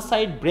on one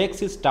side breaks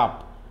is staff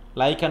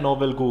like a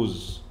Nobel Goodge.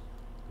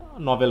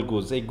 Nobel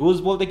Goodge, এই গুজ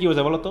বলতে কি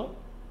বোঝায় বলো তো?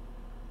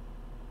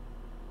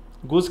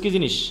 গুজ কি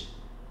জিনিস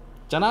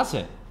জানা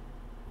আছে?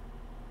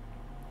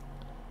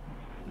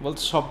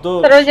 বলতে শব্দ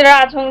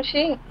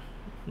রাজবংশী।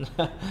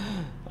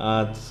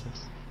 আচ্ছা,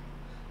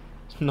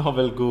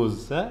 নোবেল গুজ।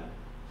 হ্যাঁ,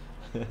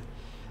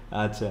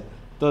 আচ্ছা,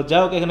 তো যাই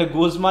হোক, এখানে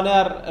গুজ মানে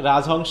আর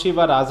রাজহংসী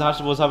বা রাজহাঁস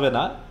বোঝাবে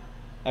না,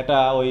 এটা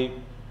ওই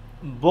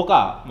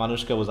বোকা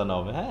মানুষকে বোঝানো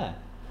হবে। হ্যাঁ,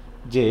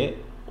 যে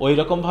ওই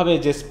রকমভাবে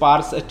যে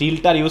স্পার্স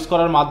টিল্টার ইউজ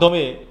করার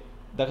মাধ্যমে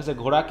দেখা যাচ্ছে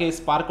ঘোড়াকে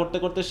স্পার করতে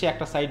করতে সে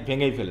একটা সাইড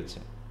ভেঙেই ফেলেছে,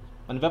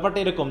 মানে ব্যাপারটা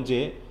এরকম যে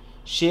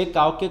সে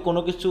কাউকে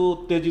কোনো কিছু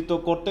উত্তেজিত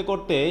করতে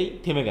করতেই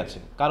থেমে গেছে,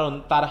 কারণ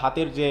তার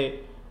হাতের যে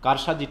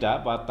কারসাজিটা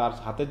বা তার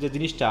হাতের যে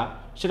জিনিসটা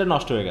সেটা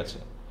নষ্ট হয়ে গেছে।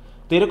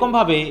 তো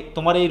এরকমভাবে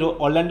তোমার এই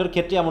অরল্যান্ডোর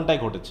ক্ষেত্রে এমনটাই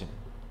ঘটেছে।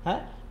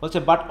 হ্যাঁ, বলছে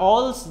বাট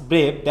অলস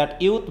brave that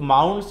youth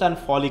mounts and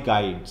Fali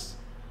guides.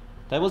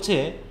 তাই বলছে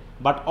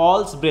বাট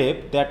অলস brave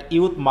that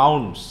youth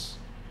mounts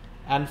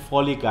and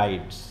Fali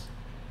guides.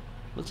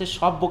 বলছে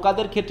সব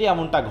বোকাদের ক্ষেত্রে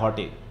এমনটা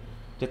ঘটে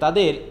যে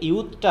তাদের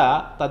ইউথটা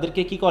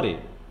তাদেরকে কি করে,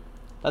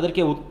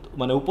 তাদেরকে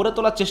মানে উপরে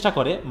তোলার চেষ্টা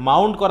করে,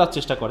 মাউন্ট করার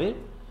চেষ্টা করে,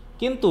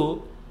 কিন্তু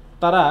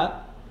তারা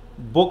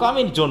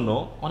বোকামির জন্য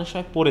অনেক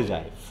সময় পড়ে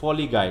যায়।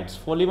 ফলি গাইডস,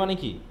 ফলি মানে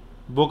কি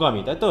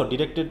বোকামি, তাই তো,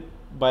 ডিরেক্টেড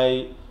বাই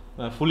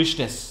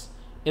ফুলিশনেস,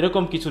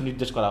 এরকম কিছু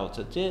নির্দেশ করা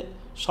হচ্ছে যে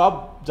সব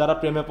যারা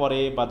প্রেমে পড়ে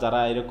বা যারা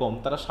এরকম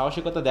তারা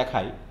সাহসিকতা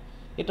দেখায়,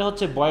 এটা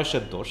হচ্ছে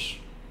বয়সের দোষ।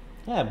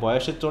 হ্যাঁ,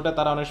 বয়সের চোটে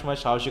তারা অনেক সময়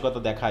সাহসিকতা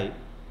দেখায়,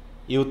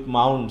 ইউথ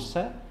মাউন্টস,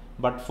 হ্যাঁ,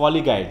 বাট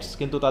ফলি গাইডস,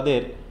 কিন্তু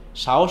তাদের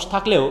সাহস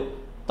থাকলেও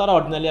তারা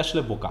অর্ডিনালি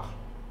আসলে বোকা,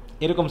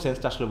 এরকম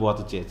সেন্সটা আসলে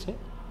বোঝাতে চেয়েছে।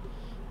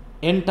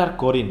 এন্টার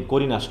করিন,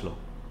 করিন আসলো।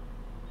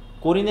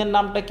 করিনের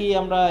নামটা কি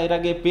আমরা এর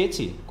আগে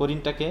পেয়েছি?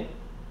 করিনটাকে,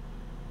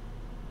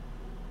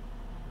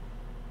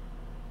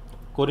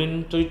 করিন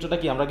চরিত্রটা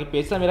কি আমরা কি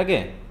পেয়েছিলাম এর আগে?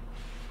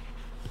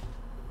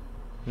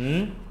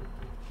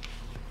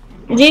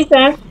 জি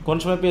স্যার। কোন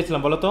সময়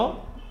পেয়েছিলাম বলো তো?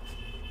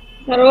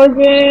 আর ওই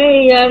যে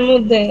ইয়ার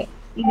মধ্যে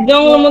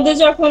জঙ্গলের মধ্যে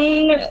যখন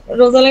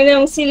রোজালিন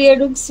এবং সিলিয়া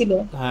ঢুকছিল।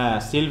 হ্যাঁ,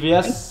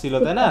 সিলভিয়াস ছিল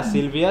তাই না?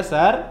 সিলভিয়াস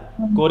আর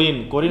করিন।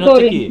 করিন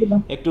হচ্ছে কি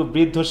একটু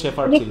বৃদ্ধ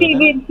শেফার্ড ছিল তাই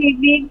না?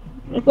 ফিবি,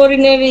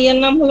 করিনের ইয়ার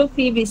নাম হলো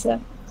ফিবি স্যার।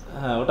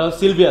 হ্যাঁ, ওটা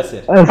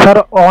সিলভিয়াসের। স্যার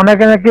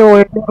অনেকে নাকি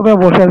ওয়েটিং রুমে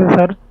বসে আছে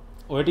স্যার।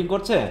 ওয়েটিং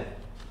করছে,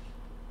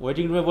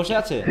 ওয়েটিং রুমে বসে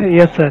আছে।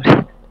 Yes sir.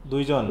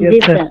 দুইজন,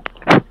 ইয়েস স্যার।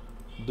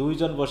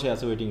 দুইজন বসে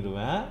আছে ওয়েটিং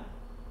রুমে। হ্যাঁ,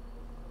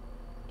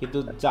 কিন্তু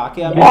যাকে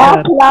আমি,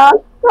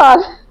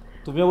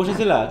 তুমিও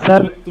বসেছিলা,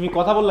 তুমি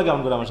কথা বললা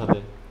কেমন করে আমার সাথে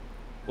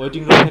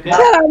ওয়েটিং রুম থেকে?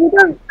 স্যার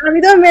আমি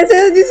তো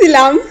মেসেজ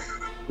দিছিলাম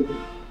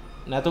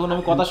না, তখন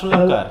আমি কথা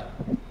শুনলাম কার?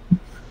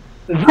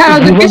 স্যার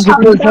ওদেরকে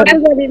শরবত দেন,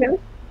 জানি না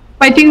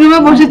ওয়েটিং রুমে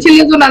বসেছিল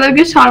তো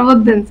ওদেরকে শরবত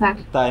দেন স্যার।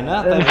 তাই না?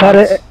 তাই স্যার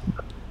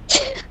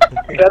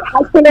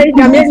আসলে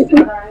আমি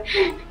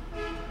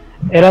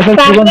এরা স্যার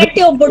জীবন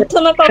একটি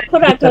অভ্যর্থনা কক্ষ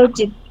রাখা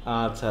উচিত।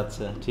 আচ্ছা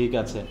আচ্ছা, ঠিক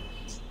আছে।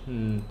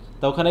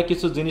 তো ওখানে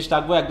কিছু জিনিস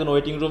রাখবো, একজন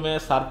ওয়েটিং রুমে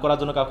সার্ভ করার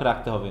জন্য কাউকে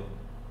রাখতে হবে,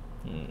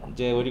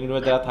 যে ওয়েটিং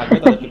রুমে যারা থাকবে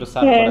তাদেরকে একটু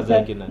সার্ভ করা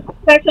যায় কিনা।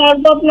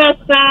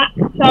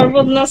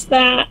 শরবত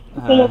নাস্তা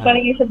কোম্পানি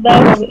এসব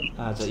দেওয়া হবে।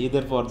 আচ্ছা,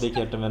 ঈদের পর দেখি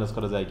একটা ম্যানেজ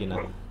করা যায় কিনা।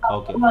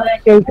 ওকে,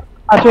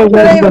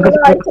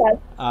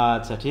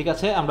 আচ্ছা ঠিক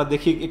আছে, আমরা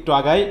দেখি একটু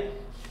আগাই,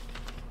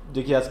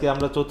 দেখি আজকে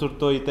আমরা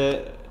চতুর্থ ইতে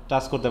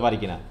টাচ করতে পারি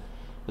কিনা।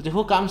 বলছে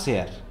who comes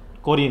here?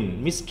 করিন,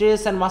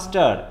 mistress and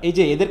master. এই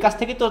যে এদের কাছ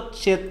থেকেই তো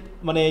সে,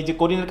 মানে এই যে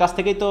করিনের কাছ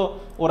থেকেই তো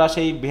ওরা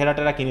সেই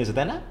ভেড়াটেরা কিনেছে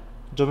তাই না?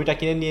 জমিটা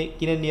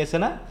কিনে নিয়েছে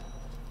না?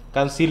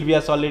 কারণ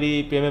সিলভিয়াস অলরেডি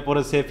প্রেমে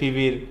পড়েছে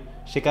ফিবির,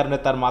 সে কারণে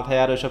তার মাথায়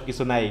আর ওইসব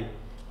কিছু নাই।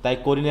 তাই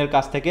করিনের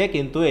কাছ থেকে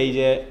কিন্তু এই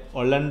যে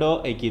অরল্যান্ডো,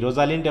 এই কি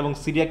রোজালিন্ড এবং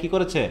সিরিয়া কি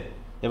করেছে,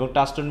 এবং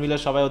টাস্টন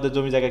মিলের সবাই ওদের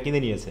জমি জায়গা কিনে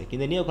নিয়েছে,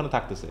 কিনে নিয়ে ওখানে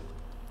থাকতেছে।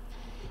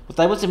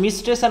 তাই বলছে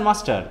mistress and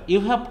master, you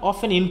have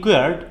often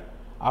ইনকোয়ার্ড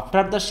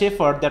after the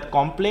shepherd that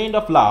কমপ্লেইনড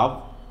of love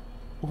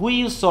who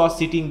you saw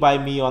sitting by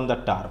me on the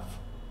turf,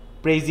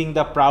 praising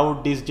the proud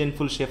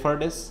disdainful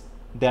shepherdess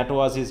that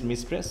was his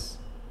mistress.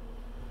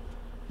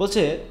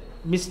 বলছে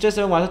মিস্ট্রেস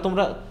এবং master,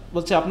 তোমরা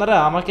বলছে আপনারা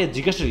আমাকে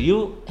জিজ্ঞাসা, you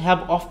have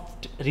oft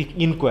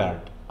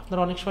ইনকোয়ার্ড,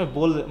 আপনারা অনেক সময়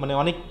মানে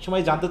অনেক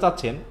সময় জানতে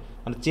চাচ্ছেন,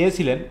 মানে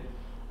চেয়েছিলেন,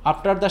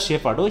 আফটার দ্য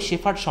শেফার্ড, ওই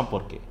শেফার্ড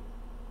সম্পর্কে।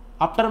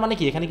 আফটার মানে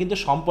কি এখানে কিন্তু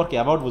সম্পর্কে,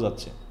 অ্যাবাউট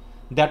বোঝাচ্ছে।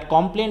 দ্যাট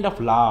কমপ্লেন্ট অফ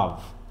লাভ,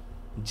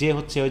 যে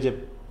হচ্ছে ওই যে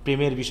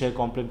প্রেমের বিষয়ে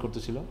কমপ্লেন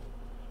করতেছিল।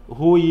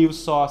 Who you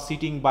saw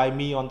sitting by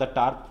me on the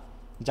turf,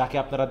 যাকে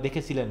আপনারা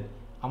দেখেছিলেন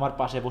আমার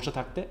পাশে বসে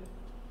থাকতে।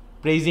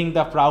 প্রেইজিং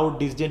দ্য প্রাউড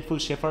ডিসডেনফুল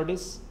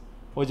শেফার্ডেস,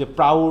 ওই যে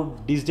প্রাউড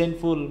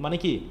ডিসডেনফুল মানে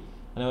কি,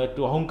 মানে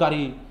একটু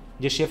অহংকারী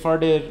যে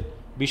শেফার্ডের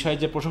বিষয়ে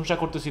যে প্রশংসা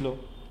করতেছিল,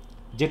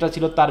 যেটা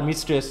ছিল তার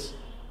মিস্ট্রেস।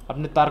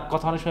 আপনি তার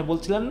কথা অনেক সময়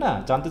বলছিলেন না,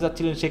 জানতে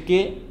চাচ্ছিলেন সে কে?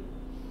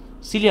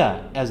 সিলিয়া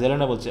অ্যাজ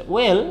এলেনা বলছে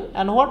well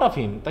and what of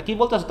him, তা কী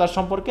বলতে আছো তার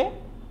সম্পর্কে?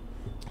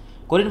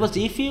 করিন বলছে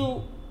if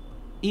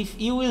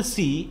you will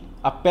see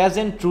a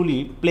pageant truly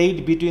played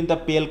between the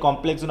pale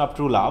complexion of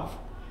true love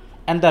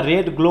and the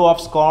red glow of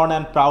scorn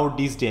and proud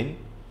disdain,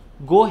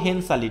 go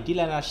hence a little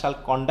and I shall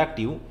conduct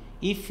you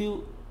if you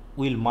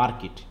will mark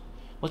it.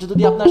 বলছে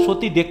যদি আপনারা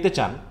সত্যি দেখতে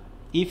চান,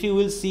 if you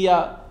will see a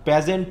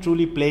pageant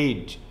truly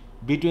played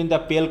between the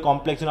pale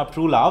complexion of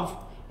true love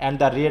and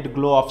the red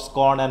glow of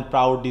scorn and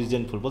proud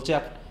disdainful, বলছে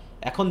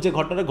এখন যে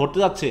ঘটনাটা ঘটতে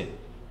যাচ্ছে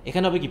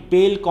এখানে হবে কি,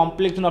 পেল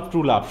কমপ্লেক্সন অফ ট্রু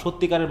লাভ,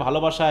 সত্যিকারের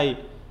ভালোবাসায়,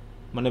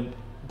 মানে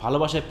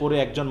ভালোবাসায় পড়ে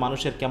একজন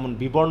মানুষের কেমন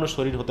বিবর্ণ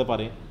শরীর হতে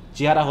পারে,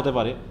 চেহারা হতে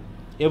পারে,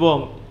 এবং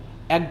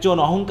একজন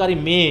অহংকারী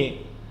মেয়ে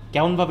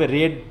কেমনভাবে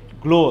রেড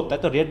গ্লো, তাই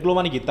তো, রেড গ্লো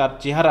মানে কি তার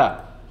চেহারা,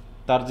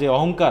 তার যে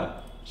অহংকার,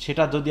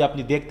 সেটা যদি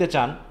আপনি দেখতে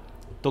চান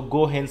তো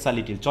গো হেন্স আ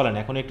লিটিল, চলেন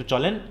এখন একটু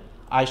চলেন,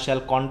 আই শ্যাল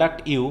কন্ডাক্ট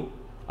ইউ,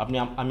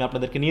 আমি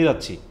আপনাদেরকে নিয়ে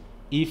যাচ্ছি,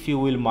 ইফ ইউ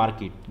উইল মার্ক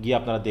ইট, গিয়ে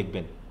আপনারা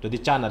দেখবেন যদি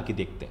চান আর কি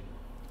দেখতে।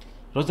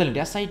 রোজালিন্ড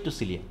অ্যাসাইড টু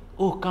সিলিয়া,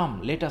 ও কাম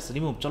লেট আস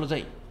রিমুভ, চলো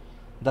যাই।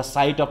 The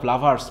site of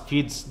lovers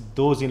feeds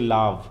those in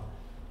love,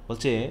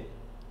 বলছে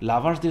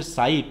লাভার্সদের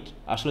সাইট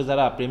আসলে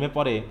যারা প্রেমে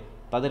পড়ে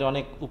তাদের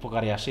অনেক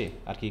উপকারে আসে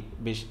আর কি,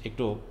 বেশ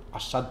একটু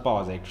আস্বাদ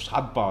পাওয়া যায়, একটু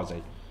স্বাদ পাওয়া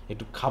যায়,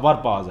 একটু খাবার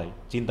পাওয়া যায়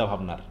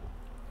চিন্তাভাবনার।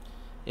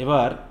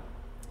 এবার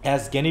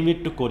as Ganymede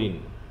two করিন,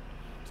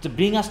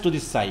 bring us to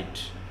this site,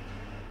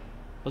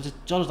 বলছে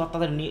চলো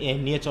তাদের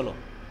নিয়ে চলো।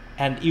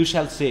 And you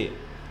shall say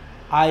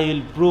I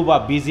will prove a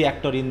busy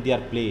actor in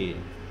দিয়ার প্লে,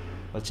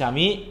 বলছে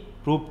আমি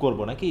প্রুভ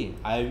করবো নাকি,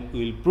 I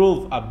will prove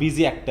a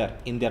busy actor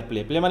in their play.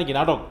 Play মানে কি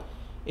নাটক,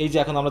 এই যে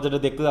এখন আমরা যেটা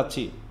দেখতে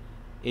যাচ্ছি,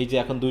 এই যে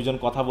এখন দুইজন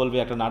কথা বলবে,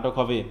 একটা নাটক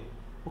হবে,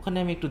 ওখানে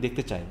আমি একটু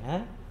দেখতে চাই।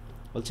 হ্যাঁ,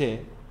 বলছে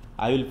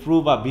I will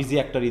prove a busy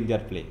actor in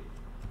their play,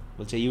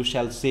 বলছে ইউ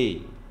শ্যাল সে,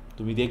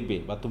 তুমি দেখবে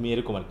বা তুমি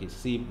এরকম আর কি,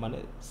 সি মানে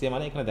সে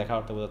মানে এখানে দেখা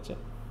অর্থ বোঝাচ্ছে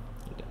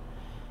এটা।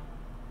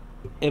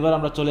 এবার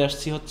আমরা চলে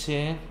আসছি হচ্ছে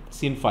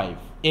সিন 5,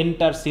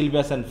 এন্টার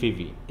সিলভিয়াস অ্যান্ড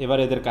ফিভি। এবার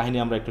এদের কাহিনী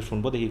আমরা একটু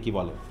শুনবো, দেখি কি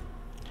বলে।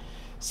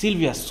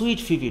 Sylvia, sweet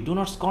ফিভি, do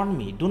not স্কর্ন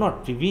me, do not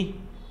ফিভি,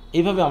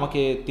 এইভাবে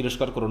আমাকে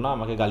তিরস্কার করো না,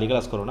 আমাকে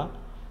গালিগালাজ করো না।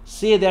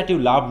 Say that you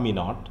love me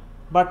not,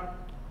 but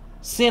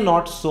say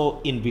not so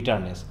in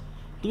bitterness,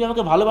 তুমি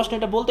আমাকে ভালোবাসো না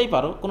এটা বলতেই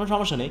পারো, কোনো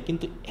সমস্যা নেই,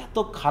 কিন্তু এত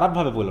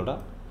খারাপভাবে বলো না।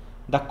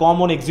 The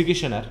common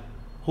এক্সিকিউশনার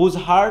whose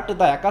heart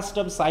the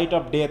accustom site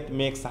of death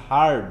makes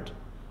hard,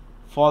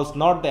 false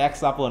not the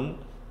অ্যাক্স upon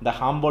the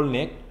humble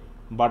neck,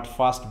 but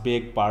first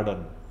beg pardon.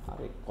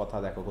 আরে কথা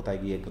দেখো কোথায়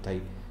গিয়ে কোথায়,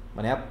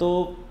 মানে এত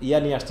ইয়া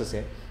নিয়ে আসতেছে।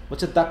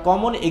 বলছে দ্য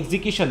কমন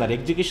এক্সিকিউশনার,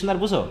 এক্সিকিউশনার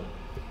বুঝো,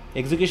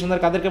 এক্সিকিউশনার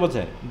কাদেরকে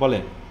বলছে বলে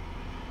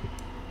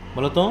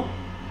বলো তো,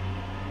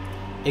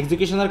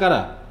 এক্সিকিউশনার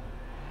কারা?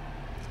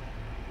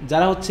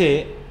 যারা হচ্ছে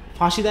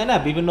ফাঁসি দেয় না,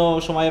 বিভিন্ন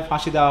সময়ে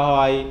ফাঁসি দেওয়া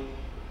হয়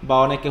বা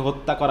অনেকে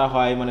হত্যা করা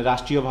হয়, মানে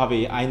রাষ্ট্রীয়ভাবে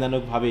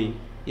আইনানুগভাবেই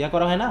ইয়া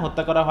করা হয় না,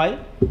 হত্যা করা হয়।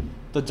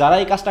 তো যারা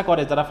এই কাজটা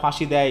করে, যারা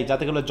ফাঁসি দেয়,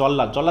 যাতে গেলো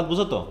জল্লাদ, জল্লাদ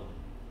বুঝো তো,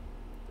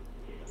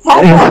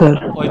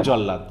 ওই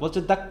জল্লাদ। বলছে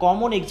the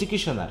common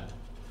এক্সিকিউশনার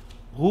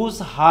whose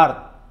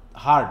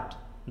heart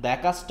the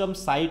accustom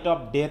site of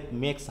death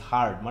makes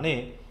hard, মানে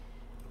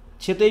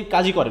সে তো এই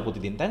কাজই করে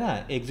প্রতিদিন, তাই না,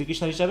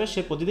 এক্সিকিউশনার হিসাবে সে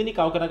প্রতিদিনই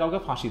কাউকে না কাউকে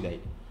ফাঁসি দেয়।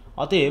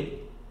 অতএব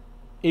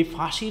এই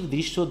ফাঁসির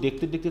দৃশ্য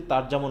দেখতে দেখতে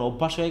তার যেমন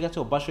অভ্যাস হয়ে গেছে,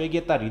 অভ্যাস হয়ে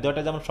গিয়ে তার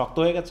হৃদয়টা যেমন শক্ত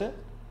হয়ে গেছে,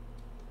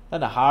 তাই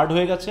না, হার্ড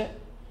হয়ে গেছে।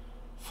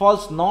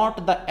 False not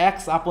the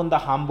অ্যাক্স upon the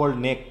humble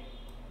নেক,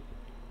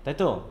 তাই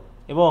তো,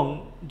 এবং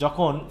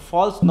যখন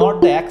false not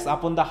the অ্যাক্স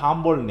upon the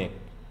humble neck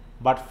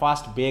but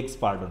first bags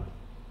pardon,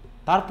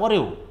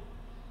 তারপরেও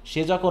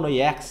সে যখন ওই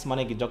অ্যাক্স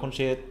মানে কি, যখন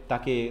সে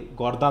তাকে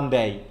গর্দান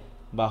দেয়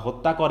বা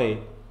হত্যা করে,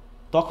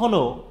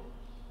 তখনও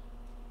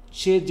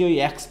সে যে ওই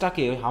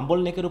অ্যাক্সটাকে ওই হাম্বল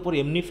নেকের উপর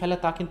এমনি ফেলে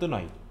তা কিন্তু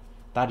নয়,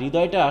 তার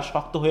হৃদয়টা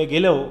শক্ত হয়ে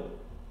গেলেও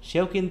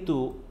সেও কিন্তু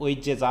ওই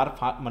যে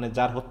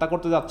যার হত্যা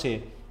করতে যাচ্ছে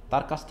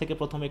তার কাছ থেকে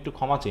প্রথমে একটু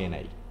ক্ষমা চেয়ে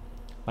নেয়।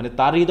 মানে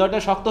তার হৃদয়টা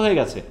শক্ত হয়ে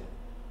গেছে,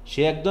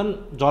 সে একজন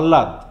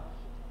জল্লাদ,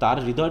 তার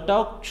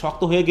হৃদয়টাও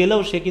শক্ত হয়ে গেলেও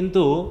সে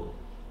কিন্তু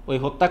ওই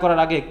হত্যা করার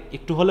আগে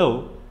একটু হলেও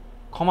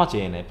ক্ষমা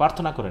চেয়ে নেয়,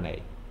 প্রার্থনা করে নেয়,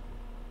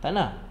 তাই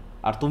না।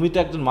 আর তুমি তো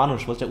একজন মানুষ,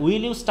 বলছে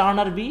will you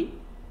স্টার্নার B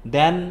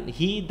then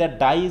he that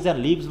dies and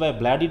lives by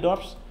bloody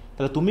dots,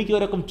 তাহলে তুমি কি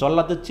ওরকম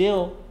জল্লাদের চেয়েও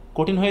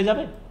কঠিন হয়ে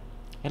যাবে?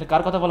 এটা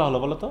কার কথা বলা হলো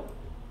বলো তো?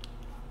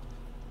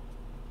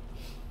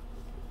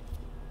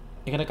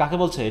 এখানে কাকে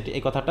বলছে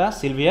এই কথাটা?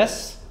 সিলভিয়াস,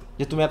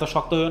 যে তুমি এত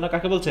শক্ত হয়েও না,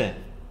 কাকে বলছে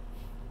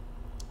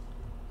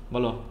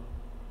বলো?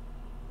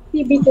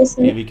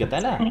 ফিভিকে,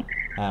 তাই না?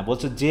 হ্যাঁ,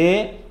 বলছে যে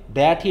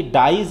that he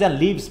dies and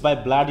lives by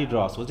bloody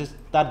drops, বলছে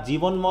তার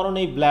জীবন মরণ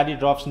এই ব্লাডি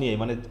ড্রপস নিয়ে,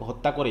 মানে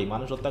হত্যা করেই,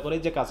 মানুষ হত্যা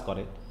করেই যে কাজ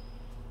করে,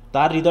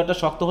 তার হৃদয়টা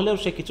শক্ত হলেও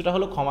সে কিছুটা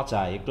হলেও ক্ষমা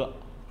চায়, একটু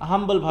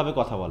হাম্বলভাবে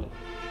কথা বলে।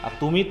 আর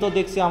তুমি তো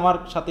দেখছি আমার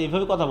সাথে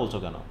এইভাবে কথা বলছো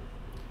কেন?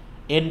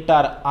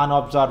 Enter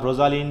আনঅবজার্ভ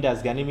Rosalind as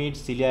Ganymede,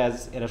 cilia as,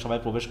 এরা সবাই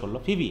প্রবেশ করলো।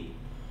 Phoebe,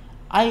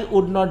 I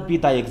would not be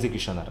তাই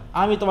এক্সিকিউশনার,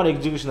 আমি তোমার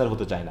এক্সিকিউশনার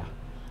হতে চাই না।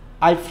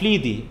 আই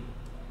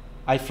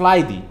ফ্লাই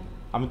দি,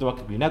 আমি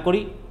তোমাকে ঘৃণা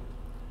করি,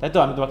 তাই তো,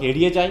 আমি তোমাকে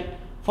এড়িয়ে যাই।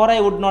 ফর আই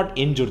উড নট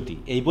এনজোর দি,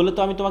 এই বলে তো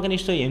আমি তোমাকে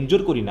নিশ্চয়ই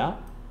এনজোর করি না।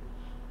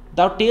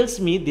 দাও tales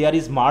me there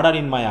is murder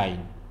in my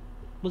আইন,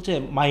 বলছে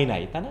মাইন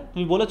আই, তাই না,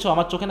 তুমি বলেছো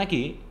আমার চোখে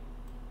নাকি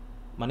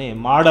মানে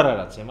মার্ডারার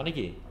আছে, মানে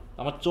কি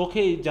আমার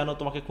চোখেই যেন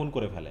তোমাকে খুন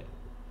করে ফেলে।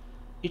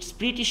 It's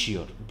pretty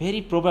sure,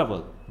 very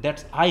probable, that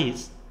eyes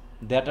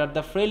that are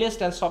the frailest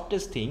and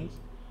softest things,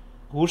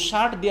 who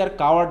shut their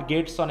coward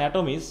gates on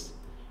atomies,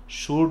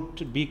 should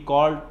be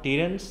called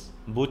tyrants,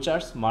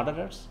 butchers,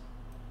 murderers.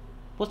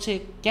 বলছে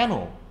কেন?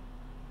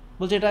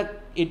 বলছে এটা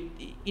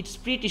ইটস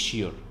প্রিটি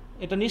শিওর,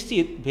 এটা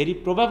নিশ্চিত, ভেরি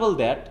প্রবাবল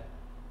দ্যাট,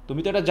 তুমি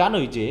তো এটা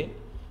জানোই যে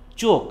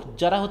চোখ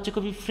যারা হচ্ছে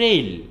খুবই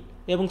ফ্রেইল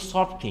এবং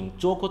সফট থিং,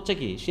 চোখ হচ্ছে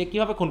কি, সে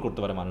কীভাবে খুন করতে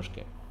পারে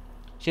মানুষকে?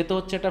 সে তো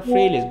হচ্ছে একটা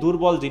ফ্রেইলেস,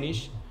 দুর্বল জিনিস,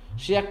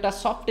 সে একটা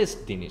সফটেস্ট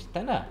জিনিস,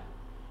 তাই না,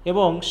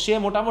 এবং সে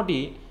মোটামুটি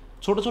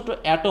ছোট ছোট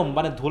অ্যাটম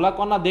মানে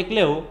ধুলাকণা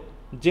দেখলেও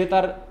যে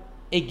তার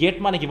এই গেট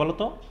মানে কি বলো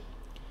তো?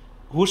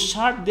 হু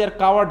শাট দেয়ার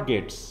কাওয়ার্ড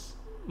গেটস,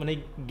 মানে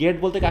গেট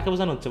বলতে কাকে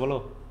বোঝানো হচ্ছে বলো?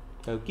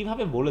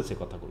 কীভাবে বলেছে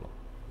কথাগুলো?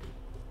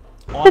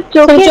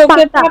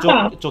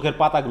 চোখের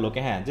পাতাগুলোকে,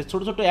 হ্যাঁ, যে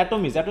ছোট ছোট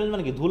অ্যাটমিস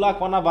মানে কি ধুলা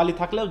কণা বালি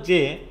থাকলেও যে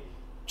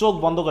চোখ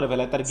বন্ধ করে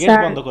ফেলায়, তার গেট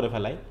বন্ধ করে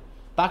ফেলায়,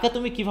 তাকে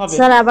তুমি কিভাবে?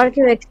 স্যার আবার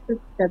কেউ অ্যাক্সেস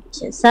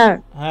চাচ্ছে স্যার।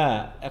 হ্যাঁ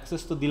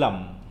অ্যাক্সেস তো দিলাম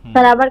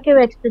স্যার আবার কেউ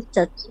অ্যাক্সেস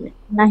চাচ্ছে,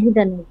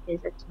 নাহিদা নিতে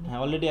চাচ্ছে। হ্যাঁ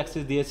অলরেডি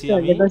অ্যাক্সেস দিয়েছি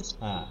আমি।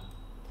 হ্যাঁ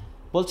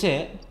বলছে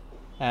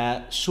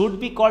শুড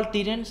বি কল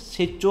টিরেন্ট,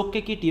 সেই চোখকে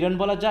কি টিরেন্ট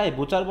বলা যায়,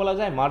 বুচার বলা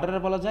যায়,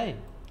 মার্ডারার বলা যায়?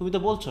 তুমি তো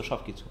বলছো সব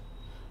কিছু।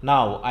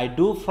 Now I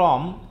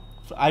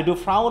do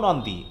frown on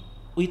the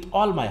with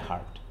all my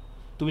heart,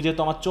 তুমি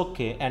যেহেতু আমার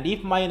চোখকে, and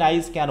if mine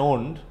eyes can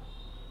owned,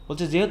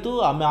 বলছে যেহেতু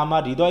আমি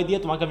আমার হৃদয় দিয়ে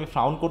তোমাকে আমি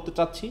ফ্রাউন করতে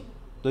চাচ্ছি,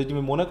 যদি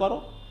তুমি মনে করো,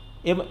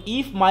 এবং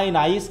if mine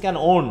eyes can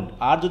owned,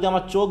 আর যদি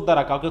আমার চোখ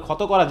দ্বারা কাউকে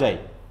ক্ষত করা যায়,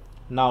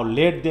 নাও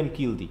লেট দেম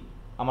কিল দি,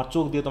 আমার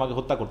চোখ দিয়ে তোমাকে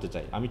হত্যা করতে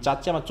চাই, আমি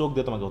চাচ্ছি আমার চোখ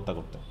দিয়ে তোমাকে হত্যা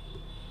করতে।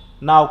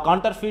 নাও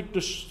কাউন্টারফিট টু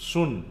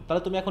শুন,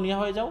 তাহলে তুমি এখন ইয়া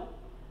হয়ে যাও,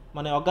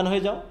 মানে অজ্ঞান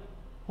হয়ে যাও।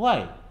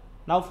 হোয়াই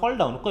নাও ফল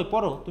ডাউন, কই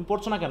পড়ো, তুমি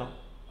পড়ছো না কেন?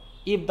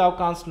 ইফ দাও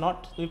কানস নট,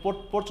 তুমি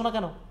পড়ছো না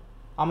কেন?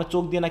 আমার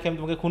চোখ দিয়ে নাকি আমি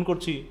তোমাকে খুন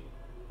করছি?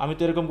 আমি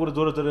তো এরকম করে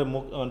জোরে জোরে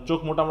চোখ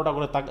মোটা মোটা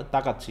করে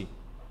তাকাচ্ছি,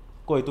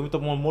 কই তুমি তো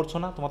মরছো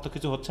না, তোমার তো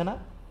কিছু হচ্ছে না।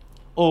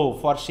 O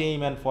for shame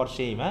and for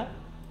shame, হ্যাঁ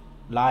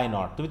লাই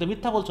নট, তুমি তো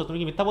মিথ্যা বলছো, তুমি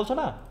কি মিথ্যা বলছো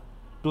না?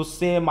 To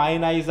say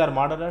mine eyes R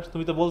murderer,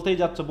 তুমি তো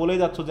বলেই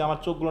যাচ্ছ যে আমার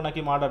চোখগুলো নাকি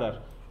মার্ডারার,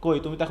 কই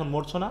তুমি তো এখন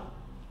মরছো না।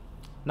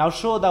 নাও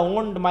show the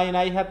owned mine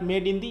I have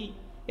made in the,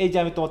 এই যে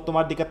আমি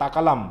তোমার দিকে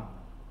তাকালাম,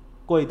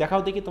 কই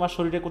দেখাও দেখি তোমার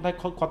শরীরে কোথায়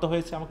ক্ষত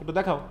হয়েছে, আমাকে একটু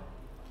দেখাও।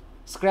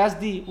 Scratch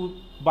the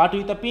but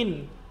with a pin,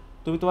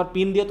 তুমি তোমার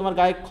পিন দিয়ে তোমার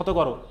গায়ে ক্ষত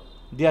করো।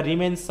 দেয়ার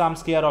remains some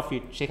square of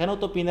it, সেখানেও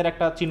তো পিনের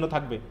একটা চিহ্ন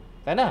থাকবে,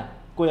 তাই না?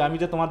 কই আমি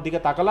যে তোমার দিকে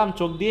তাকালাম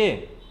চোখ দিয়ে,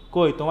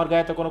 কই তোমার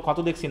গায়ে তো কোনো ক্ষত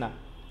দেখছি না।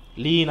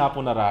 লিন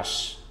আপন আ রাশ,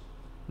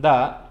 দ্য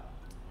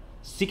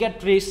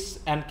সিকেট্রিস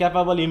অ্যান্ড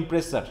ক্যাপাবল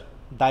ইমপ্রেসার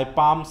দাই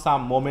পাম সাম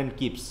মোমেন্ট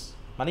কিপস,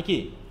 মানে কি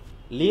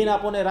লিন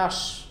আপন এ রাশ,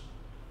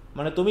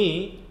 মানে তুমি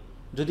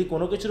যদি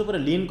কোনো কিছুর উপরে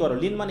লিন করো,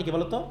 লিন মানে কি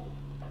বলো তো?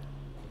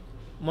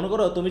 মনে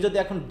করো তুমি যদি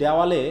এখন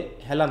দেওয়ালে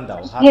হেলান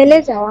দাও, হেলে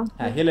যাওয়া,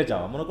 হ্যাঁ হেলে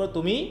যাওয়া, মনে করো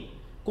তুমি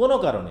কোনো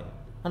কারণে,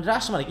 মানে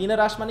রাশ মানে কি, না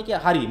রাশ মানে কি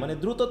হারি, মানে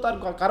দ্রুততার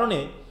কারণে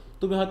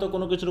তুমি হয়তো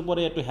কোনো কিছুর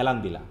উপরে একটু হেলান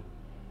দিলা,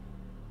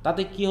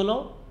 তাতে কি হলো?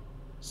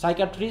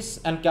 সাইকাট্রিস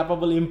অ্যান্ড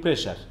ক্যাপাবল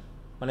ইমপ্রেসার,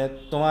 মানে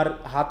তোমার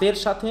হাতের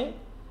সাথে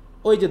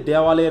ওই যে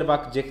দেওয়ালের বা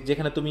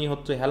যেখানে তুমি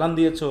হচ্ছে হেলান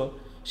দিয়েছো,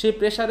 সেই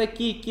প্রেশারে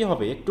কি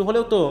হবে, একটু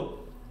হলেও তো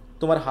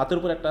তোমার হাতের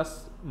উপর একটা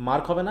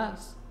মার্ক হবে না,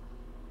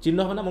 চিহ্ন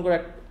হবে না? মনে করো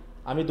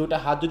আমি দুটা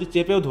হাত যদি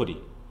চেপেও ধরি,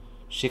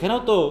 সেখানেও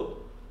তো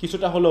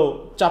কিছুটা হলেও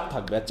চাপ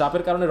থাকবে, আর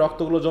চাপের কারণে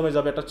রক্তগুলো জমে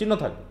যাবে, একটা চিহ্ন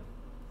থাকবে।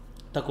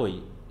 তা কই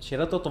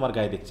সেটা তো তোমার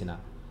গায়ে দেখছি না।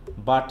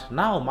 But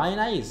now mine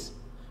eyes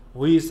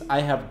which I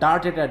have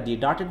ডার্টেড at the,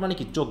 ডার্টেড মানে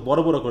কি চোখ বড়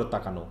বড় করে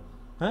তাকানো,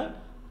 হ্যাঁ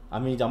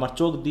আমি আমার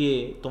চোখ দিয়ে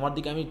তোমার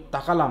দিকে আমি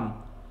তাকালাম,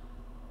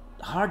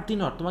 হার্ট দি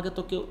নট, তোমাকে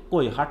তো কেউ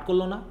কই হার্ট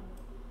করলো না।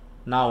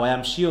 Now I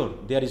am sure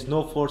there is no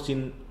force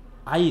in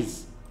eyes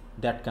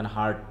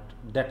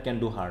that can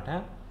do heart,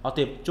 হ্যাঁ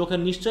অতএব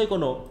চোখের নিশ্চয়ই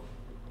কোনো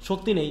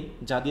শক্তি নেই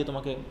যা দিয়ে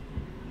তোমাকে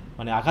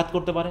মানে আঘাত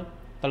করতে পারে,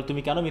 তাহলে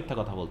তুমি কেন মিথ্যা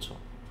কথা বলছো?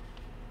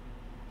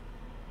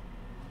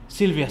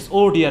 Sylvius,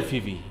 oh dear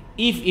Phoebe,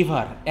 if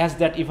ever, as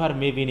that ever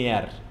may be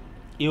near,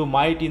 you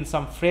might in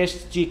some fresh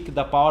cheek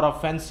the power of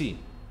fancy,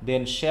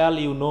 then shall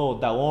you know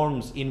the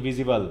wounds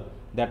invisible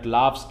that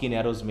love's keen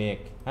arrows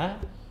make. হ্যাঁ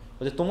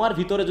বলছে তোমার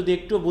ভিতরে যদি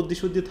একটু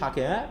বুদ্ধিশুদ্ধি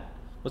থাকে, হ্যাঁ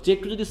বলছে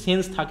একটু যদি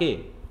সেন্স থাকে,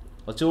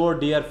 বলছে ও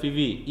deer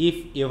Phoebe, if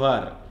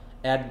ever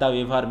at the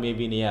ever may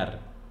be near,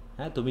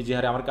 হ্যাঁ তুমি যে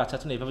হারে আমার কাছে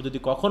আছো না, এভাবে যদি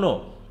কখনো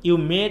you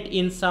met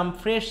in some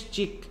fresh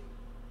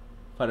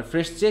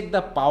check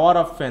the power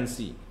of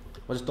fancy,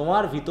 বলছে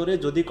তোমার ভিতরে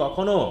যদি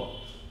কখনো,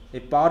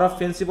 এই পাওয়ার অফ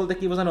ফ্যান্সি বলতে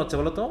কি বোঝানো হচ্ছে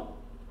বলো তো?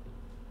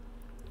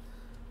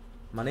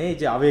 মানে এই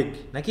যে আবেগ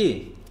নাকি,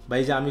 বা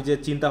এই যে আমি যে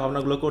চিন্তা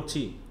ভাবনাগুলো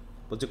করছি,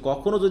 বলছে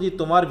কখনো যদি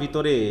তোমার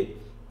ভিতরে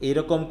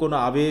এইরকম কোনো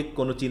আবেগ,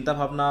 কোনো চিন্তা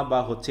ভাবনা বা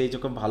হচ্ছে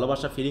এইরকম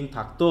ভালোবাসা ফিলিং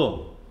থাকতো,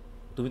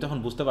 তুমি তখন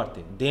বুঝতে পারতে।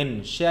 দেন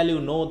shall you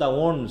know the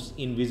ওন্ডস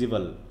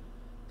invisible,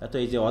 তো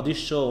এই যে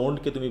অদৃশ্য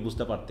ওন্ডকে তুমি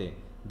বুঝতে পারতে।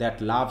 That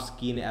love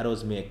skin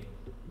arose make,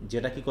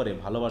 যেটা কি করে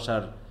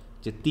ভালোবাসার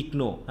যে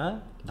তীক্ষ্ণ, হ্যাঁ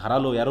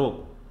ধারালো অ্যারো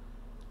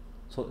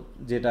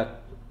যেটা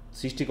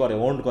সৃষ্টি করে,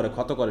 ওন্ড করে,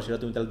 ক্ষত করে, সেটা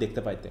তুমি তাহলে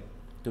দেখতে পাইতে,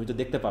 তুমি তো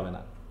দেখতে পাবে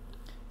না।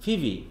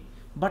 Phoebe,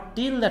 but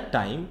till that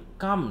time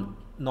come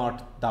not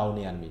দাও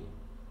নিয়ার মি,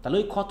 তাহলে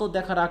ওই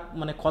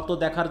ক্ষত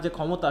দেখার যে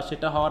ক্ষমতা,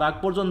 সেটা হওয়ার আগ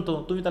পর্যন্ত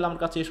তুমি তাহলে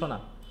আমার কাছে এসো না।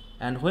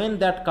 অ্যান্ড হোয়েন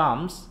দ্যাট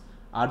কামস,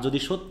 আর যদি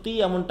সত্যিই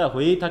এমনটা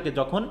হয়েই থাকে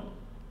যখন,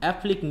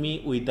 অ্যাফ্লিক্ট me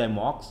with the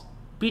Mox,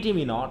 PT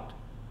me not,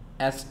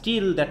 as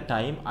till that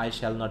time I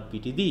shall not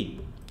PT দি,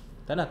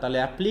 তাই না? তাহলে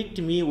অ্যাফ্লিক্ট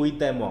মি উইথ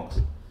দ্য মক্স,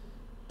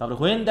 তারপরে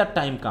হোয়েন দ্যাট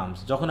টাইম কামস,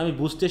 যখন আমি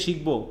বুঝতে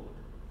শিখব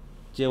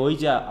যে ওই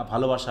যে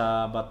ভালোবাসা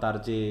বা তার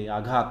যে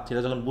আঘাত,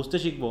 সেটা যখন বুঝতে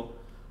শিখব,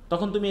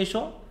 তখন তুমি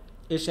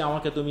এসে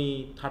আমাকে তুমি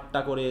ঠাট্টা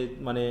করে,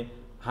 মানে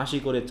হাসি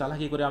করে,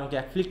 চালাকি করে আমাকে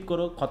অ্যাফ্লিক্ট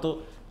করো,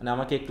 মানে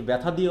আমাকে একটু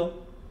ব্যথা দিও।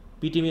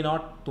 পিটিমি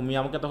নট, তুমি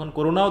আমাকে তখন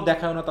করুণাও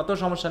দেখাও না, তাতেও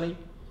সমস্যা নেই,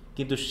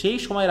 কিন্তু সেই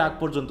সময়ের আগ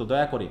পর্যন্ত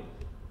দয়া করে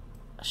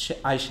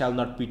আই শ্যাল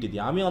নট পিটি দি,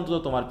 আমি অন্তত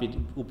তোমার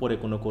উপরে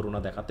কোনো করুণা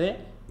দেখাতে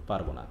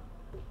পারবো না।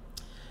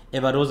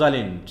 এবার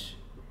রোজালিন্ড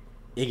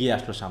এগিয়ে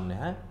আসলো সামনে,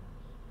 হ্যাঁ,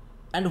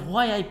 and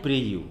why I pray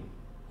you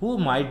who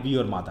might be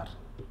your mother,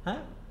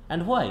 হ্যাঁ,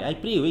 and why I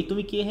pray you, এই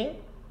তুমি কে হে,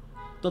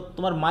 তো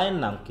তোমার মায়ের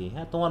নাম কি,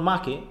 হ্যাঁ, তোমার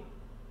মাকে,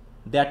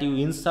 that you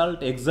insult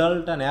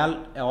এক্সাল্ট and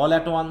all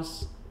at once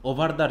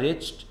over the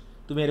rest,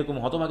 তুমি এরকম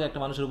হতভাগে একটা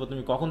মানুষের উপর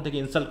তুমি কখন থেকে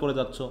ইনসাল্ট করে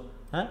যাচ্ছ,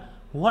 হ্যাঁ,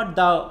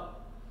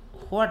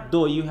 হোয়াট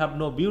দো ইউ হ্যাভ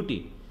নো বিউটি,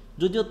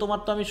 যদিও তোমার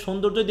তো আমি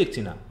সৌন্দর্যই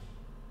দেখছি না,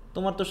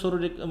 তোমার তো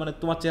শরীরে মানে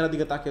তোমার চেহারা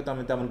দিকে তাকিয়ে তো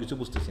আমি তেমন কিছু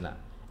বুঝতেছি না,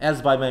 as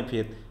by my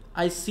faith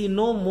I C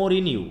no more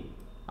in you,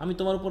 আমি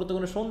তোমার উপরে তো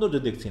কোনো সৌন্দর্য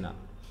দেখছি না,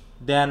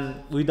 দেন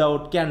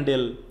without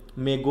candle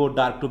May go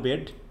dark to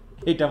bed,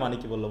 এইটা মানে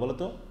কি বললো বলো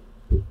তো?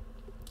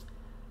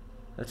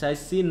 আচ্ছা, I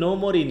C no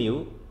more in you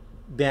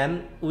then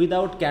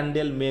without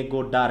candle May go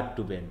dark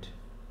to bed,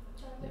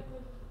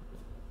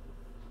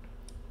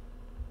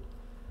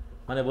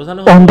 মানে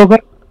বোঝানো অন্ধকার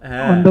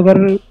হ্যাঁ, অন্ধকার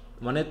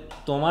মানে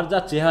তোমার যা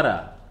চেহারা,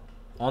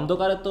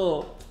 অন্ধকারে তো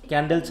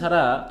ক্যান্ডেল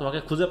ছাড়া তোমাকে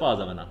খুঁজে পাওয়া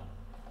যাবে না,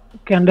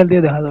 ক্যান্ডেল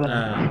দিয়ে দেখা যাবে না।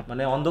 হ্যাঁ,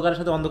 মানে অন্ধকারের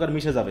সাথে অন্ধকার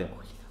মিশে যাবে।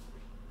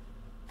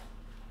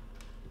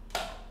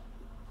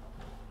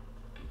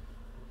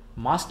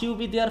 Must you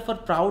be there for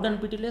proud and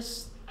পিটিলেস,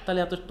 তাহলে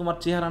এত তোমার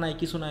চেহারা নাই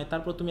কিছু নাই,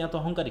 তারপর তুমি এত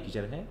অহংকারী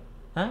কিসের, হ্যাঁ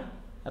হ্যাঁ,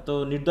 এত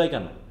নির্দয়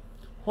কেন?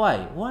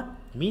 হোয়াট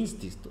মিনস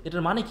দিস, তো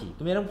এটার মানে কি,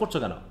 তুমি এরকম করছো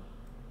কেন?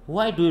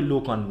 Why do you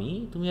look on me,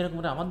 তুমি এরকম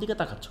করে আমার দিকে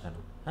তাকাচ্ছ কেন,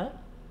 হ্যাঁ?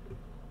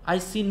 I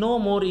C no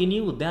more in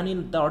you than in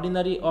the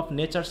ordinary of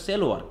nature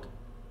sell work,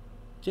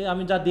 যে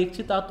আমি যা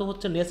দেখছি তা তো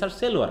হচ্ছে নেচার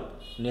সেল ওয়ার্ক,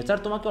 নেচার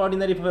তোমাকে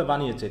অর্ডিনারিভাবে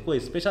বানিয়েছে, কই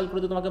স্পেশাল করে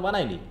তো তোমাকে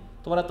বানায়নি,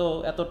 তোমার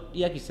এত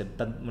ইয়া কিসের,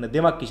 মানে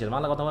দেমাগ কিসের,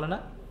 বাংলা কথা বলে না,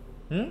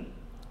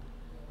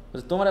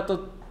 তোমার এত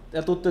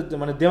এত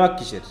মানে দেমাগ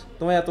কিসের,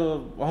 তোমার এত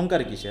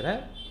অহংকার কিসের,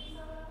 হ্যাঁ?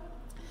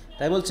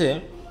 তাই বলছে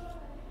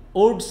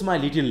odds my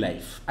little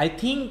life, I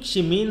think she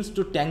means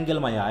to ট্যাঙ্গেল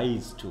my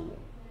eyes two,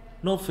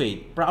 no faith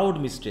proud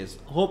mistress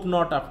hope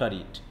not after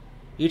it,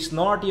 it's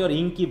not your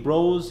ইঙ্কি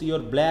Broz,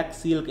 your black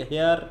silk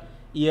hair,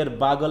 your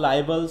বাগল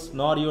আইবলস,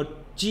 নর your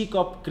chick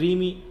of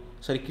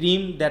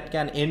cream that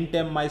can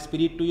এনটেম my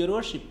spirit to your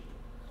worship.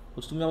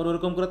 তুমি আবার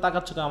ওরকম করে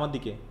তাকাচ্ছ কেন আমার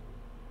দিকে,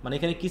 মানে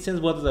এখানে কি সেন্স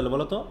বলতে চাইলো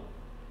বলো তো?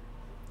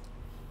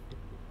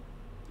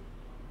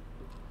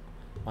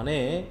 মানে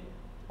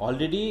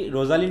অলরেডি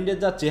রোজালিন্ডের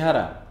যা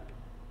চেহারা,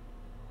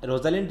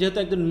 রোজালিন্ড যেহেতু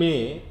একজন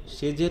মেয়ে,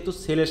 সে যেহেতু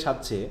ছেলে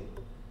সাজছে,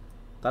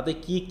 তাতে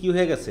কি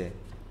হয়ে গেছে,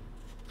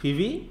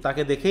 ফিভি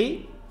তাকে দেখেই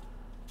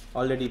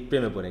অলরেডি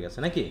প্রেমে পড়ে গেছে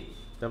নাকি,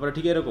 ব্যাপারটা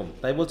ঠিক এরকম।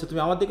 তাই বলছে তুমি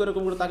আমার দিকে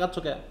এরকম করে তাকাচ্ছ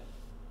কে,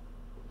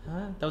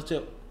 হ্যাঁ? তা হচ্ছে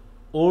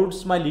odds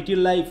my little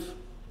life,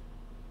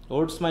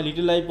 odds my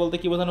little life বলতে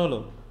কি বোঝানো হলো,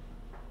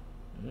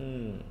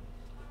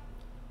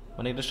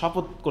 মানে এটা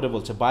শপথ করে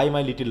বলছে by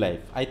my little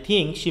life, I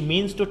think she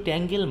means to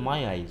ট্যাঙ্গেল my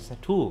ice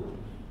two,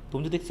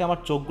 তুমি তো দেখছি আমার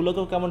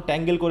চোখগুলোকেও কেমন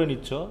ট্যাঙ্গেল করে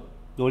নিচ্ছ,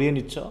 জড়িয়ে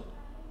নিচ্ছ,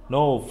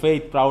 no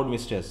faith proud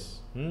mistress,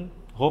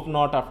 hope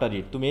not after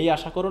it, তুমি এই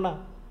আশা করো না,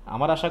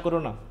 আমার আশা করো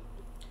না,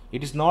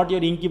 it is not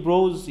your ইঙ্কি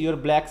Broz, your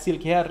black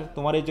silk hair,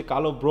 তোমার এই যে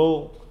কালো ব্রো,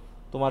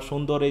 তোমার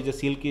সুন্দর এই যে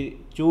সিল্কি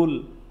চুল,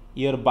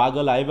 ইয়োর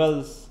বাগল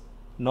আইবলস,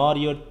 নর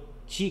your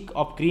chick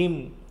of cream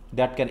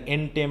that can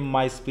এনটেম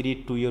my spirit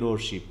to your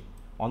warship,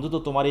 অন্তত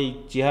তোমার এই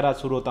চেহারা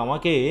সুরত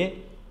আমাকে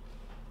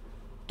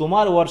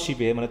তোমার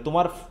ওয়ারশিপে মানে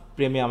তোমার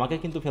প্রেমে আমাকে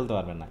কিন্তু ফেলতে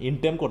পারবে না,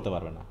 ইনটেম করতে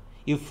পারবে না,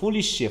 ইউ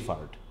ফুলিশ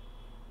শেফার্ড।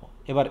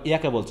 এবার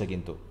ইয়াকে বলছে,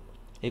 কিন্তু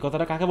এই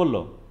কথাটা কাকে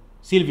বললো?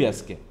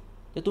 সিলভিয়াসকে,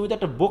 যে তুমি তো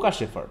একটা বোকা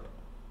shepherd,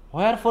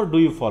 where for do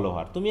you follow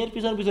her, তুমি এর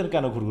পিছনে পিছনে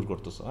কেন ঘুরঘুর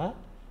করতেছো, হ্যাঁ?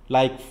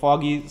 Like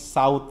foggy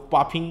south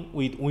puffing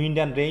with wind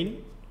and rain,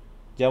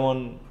 যেমন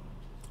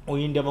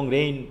উইন্ড এবং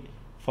রেইন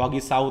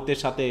ফগি সাউথের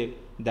সাথে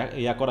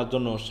ইয়া করার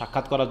জন্য,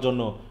 সাক্ষাৎ করার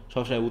জন্য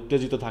সবসময়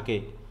উত্তেজিত থাকে,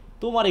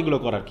 তোমার এগুলো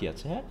করার কি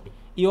আছে, হ্যাঁ?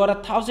 You R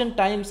 1000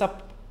 Times a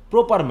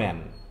proper man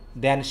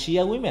than she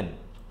a women,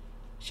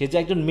 সে যে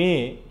একজন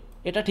মেয়ে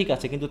এটা ঠিক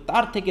আছে, কিন্তু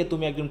তার থেকে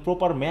তুমি একজন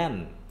proper man.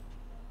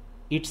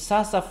 It's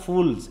such a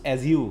fools as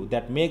you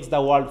that makes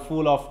the world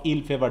full of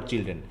ill favoured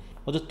children,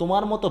 বলছে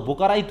তোমার মতো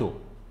বোকারাই তো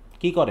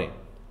কী করে,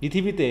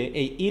 পৃথিবীতে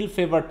এই ইল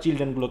ফেভার্ড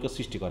চিলড্রেনগুলোকে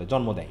সৃষ্টি করে,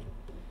 জন্ম দেয়,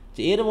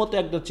 যে এর মতো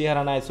একটা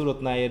চেহারা নাই, সুরত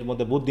নাই, এর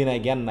মধ্যে বুদ্ধি নাই,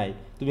 জ্ঞান নাই,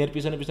 তুমি এর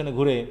পিছনে পিছনে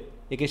ঘুরে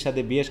একের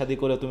সাথে বিয়ে শাদী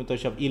করে তুমি তো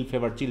সব ইল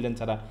ফেভার্ড চিলড্রেন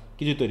ছাড়া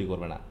কিছু তৈরি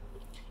করবে না।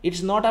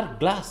 It's not R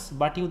glass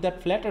but you that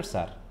ফ্ল্যাটার্স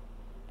R,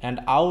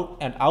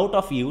 and out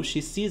of you she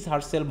seize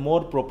her self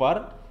more proper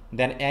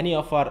than any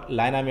of R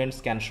লাইনামেন্টস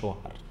can show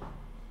হার।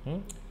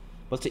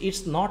 বলছে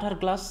ইটস নট হার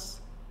গ্লাস,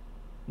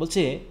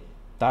 বলছে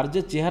তার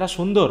যে চেহারা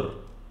সুন্দর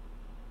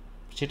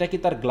সেটা কি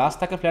তার গ্লাস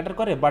তাকে ফ্ল্যাটার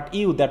করে, বাট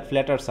ইউ দ্যাট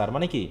ফ্ল্যাটার্স আর,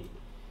 মানে কি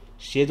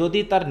সে যদি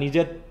তার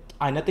নিজের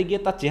আয়নাতে গিয়ে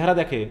তার চেহারা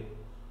দেখে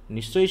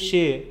নিশ্চয়ই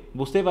সে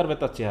বুঝতেই পারবে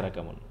তার চেহারা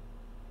কেমন।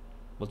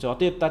 বলছে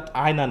অতএব তার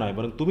আয়না নয়,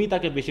 বরং তুমি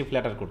তাকে বেশি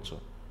ফ্ল্যাটার করছো,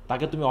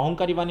 তাকে তুমি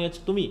অহংকারী বানিয়েছো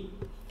তুমি।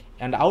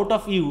 And out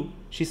of you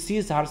she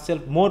seize her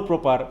self more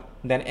proper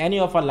than any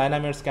of R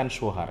লাইনামেন্টস can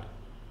show হার,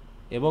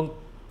 এবং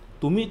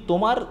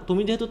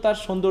তুমি যেহেতু তার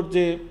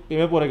সৌন্দর্যে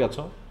প্রেমে পড়ে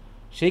গেছো,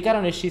 সেই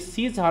কারণে she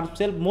seize her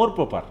self more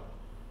proper,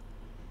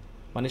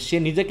 মানে সে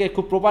নিজেকে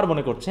খুব প্রপার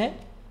মনে করছে,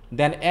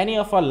 than any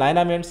of R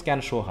লাইনামেন্টস can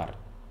show হার,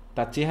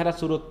 তার চেহারা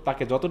সুরত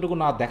তাকে যতটুকু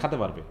না দেখাতে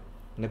পারবে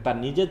মানে তার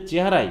নিজের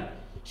চেহারায়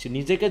সে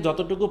নিজেকে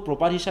যতটুকু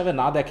প্রপার হিসাবে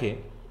না দেখে,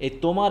 এই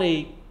তোমার এই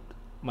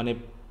মানে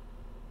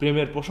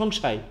প্রেমের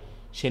প্রশংসায়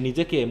সে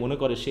নিজেকে মনে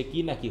করে সে কি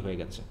না কি হয়ে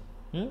গেছে।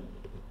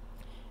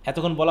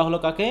 এতক্ষণ বলা হলো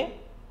কাকে?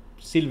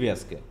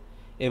 সিলভিয়াসকে।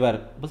 এবার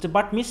বলছে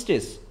but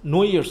mistress know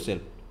your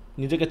self,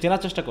 নিজেকে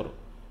চেনার চেষ্টা করো।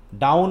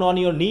 ডাউন অন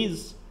ইয়োর নিজ,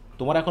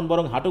 তোমার এখন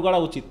বরং হাঁটু গাড়া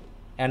উচিত।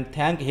 অ্যান্ড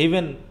থ্যাঙ্ক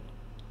হেভেন,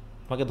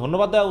 তোমাকে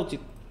ধন্যবাদ দেওয়া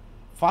উচিত।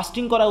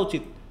 ফাস্টিং করা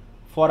উচিত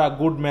ফর আ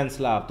গুড ম্যানস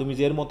লাভ, তুমি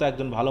যে এর মতো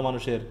একজন ভালো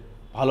মানুষের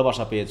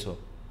ভালোবাসা পেয়েছো,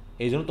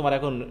 এই জন্য তোমার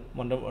এখন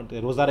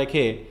রোজা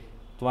রেখে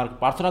তোমার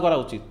প্রার্থনা করা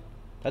উচিত,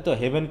 তাই তো?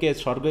 হেভেনকে,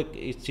 স্বর্গে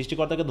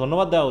সৃষ্টিকর্তাকে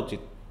ধন্যবাদ দেওয়া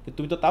উচিত, কিন্তু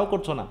তুমি তো তাও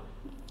করছো না।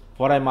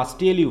 For I must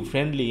tell you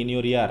friendly in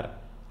your ইয়ার,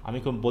 আমি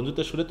খুব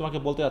বন্ধুত্বের সুরে তোমাকে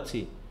বলতে যাচ্ছি,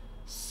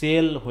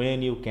 সেল হোয়েন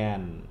ইউ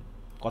ক্যান।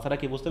 কথাটা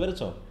কি বুঝতে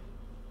পেরেছ?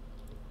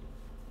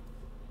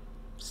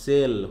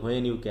 সেল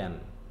হোয়েন ইউ ক্যান,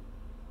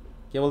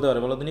 কে বলতে পারে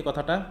বলো তিনি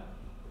কথাটা?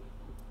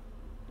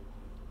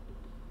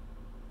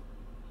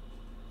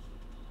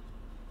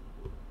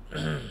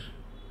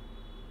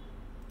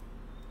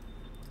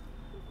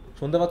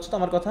 শুনতে পাচ্ছ তো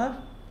আমার কথা?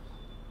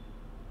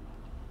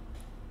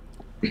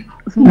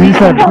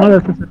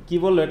 কি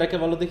বললো এটাকে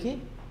বলো দেখি,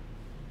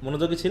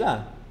 মনোযোগী ছিলা?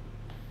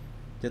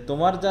 যে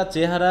তোমার যা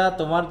চেহারা,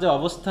 তোমার যে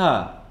অবস্থা,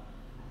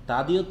 তা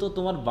দিয়েও তো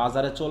তোমার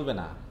বাজারে চলবে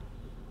না।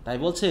 তাই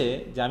বলছে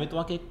যে আমি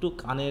তোমাকে একটু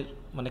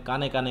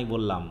কানে কানে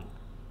বললাম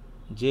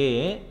যে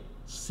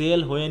সেল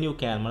হোয়েন ইউ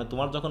ক্যান, মানে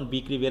তোমার যখন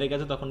বিক্রি বেড়ে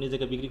গেছে তখন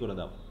নিজেকে বিক্রি করে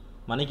দাও।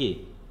 মানে কি?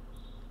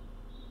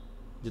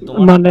 যে তোমার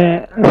মানে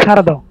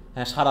সারা দাও।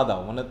 হ্যাঁ, সারা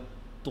দাও। মানে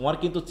তোমার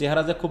কিন্তু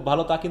চেহারা যে খুব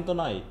ভালো তা কিন্তু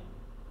নয়।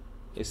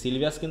 এই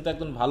সিলভিয়াস কিন্তু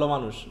একজন ভালো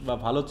মানুষ বা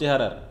ভালো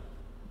চেহারার,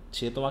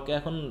 সে তোমাকে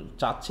এখন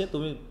চাচ্ছে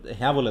তুমি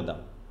হ্যাঁ বলে দাও।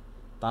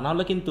 তা না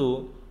হলে কিন্তু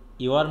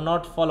you are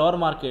not fall hour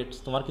markets,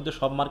 তোমার কিন্তু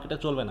সব মার্কেটে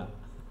চলবে না।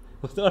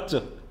 বুঝতে পারছো?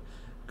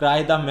 Cry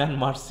the man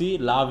mercy,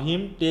 love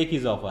him, take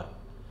his offer.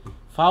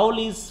 Foul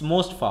is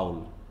most foul,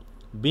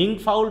 being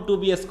foul two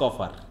B A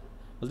স্কফার।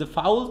 বলতে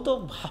ফাউল তো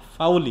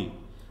ফাউলই,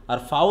 আর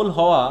ফাউল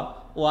হওয়া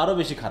ও আরও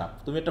বেশি খারাপ।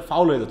 তুমি একটা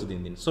ফাউল হয়ে যাচ্ছ দিন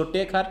দিন। So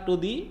take her to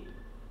the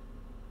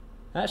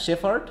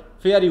shepherd,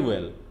 fair you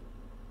well.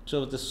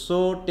 So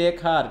take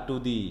her to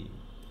the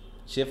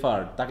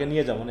shepherd, তাকে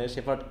নিয়ে যাও। মানে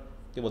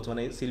শেফার্ডকে বলছে,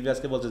 মানে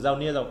সিলভিয়াসকে বলছে যাও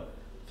নিয়ে যাও,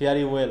 ফেয়ার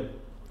ইউ ওয়েল।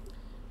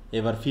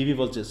 এবার ফিবি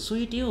বলছে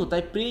সুইট ইউ,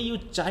 তাই pray you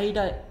side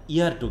a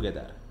year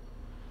together.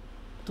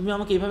 তুমি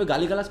আমাকে এইভাবে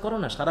গালিগালাজ করো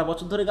না, সারা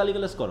বছর ধরে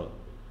গালিগালাজ করো।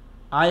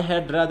 I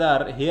had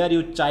rather hair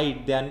you side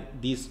than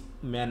this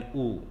man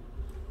উ।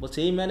 বলছে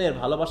এই ম্যানের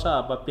ভালোবাসা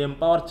বা প্রেম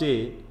পাওয়ার চেয়ে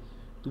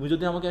তুমি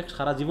যদি আমাকে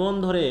সারা জীবন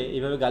ধরে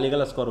এইভাবে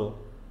গালিগালাজ করো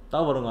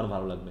তাও বরং আমার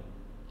ভালো লাগবে।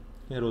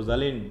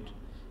 Rosalind,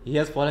 he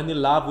has fallen in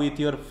love with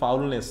your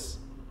ফাউলনেস।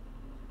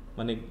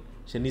 মানে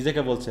সে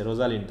নিজেকে বলছে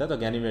রোজালিন্ড, তাই তো?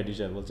 গ্যানিমেড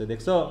হিসাবে বলছে,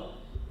 দেখছো,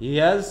 he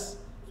has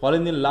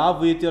fallen in love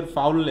with your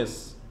ফাউলনেস।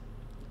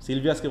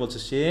 সিলভিয়াসকে বলছে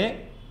সে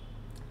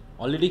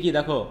অলরেডি কি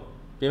দেখো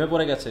প্রেমে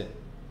পড়ে গেছে।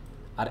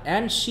 আর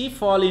and she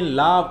fall in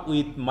love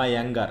with my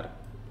anger.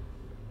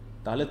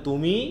 তাহলে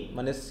তুমি,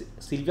 মানে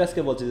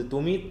সিলভিয়াসকে বলছে যে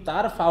তুমি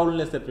তার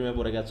ফাউলনেসের প্রেমে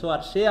পড়ে গেছো,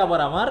 আর সে আবার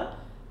আমার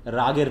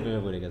রাগের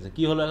প্রেমে পড়ে গেছে।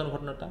 কি হলো এখন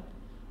ঘটনাটা?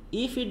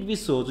 ইফ ইট বি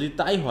সো, যদি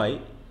তাই হয়,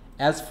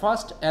 as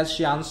fast as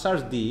she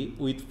answers the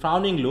with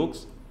ফ্রাউনিং looks,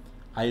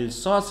 I will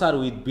sauce R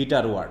with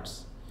bitter ওয়ার্ডস।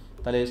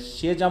 তাহলে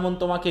সে যেমন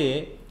তোমাকে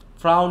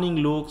ফ্রাউনিং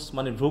লুকস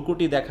মানে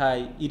ভ্রুকুটি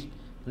দেখায়,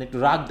 মানে একটু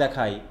রাগ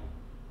দেখায়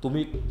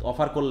তুমি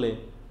অফার করলে,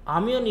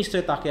 আমিও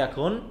নিশ্চয়ই তাকে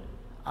এখন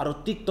আরও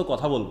তিক্ত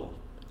কথা বলবো।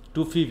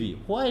 Two Phoebe,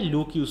 why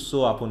look you so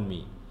আপন মি,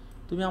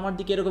 তুমি আমার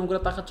দিকে এরকম করে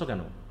তাকাচ্ছ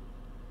কেন?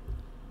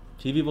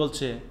 ফিবি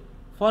বলছে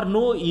for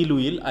no ill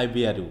will I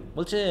beer you.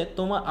 বলছে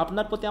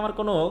আপনার প্রতি আমার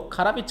কোনো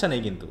খারাপ ইচ্ছা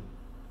নেই, কিন্তু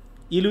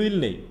ইল উইল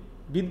নেই,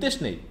 বিদ্বেষ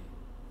নেই।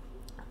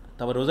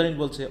 তারপর রোজালিন্ড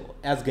বলছে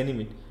as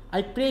Ganymede,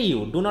 I pray you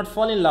do not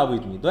fall in love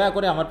with me, দয়া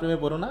করে আমার প্রেমে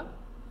পড়ো না।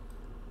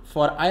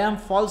 For I am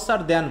ফলসার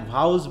than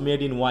ভাউজ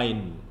made in wine.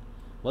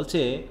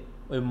 বলছে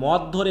ওই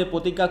মদ ধরে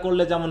প্রতিজ্ঞা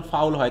করলে যেমন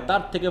ফাউল হয়,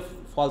 তার থেকে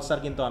ফলসার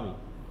কিন্তু আমি।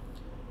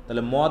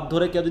 তাহলে মদ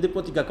ধরে কেউ যদি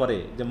প্রতিজ্ঞা করে,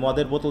 যে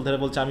মদের বোতল ধরে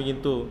বলছে আমি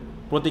কিন্তু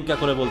প্রতিজ্ঞা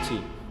করে বলছি,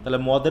 তাহলে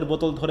মদের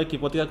বোতল ধরে কি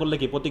প্রতিজ্ঞা করলে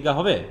কি প্রতিজ্ঞা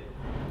হবে?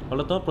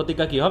 বলো তো,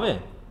 প্রতিজ্ঞা কি হবে?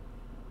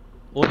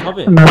 ওট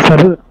হবে?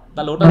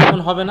 তাহলে ওটা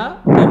যখন হবে না,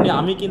 এমনি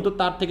আমি কিন্তু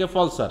তার থেকে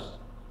ফলসার,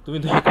 তুমি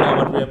দয়া করে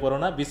আমার প্রেমে পড়ো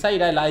না। Beside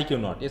I like you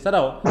not.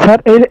 এছাড়াও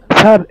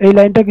স্যার এই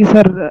লাইনটা কি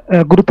স্যার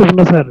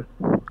গুরুত্বপূর্ণ স্যার?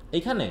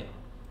 এইখানে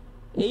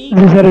এই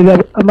স্যার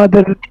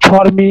আমাদের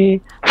for me,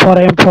 for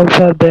I am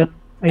ফলসার দেন,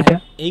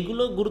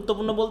 এইগুলো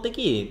গুরুত্বপূর্ণ বলতে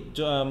কি,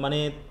 মানে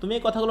তুমি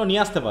এই কথাগুলো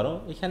নিয়ে আসতে পারো।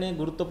 এখানে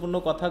গুরুত্বপূর্ণ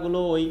কথাগুলো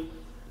ওই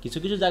কিছু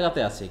কিছু জায়গাতে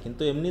আছে,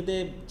 কিন্তু এমনিতে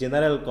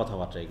জেনারেল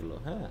কথাবার্তা এগুলো।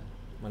 হ্যাঁ,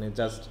 মানে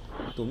জাস্ট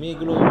তুমি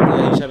এগুলো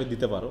হিসাবে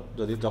দিতে পারো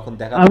যদি যখন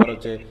দেখাতে পারো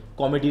যে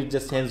কমেডির যে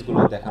সেন্সগুলো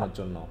দেখানোর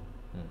জন্য।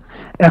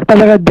 একটা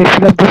জায়গায়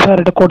দেখছিলাম তো স্যার,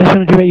 এটা কোটেশন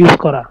হিসেবে ইউজ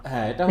করা।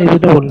 হ্যাঁ, এটা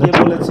কে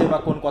বলেছে বা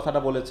কোন কথাটা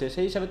বলেছে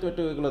সেই হিসাবে তুমি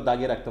একটু এগুলো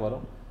দাগিয়ে রাখতে পারো।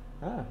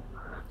 হ্যাঁ,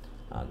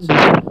 আচ্ছা।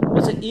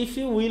 বলছে if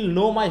you will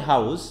no my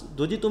house,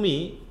 যদি তুমি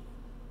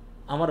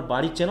আমার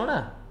বাড়ি চেনো না,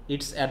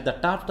 it's at the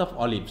tuft of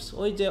olives,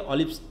 ওই যে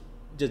অলিভস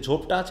যে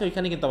ঝোপটা আছে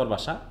ওইখানে কিন্তু আমার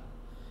বাসা।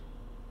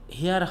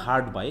 হেয়ার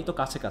হার্ড বাই, তো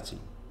কাছাকাছি।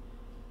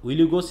 Will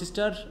you go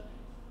sister?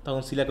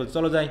 তখন সিলিয়া বলছে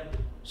চলো যাই।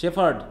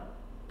 শেফার্ড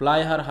প্লাই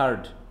হার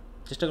হার্ড,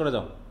 চেষ্টা করে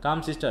যাও। কাম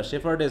sister,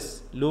 shepherd S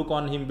look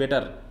on him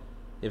better.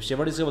 F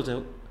shepherd এসে বলছে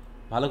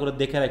ভালো করে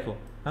দেখে রাখো,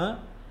 হ্যাঁ।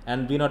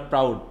 অ্যান্ড বি নট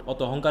প্রাউড, অত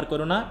অহংকার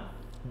করো না।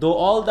 দো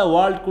all the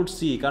world could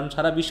see, কারণ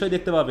সারা বিশ্বই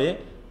দেখতে পাবে,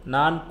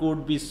 নান could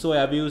be so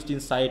abused in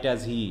site as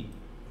he,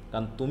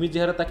 কারণ তুমি যে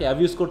হারে তাকে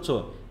অ্যাবিউজ করছো,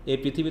 এই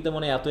পৃথিবীতে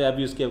মনে হয় এত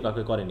অ্যাবিউজ কেউ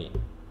কাউকে করেনি।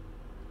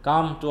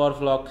 কাম টু আওয়ার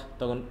ফ্লক,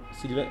 তখন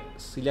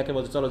সিলিয়াকে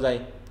বলছে চলো যাই,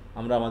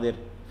 আমরা আমাদের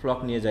ফ্লক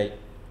নিয়ে যাই,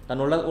 কারণ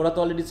ওরা তো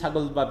অলরেডি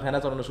ছাগল বা ভেড়া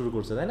চড়ানো শুরু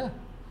করছে, তাই না?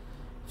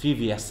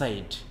 Phoebe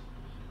aside,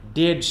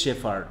 dead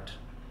shepherd,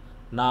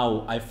 now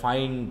I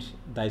find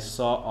দাই স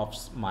of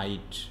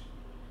mite,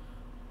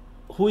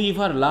 who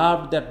ever love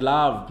that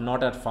love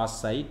not at first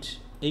sight.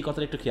 এই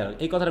কথাটা একটু খেয়াল,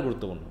 এই কথাটা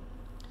গুরুত্বপূর্ণ,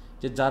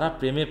 যে যারা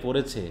প্রেমে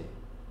পড়েছে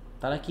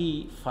তারা কি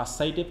ফার্স্ট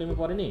সাইটে প্রেমে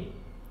পড়েনি?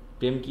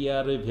 প্রেম কি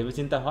আর ওই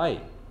ভেবেচিন্তা হয়?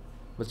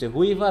 বলছে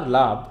হু ইভার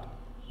love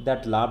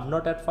that love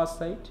not at first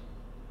sight,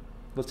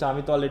 বলছে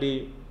আমি তো অলরেডি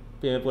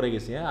প্রেমে পড়ে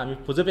গেছি, হ্যাঁ, আমি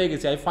খুঁজে পেয়ে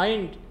গেছি, I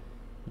find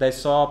the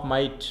saw of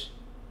মাইট।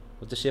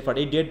 হচ্ছে শেফার্ড,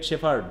 এই ডেড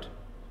শেফার্ড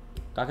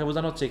কাকে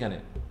বোঝানো হচ্ছে এখানে?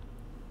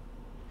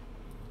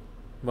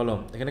 বলো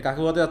এখানে কাকে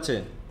বোঝাতে যাচ্ছে?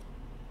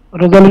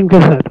 রোজালিনকে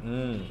স্যার।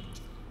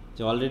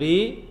 যে অলরেডি,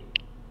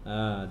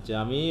 যে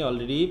আমি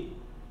অলরেডি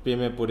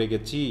প্রেমে পড়ে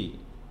গেছি,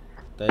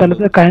 তাহলে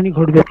তো কাহিনী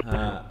ঘটবে।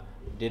 হ্যাঁ,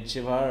 ডেড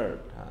শেফার্ড।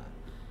 হ্যাঁ,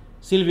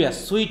 Sylvius,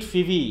 sweet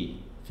Phoebe,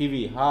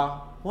 Phoebe Ha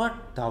what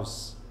দাউস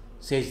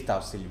সেজ দাউ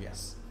Sylvius,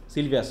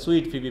 Sylvius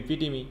sweet Phoebe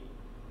PT me,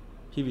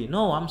 Phoebe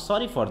no I am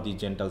sorry for the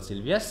gentle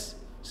Sylvius,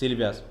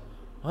 Sylvius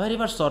where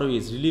ever সরো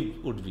ইজ রিলিভ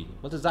উড বি,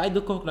 বলতে যাই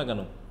দুঃখ হোক না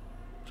কেন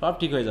সব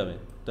ঠিক হয়ে যাবে,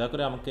 দয়া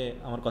করে আমাকে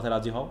আমার কথা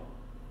রাজি হও।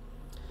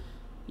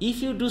 ইফ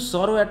ইউ ডু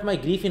সরো at my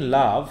grief in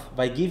love,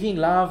 by giving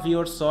love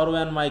your সরো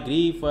and my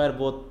grief war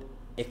both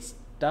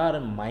এক্সটার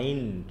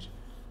mind.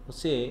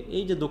 হচ্ছে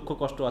এই যে দুঃখ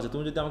কষ্ট আছে,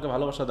 তুমি যদি আমাকে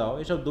ভালোবাসা দাও,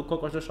 এইসব দুঃখ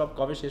কষ্ট সব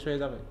কবে শেষ হয়ে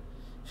যাবে।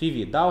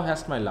 ফিবি দাও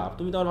হ্যাস্ট মাই লাভ,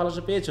 তুমি তোমার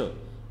ভালোবাসা পেয়েছো,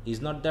 ইজ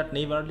নট দ্যাট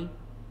নেইবারলি,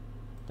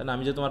 তাই না?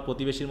 আমি যে তোমার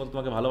প্রতিবেশীর মতো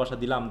তোমাকে ভালোবাসা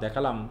দিলাম,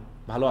 দেখালাম,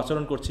 ভালো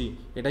আচরণ করছি,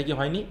 এটাই কি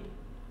হয়নি?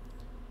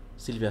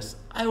 Sylvius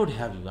I would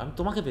have you, আমি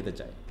তোমাকে পেতে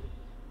চাই।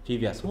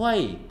 ফিবিয়াস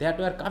হোয়াই দ্যাট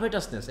ওয়ার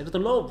কাভেটাসনেস, এটা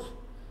তো লোভ।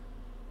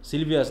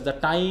 Sylvius the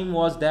time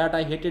was that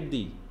I hated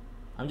দি,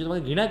 আমি যে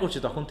তোমাকে ঘৃণা করছি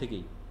তখন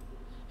থেকেই।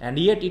 And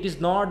yet it is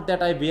not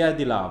that I bear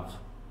দি লাভ,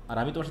 আর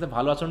আমি তোমার সাথে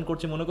ভালো আচরণ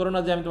করছি মনে করো না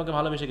যে আমি তোমাকে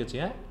ভালোবেসে গেছি,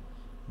 হ্যাঁ।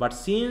 বাট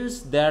সিন্স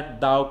দ্যাট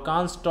দাও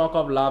কানস্ট talk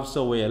of love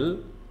so well,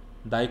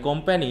 দাই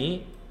company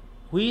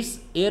which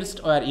এরস্ট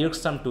war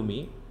ইয়র্কসাম to me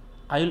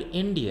I will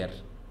এন্ডিয়ার।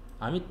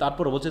 আমি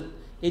তারপর বলছে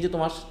এই যে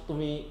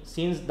তুমি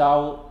সিন্স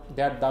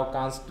দ্যাট দাও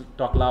কানস্ট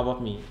টক লাভ অফ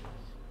মি,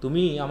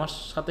 তুমি আমার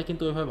সাথে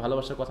কিন্তু ওইভাবে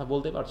ভালোবাসার কথা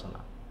বলতে পারছো না,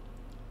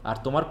 আর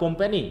তোমার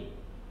কোম্পানি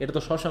এটা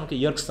তো সবসময় আমাকে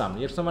ইয়র্কসাম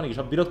মানে কি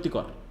সব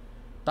বিরক্তিকর,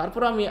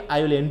 তারপর আমি আই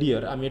উইল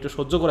এন্ডিয়ার, আমি একটু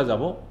সহ্য করে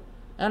যাব।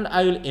 And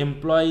I will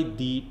employ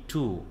the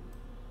two,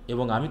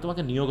 এবং আমি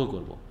তোমাকে নিয়োগও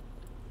করবো,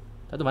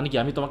 তাই তো মানে কি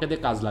আমি তোমাকে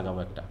দিয়ে কাজ লাগাবো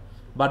একটা।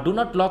 But do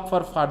not lock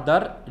for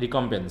further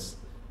রিকম্পেন্স,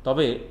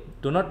 তবে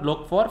do not lock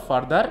for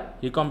further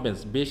রিকম্পেন্স,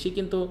 বেশি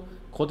কিন্তু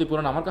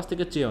ক্ষতিপূরণ আমার কাছ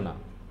থেকে চেয়েও না,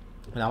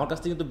 মানে আমার কাছ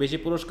থেকে কিন্তু বেশি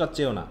পুরস্কার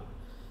চেয়েও না।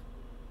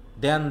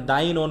 দেন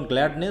দাইন ওন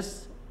গ্ল্যাডনেস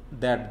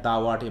দ্যাট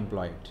দাও আর্ট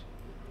এমপ্লয়েড,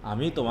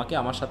 আমি তোমাকে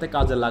আমার সাথে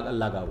কাজে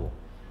লাগাবো,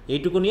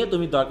 এইটুকু নিয়ে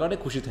তুমি দরকারে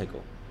খুশি থেকো,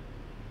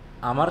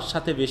 আমার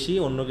সাথে বেশি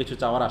অন্য কিছু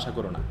চাওয়ার আশা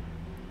করো না।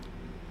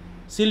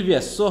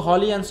 Sylvius, so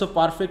holy and so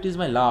perfect is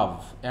my love,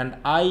 and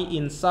I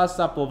in such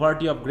a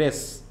poverty of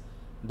grace,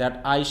 that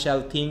I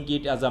shall think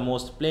it as a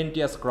most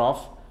plenteous crop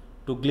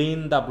to glean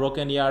the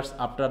broken years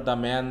after the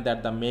man that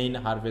the main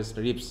harvest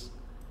reaps.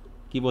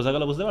 কি বোঝা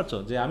গেল, বুঝতে পারছো?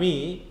 যে আমি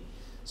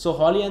so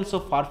Holi and so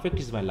perfect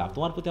is my লাভ,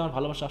 তোমার প্রতি আমার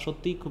ভালোবাসা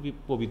সত্যিই খুবই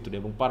পবিত্র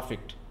এবং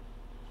perfect.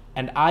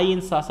 And I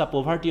in such a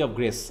poverty of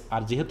grace,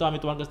 আর যেহেতু আমি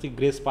তোমার কাছ থেকে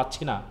গ্রেস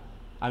পাচ্ছি না,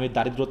 আমি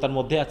দারিদ্রতার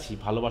মধ্যে আছি,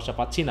 ভালোবাসা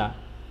পাচ্ছি না,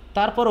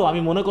 তারপরেও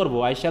আমি মনে করবো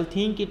I shall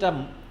think it a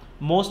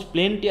most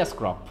প্লেন্টিয়াস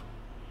crop,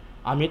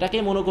 আমি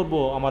এটাকেই মনে করবো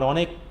আমার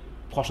অনেক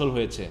ফসল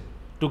হয়েছে।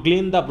 Two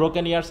Glenn the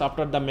broken years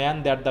after the man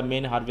that the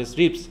main harvest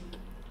ribs,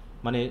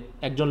 মানে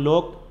একজন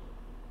লোক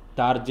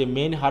তার যে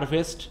মেন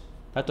হারভেস্ট,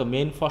 তাই তো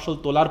মেন ফসল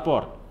তোলার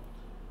পর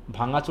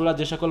ভাঙাচোরা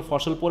যে সকল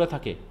ফসল পড়ে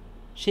থাকে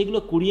সেইগুলো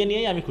কুড়িয়ে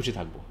নিয়েই আমি খুশি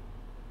থাকবো।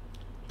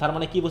 তার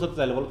মানে কি বোঝাতে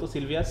চাইলে বলো তো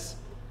সিলভিয়াস?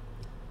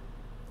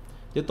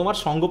 যে তোমার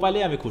সঙ্গ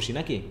পাইলেই আমি খুশি,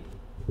 নাকি?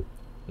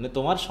 মানে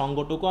তোমার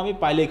সঙ্গটুকু আমি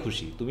পাইলেই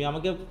খুশি, তুমি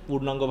আমাকে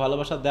পূর্ণাঙ্গ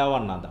ভালোবাসা দাও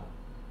আর না দাও,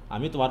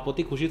 আমি তোমার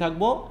প্রতি খুশি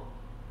থাকবো।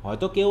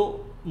 হয়তো কেউ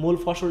মূল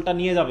ফসলটা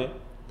নিয়ে যাবে,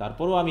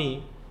 তারপরেও আমি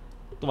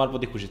তোমার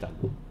প্রতি খুশি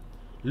থাকবো।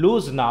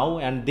 Loose now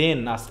and then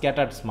a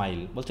scattered smile,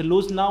 বলছে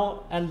loose now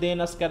and then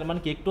a scatter, মানে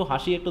কি একটু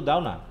হাসি একটু দাও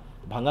না,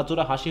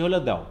 ভাঙাচোরা হাসি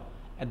হলেও দাও,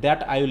 দ্যাট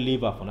আই উইল লিভ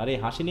আপন, আর এই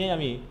হাসি নিয়ে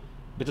আমি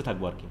বেঁচে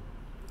থাকবো আর কি।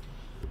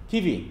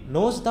 ফিবি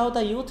নোজ দাও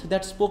the youth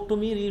that spoke to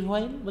me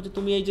রিভাইল, বলছে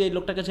তুমি এই যে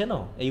লোকটাকে চেনো,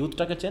 এই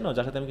ইউথটাকে চেনো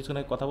যার সাথে আমি কিছুক্ষণ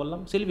আগে কথা বললাম?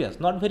 Sylvius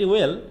not very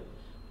well,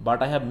 but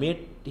I have mate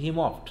him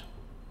oft,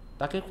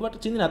 তাকে খুব একটা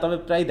চিনি না, তবে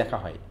প্রায় দেখা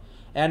হয়।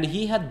 And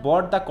he had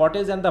bot the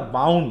cottage and the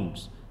bounds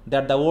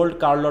that the old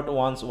কার্লট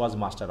once was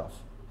master of.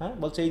 হ্যাঁ,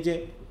 বলছে এই যে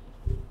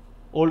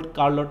ওল্ড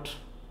কার্লট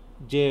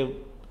যে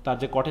তার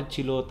যে কটেজ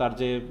ছিল, তার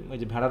যে ওই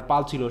যে ভেড়ার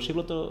পাল ছিল,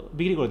 সেগুলো তো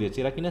বিক্রি করে দিয়েছে,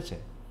 এরা কিনেছে।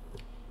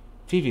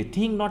 ফিভি,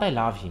 থিঙ্ক নট আই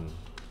লাভ হিম,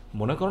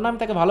 মনে করো না আমি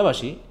তাকে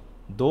ভালোবাসি,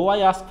 though I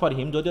ask for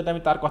him, যদিও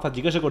আমি তার কথা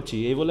জিজ্ঞাসা করছি,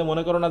 এই বলে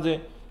মনে করো না যে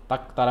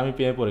তার আমি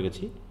প্রেমে পড়ে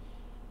গেছি।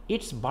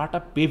 ইটস বাট আ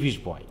পেভিশ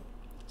বয়,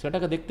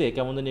 সেটাকে দেখতে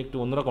কেমন জানি একটু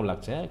অন্যরকম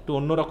লাগছে, হ্যাঁ, একটু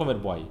অন্য রকমের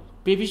বয়।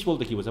 পেভিশ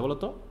বলতে কী বোঝায় বলো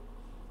তো?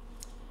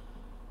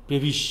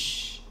 পেভিশ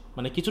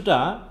মানে কিছুটা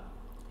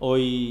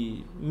ওই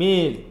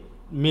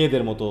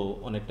মেয়েদের মতো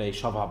অনেকটাই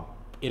স্বভাব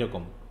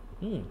এরকম,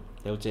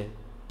 হচ্ছে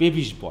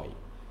পেভিশ বয়,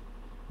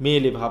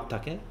 মেয়েলে ভাব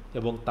থাকে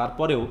এবং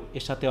তারপরেও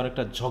এর সাথে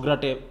অনেকটা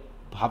ঝগড়াটে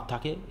ভাব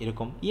থাকে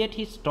এরকম। ইয়েট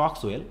হি টক্স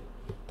ওয়েল,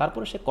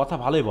 তারপরে সে কথা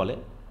ভালোই বলে।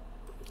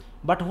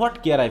 But what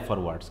care I for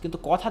ওয়ার্ডস, কিন্তু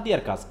কথা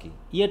দেওয়ার কাজ কি?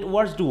 Yet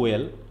words do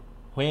well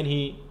when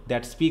he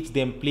that speaks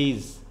them please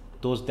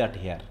those that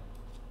hair,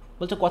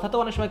 বলছে কথা তো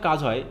অনেক সময় কাজ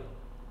হয়,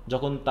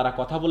 যখন তারা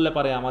কথা বললে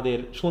পারে আমাদের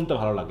শুনতে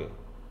ভালো লাগে,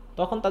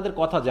 তখন তাদের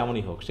কথা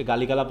যেমনই হোক, সে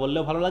গালিগালা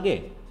বললেও ভালো লাগে,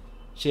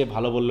 সে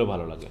ভালো বললেও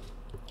ভালো লাগে।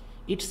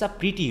 It's a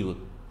pretty youth,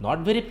 not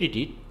very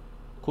pretty,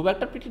 খুব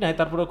একটা প্রিটি নয়,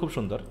 তারপরেও খুব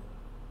সুন্দর।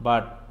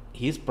 বাট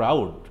হি ইজ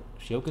প্রাউড,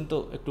 সেও কিন্তু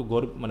একটু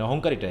মানে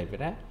অহংকারী টাইপের,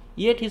 হ্যাঁ।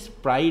 ইয়েট হিজ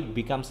প্রাইড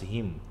বিকামস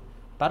হিম,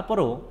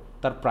 তারপরেও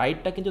তার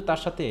প্রাইডটা কিন্তু তার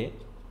সাথে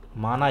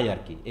মানায় আর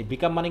কি। এই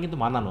বিকাম মানে কিন্তু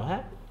মানানো,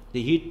 হ্যাঁ, যে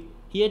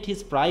ইয়েট হিজ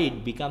প্রাইড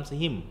বিকামস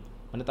হিম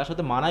মানে তার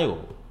সাথে মানায়ও।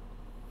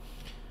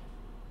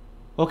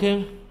 ওকে,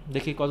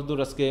 দেখি কতদূর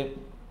আজকে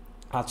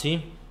আছি।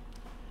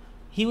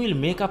 He will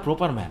make a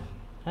proper man,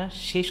 হ্যাঁ,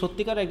 সে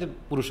সত্যিকার একজন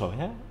পুরুষ হবে,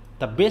 হ্যাঁ।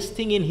 The best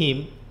thing in him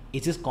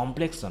is his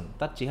complexion,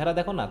 তার চেহারা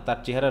দেখো না, তার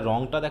চেহারার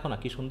রঙটা দেখো না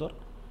কি সুন্দর।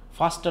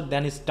 ফাস্টার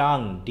than his tongue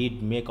did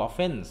make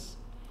offence,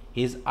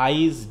 his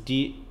eyes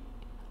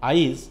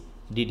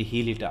did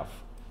hill it up,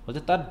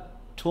 বলছে তার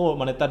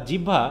মানে তার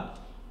জিহ্বা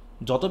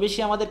যত বেশি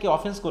আমাদেরকে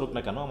অফেন্স করুক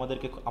না কেন,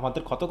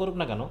 আমাদের ক্ষত করুক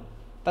না কেন,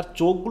 তার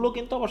চোখগুলো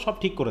কিন্তু আবার সব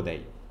ঠিক করে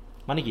দেয়।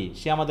 মানে কি,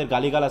 সে আমাদের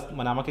গালিগালাজ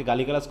মানে আমাকে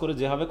গালিগালাজ করে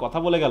যেভাবে কথা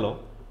বলে গেল,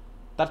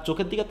 তার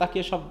চোখের দিকে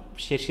তাকিয়ে সব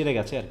সেরে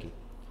গেছে আর কি।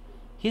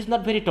 He is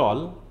not very tall,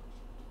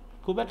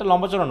 খুব একটা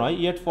লম্বা চড়া নয়,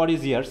 yet for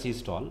his years he is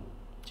tall,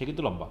 সে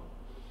কিন্তু লম্বা।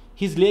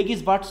 হিজ লেগ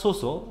ইজ বাট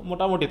সোসো,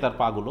 মোটামুটি তার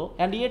পাগুলো,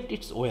 অ্যান্ড ইয়েট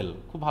ইটস ওয়েল,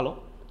 খুব ভালো।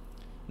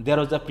 দেয়ার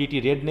ওয়াজ আ pretty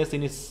redness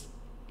in is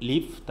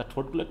leaf, তার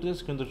ঠোঁটগুলো একটু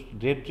কিন্তু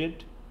red,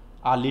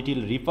 R little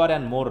reaper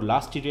and more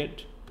lusty red,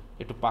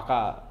 একটু পাকা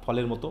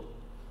ফলের মতো।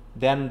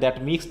 দেন that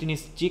mixed in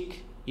his chick,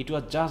 it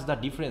was just the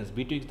difference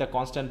between the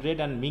constant red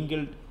and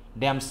mingled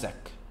damn sack.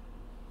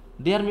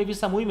 There may be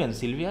some women,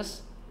 Sylvius,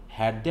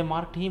 had they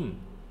marked him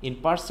in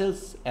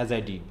parcels as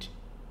I did,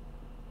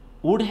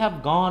 would have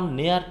gone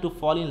near to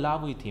fall in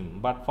love with him,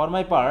 but for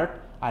my part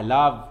I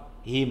love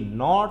him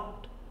not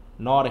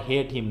nor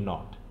hate him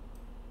not,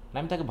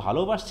 আমি তাকে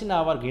ভালোবাসছি না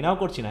আবার ঘৃণাও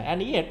করছি না, and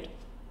yet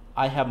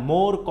I have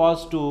more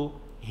cause to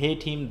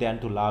hate him than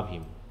to love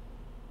him,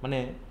 মানে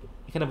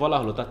এখানে বলা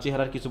হলো তার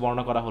চেহারার কিছু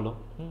বর্ণনা করা হলো।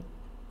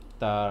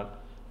 তার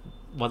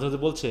মাঝে মাঝে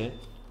বলছে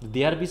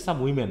দেয়ার be some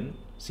women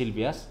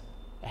Sylvius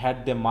had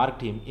they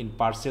marked him in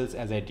parcels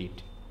as I did,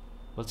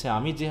 বলছে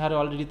আমি যে হারে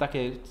অলরেডি তাকে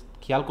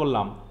খেয়াল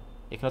করলাম,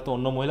 এখানে তো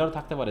অন্য মহিলারও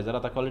থাকতে পারে যারা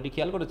তাকে অলরেডি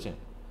খেয়াল করেছে,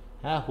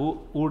 হ্যাঁ। হু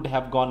উড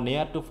হ্যাভ গন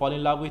নেয়ার to fall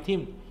in love with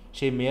him,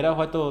 সেই মেয়েরা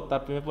হয়তো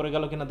তার প্রেমে পড়ে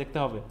গেল কিনা দেখতে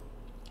হবে।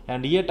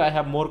 And yet I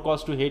have more cause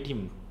two হেট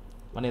হিম,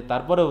 মানে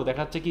তারপরেও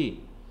দেখাচ্ছে কি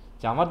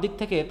যে আমার দিক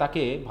থেকে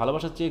তাকে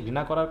ভালোবাসার চেয়ে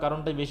ঘৃণা করার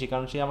কারণটাই বেশি,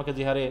 কারণ সে আমাকে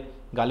যে হারে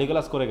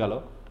গালিগালাজ করে গেল।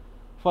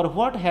 For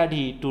what had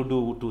he to do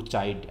to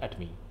side at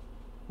me,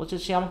 বলছে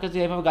সে আমাকে যে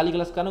এভাবে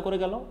গালিগালাজ কেন করে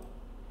গেল।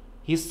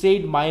 He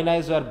said mine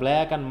eyes were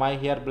black and my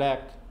hair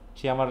black,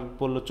 সে আমার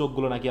বললো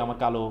চোখগুলো নাকি আমার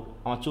কালো,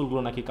 আমার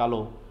চুলগুলো নাকি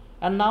কালো।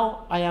 And now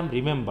I am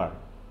remember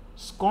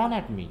স্কন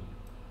at me,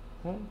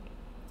 হ্যাঁ,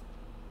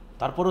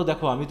 তারপরেও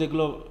দেখো আমি তো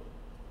এগুলো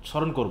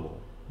স্মরণ করবো।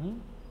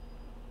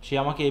 সে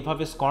আমাকে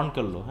এইভাবে স্কর্ন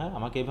করলো, হ্যাঁ,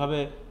 আমাকে এইভাবে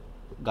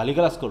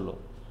গালিগালাজ করলো।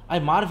 I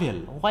Marvel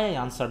why I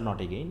answer not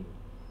again,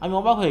 আমি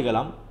অবাক হয়ে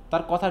গেলাম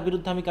তার কথার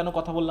বিরুদ্ধে আমি কেন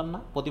কথা বললাম না,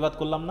 প্রতিবাদ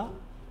করলাম না।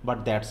 But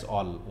that's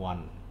all one,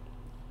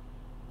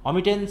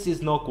 অমিটেন্স is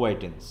no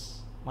কোয়াইটেন্স,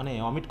 মানে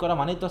অমিট করা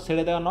মানেই তো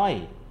ছেড়ে দেওয়া নয়।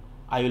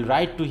 I will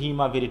write to him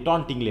a very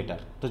টন্টিং letter,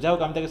 তো যাই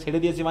হোক আমি তাকে ছেড়ে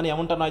দিয়েছি মানে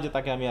এমনটা নয় যে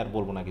তাকে আমি আর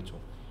বলবো না কিছু,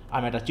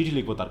 আমি একটা চিঠি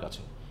লিখবো তার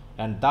কাছে।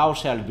 অ্যান্ড দাও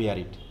শ্যাল বিয়ার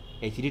ইট,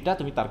 এই চিঠিটা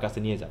তুমি তার কাছে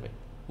নিয়ে যাবে।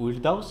 উইল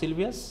দাও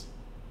সিলভিয়াস,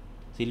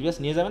 সিলভিয়াস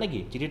নিয়ে যাবে নাকি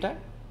চিঠিটা?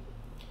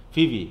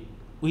 ফিভি,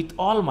 উইথ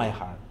অল মাই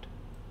হার্ট,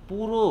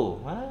 পুরো,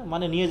 হ্যাঁ,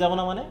 মানে নিয়ে যাবো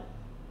না মানে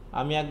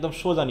আমি একদম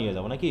সোজা নিয়ে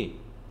যাবো নাকি,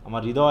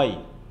 আমার হৃদয়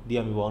দিয়ে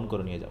আমি বহন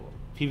করে নিয়ে যাব।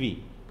 ফিভি,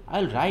 I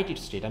will write it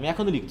straight, আমি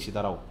এখনই লিখছি,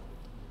 দাঁড়াও।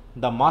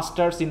 The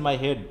masters in my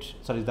head,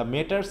 sorry the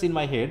matters in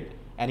my head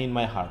and in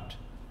my heart,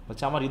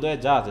 হচ্ছে আমার হৃদয়ে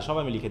যা আছে সব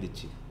আমি লিখে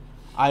দিচ্ছি।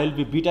 I will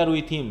be bitter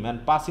with him and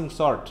passing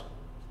short,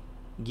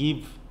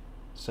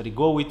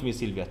 go with me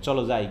Sylvia,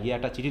 চলো যাই, গিয়ে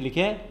একটা চিঠি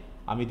লিখে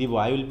আমি দিব।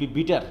 I will be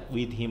bitter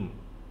with him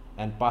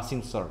and passing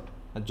short,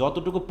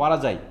 যতটুকু পারা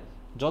যায়,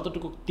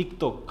 যতটুকু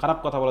তিক্ত খারাপ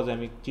কথা বলা যায়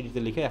আমি চিঠিতে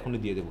লিখে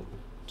এখনই দিয়ে দেবো।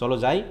 চলো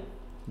যাই,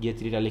 গিয়ে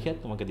চিঠিটা লিখে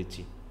তোমাকে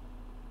দিচ্ছি।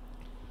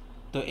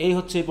 তো এই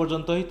হচ্ছে এই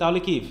পর্যন্তই। তাহলে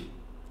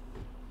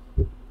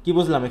কি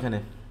বুঝলাম এখানে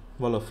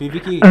বলো ফিভি?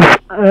 কি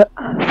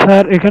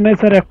স্যার এখানে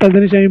স্যার একটা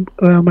জিনিস আমি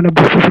মানে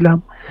বুঝতেছিলাম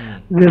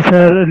যে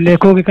স্যার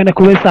লেখক এখানে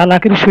খুবই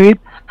চালাকির সহিত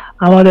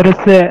আমাদের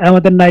হচ্ছে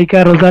আমাদের নায়িকা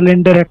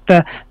রোজালিন্ডের একটা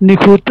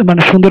নিখুঁত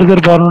মানে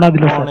সৌন্দর্যের বর্ণনা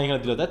দিল স্যার বর্ণনা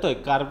এখানে দিল, তাই তো?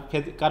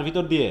 কার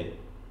ভিতর দিয়ে?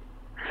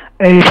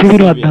 এই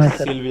ফিবির মাধ্যমে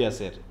স্যার,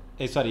 সিলভিয়াসের,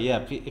 এই সরি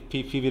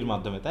ফিবির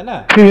মাধ্যমে, তাই না?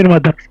 ফিবির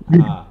মাধ্যমে।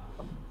 হ্যাঁ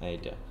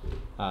এইটা।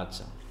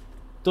 আচ্ছা,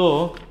 তো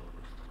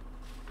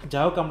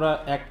যাই হোক, আমরা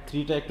অ্যাক্ট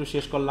 3টা একটু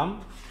শেষ করলাম।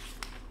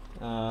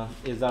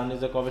 এই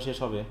জার্নিটা কবে শেষ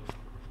হবে?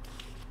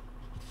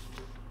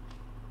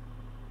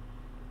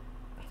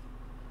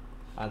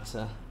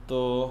 আচ্ছা, তো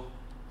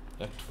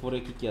অ্যাক্ট 4-এ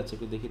কি কি আছে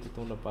একটু দেখি তো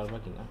তোমরা পারবা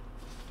কিনা।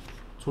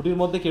 ছুটির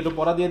মধ্যে কি একটু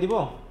পড়া দিয়ে দিব?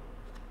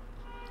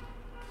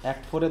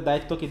 অ্যাক্ট 4-এর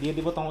দায়িত্ব কি দিয়ে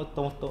দিব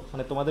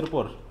মানে তোমাদের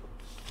উপর?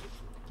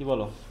 কি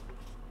বলো,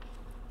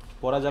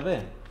 পড়া যাবে?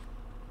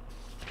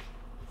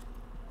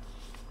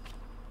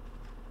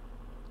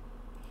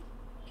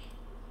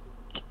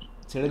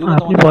 ছেড়ে দিব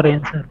আপনি পড়েন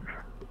স্যার,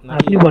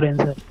 আপনি পড়েন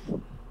স্যার।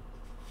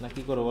 না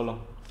কি করো বলো?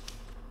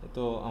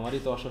 তো আমারই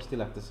তো অস্বস্তি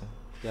লাগতেছে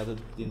যে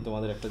এতদিন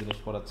তোমাদের একটা জিনিস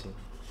পড়াচ্ছি।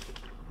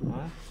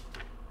 হ্যাঁ,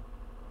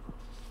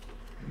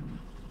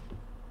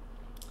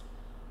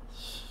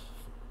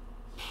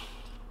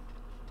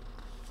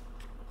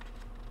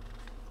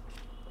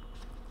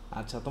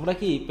 আচ্ছা, তোমরা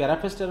কি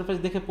প্যারাফ্রেজ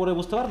দেখে পড়ে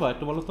বুঝতে পারবা?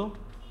 একটু বলো তো,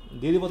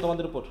 দিয়ে দিব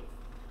তোমাদের উপর।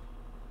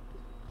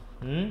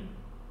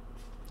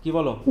 কি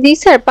বলো? জি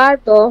স্যার,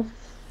 পারবো।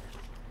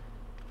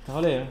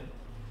 তাহলে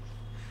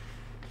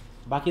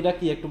বাকিটা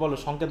কি একটু বলো,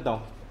 সংকেত দাও।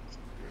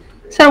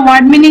 স্যার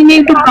ওয়ার্ড মিনিং নিয়ে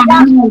একটু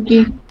প্রবলেম হয় কি?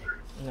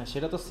 না,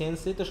 সেটা তো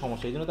সেন্সই তো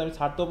সমস্যা, এই জন্য তো আমি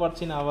ছাড়তেও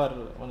পারছি না, আবার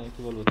মানে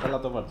কি বলবো,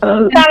 চালাতেও পারছি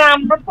স্যার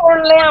আমরা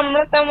পড়লে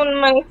আমরা তেমন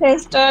মানে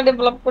সেন্সটা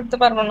ডেভেলপ করতে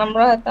পারবো না,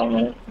 আমরা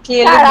তেমন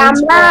স্যার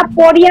আমরা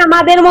পড়ি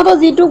আমাদের মতো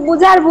যেটুক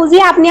বুঝার বুঝি,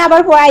 আপনি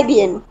আবার পড়াই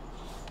দিয়েন।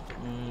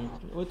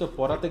 ওই তো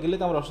পড়াতে গেলে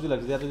তো আমার অসুবিধা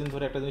লাগছে, যে এতদিন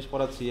ধরে একটা জিনিস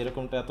পড়াচ্ছি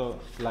এরকমটা এত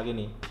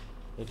লাগেনি,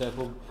 এটা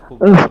খুব খুব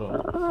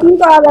কি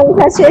করা যাবে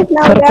স্যার, শেষ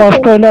না হলে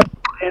কষ্ট হলে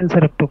পড়েন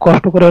স্যার, একটু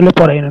কষ্ট করে হলে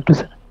পড়েন একটু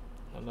স্যার।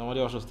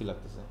 আমারই অস্বস্তি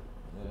লাগতেছে,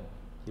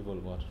 কি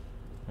বলবো আর।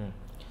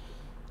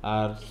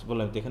 আর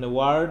বললাম এখানে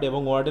ওয়ার্ড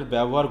এবং ওয়ার্ডের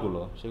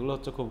ব্যবহারগুলো, সেগুলো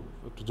হচ্ছে খুব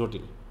একটু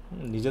জটিল।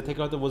 নিজে থেকে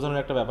হয়তো বোঝানোর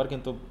একটা ব্যাপার,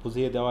 কিন্তু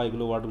বুঝিয়ে দেওয়া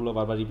এগুলো ওয়ার্ডগুলো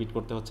বারবার রিপিট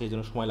করতে হচ্ছে, এই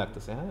জন্য সময়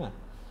লাগতেছে। হ্যাঁ,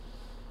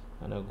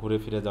 মানে ঘুরে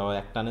ফিরে যাওয়া,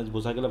 এক টানে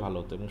বোঝা গেলে ভালো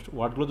হতো, এবং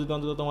ওয়ার্ডগুলো যদি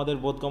অন্তত তোমাদের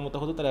বোধগম্যতা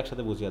হতো তাহলে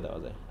একসাথে বুঝিয়ে দেওয়া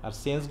যায়। আর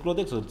সেন্সগুলো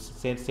দেখছো,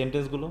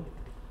 সেন্টেন্সগুলো,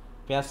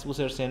 প্যাস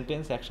পুসের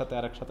সেন্টেন্স একসাথে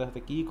আর একসাথে হাতে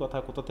কী কথা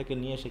কোথা থেকে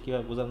নিয়ে এসে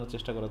কীভাবে বোঝানোর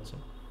চেষ্টা করাচ্ছে।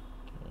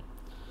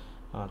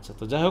 আচ্ছা,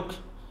 তো যাই হোক,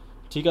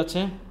 ঠিক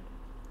আছে,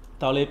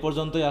 তাহলে এই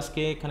পর্যন্তই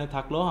আজকে এখানে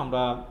থাকলো।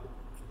 আমরা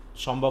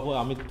সম্ভব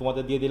আমি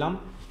তোমাদের দিয়ে দিলাম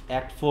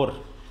অ্যাক্ট 4,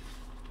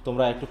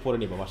 তোমরা একটু পড়ে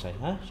নিবা বাসায়।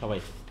 হ্যাঁ, সবাই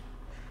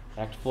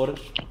অ্যাক্ট 4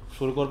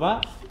 শুরু করবা,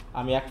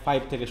 আমি অ্যাক্ট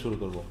 5 থেকে শুরু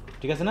করব,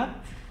 ঠিক আছে না?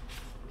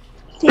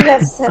 ঠিক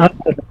আছে স্যার।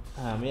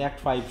 হ্যাঁ, আমি অ্যাক্ট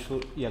 5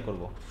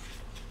 করব।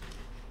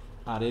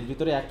 আর এর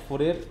ভিতরে অ্যাক্ট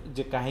 4-এর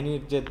যে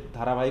কাহিনীর যে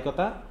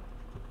ধারাবাহিকতা,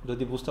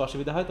 যদি বুঝতে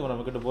অসুবিধা হয় তোমরা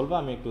আমাকে একটু বলবা,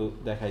 আমি একটু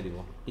দেখাই দিব।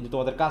 কিন্তু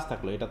তোমাদের কাজ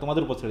থাকলো, এটা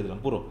তোমাদের উপর ছেড়ে দিলাম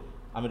পুরো,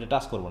 আমি এটা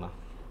টাচ করবো না।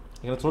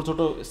 এখানে ছোটো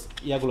ছোটো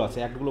ইয়াগুলো আছে,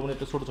 অ্যাক্টগুলো মানে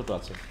একটু ছোটো ছোটো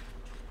আছে,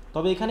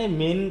 তবে এখানে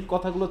মেন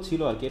কথাগুলো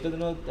ছিল আর কি, এটা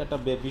যেন একটা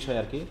বিষয়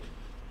আর কি,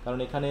 কারণ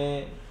এখানে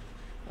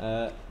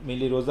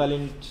মেনলি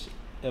রোজালিন্ড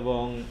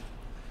এবং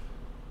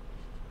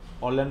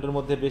অরল্যান্ডোর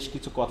মধ্যে বেশ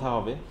কিছু কথা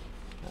হবে।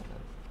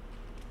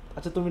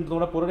 আচ্ছা,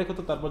 তোমরা পড়ে রেখো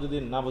তো, তারপর যদি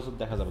না বোঝো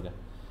দেখা যাবে,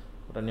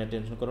 ওটা নিয়ে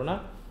টেনশন করো না।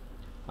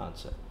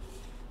 আচ্ছা,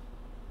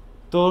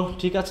 তো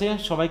ঠিক আছে,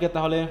 সবাইকে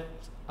তাহলে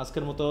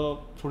আজকের মতো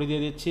ছুটি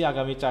দিয়ে দিচ্ছি।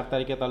 আগামী 4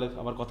 তারিখে তাহলে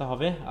আবার কথা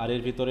হবে। আর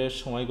এর ভিতরে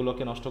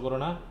সময়গুলোকে নষ্ট করো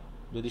না,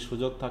 যদি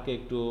সুযোগ থাকে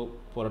একটু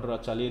পড়াটা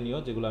চালিয়ে নিও,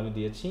 যেগুলো আমি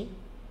দিয়েছি।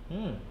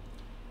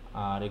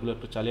 আর এগুলো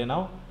একটু চালিয়ে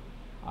নাও,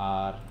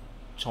 আর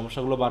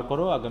সমস্যাগুলো বার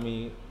করো। আগামী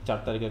 4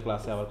 তারিখের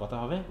ক্লাসে আবার কথা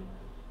হবে।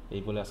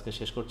 এই বলে আজকে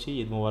শেষ করছি।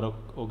 ঈদ মোবারক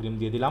অগ্রিম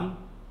দিয়ে দিলাম।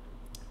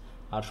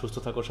 আর সুস্থ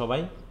থাকো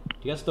সবাই,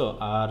 ঠিক আছে তো?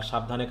 আর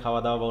সাবধানে খাওয়া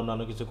দাওয়া বা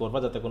অন্যান্য কিছু করবা,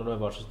 যাতে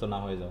কোনোভাবে অসুস্থ না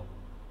হয়ে যাও।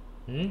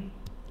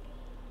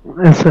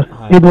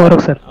 ঈদ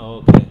মোবারক স্যার।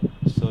 ওকে,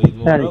 সো ঈদ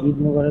মোবারক, ঈদ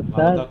মোবারক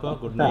ভালো থাকো,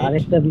 গুড নাইট।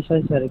 আরেকটা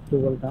বিষয় স্যার একটু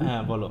বলতাম।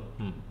 হ্যাঁ বলো।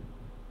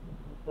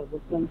 স্যার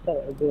বলছিলাম স্যার,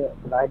 যে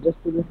রাইডার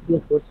স্টুডেন্টস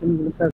কোশ্চেনগুলো স্যার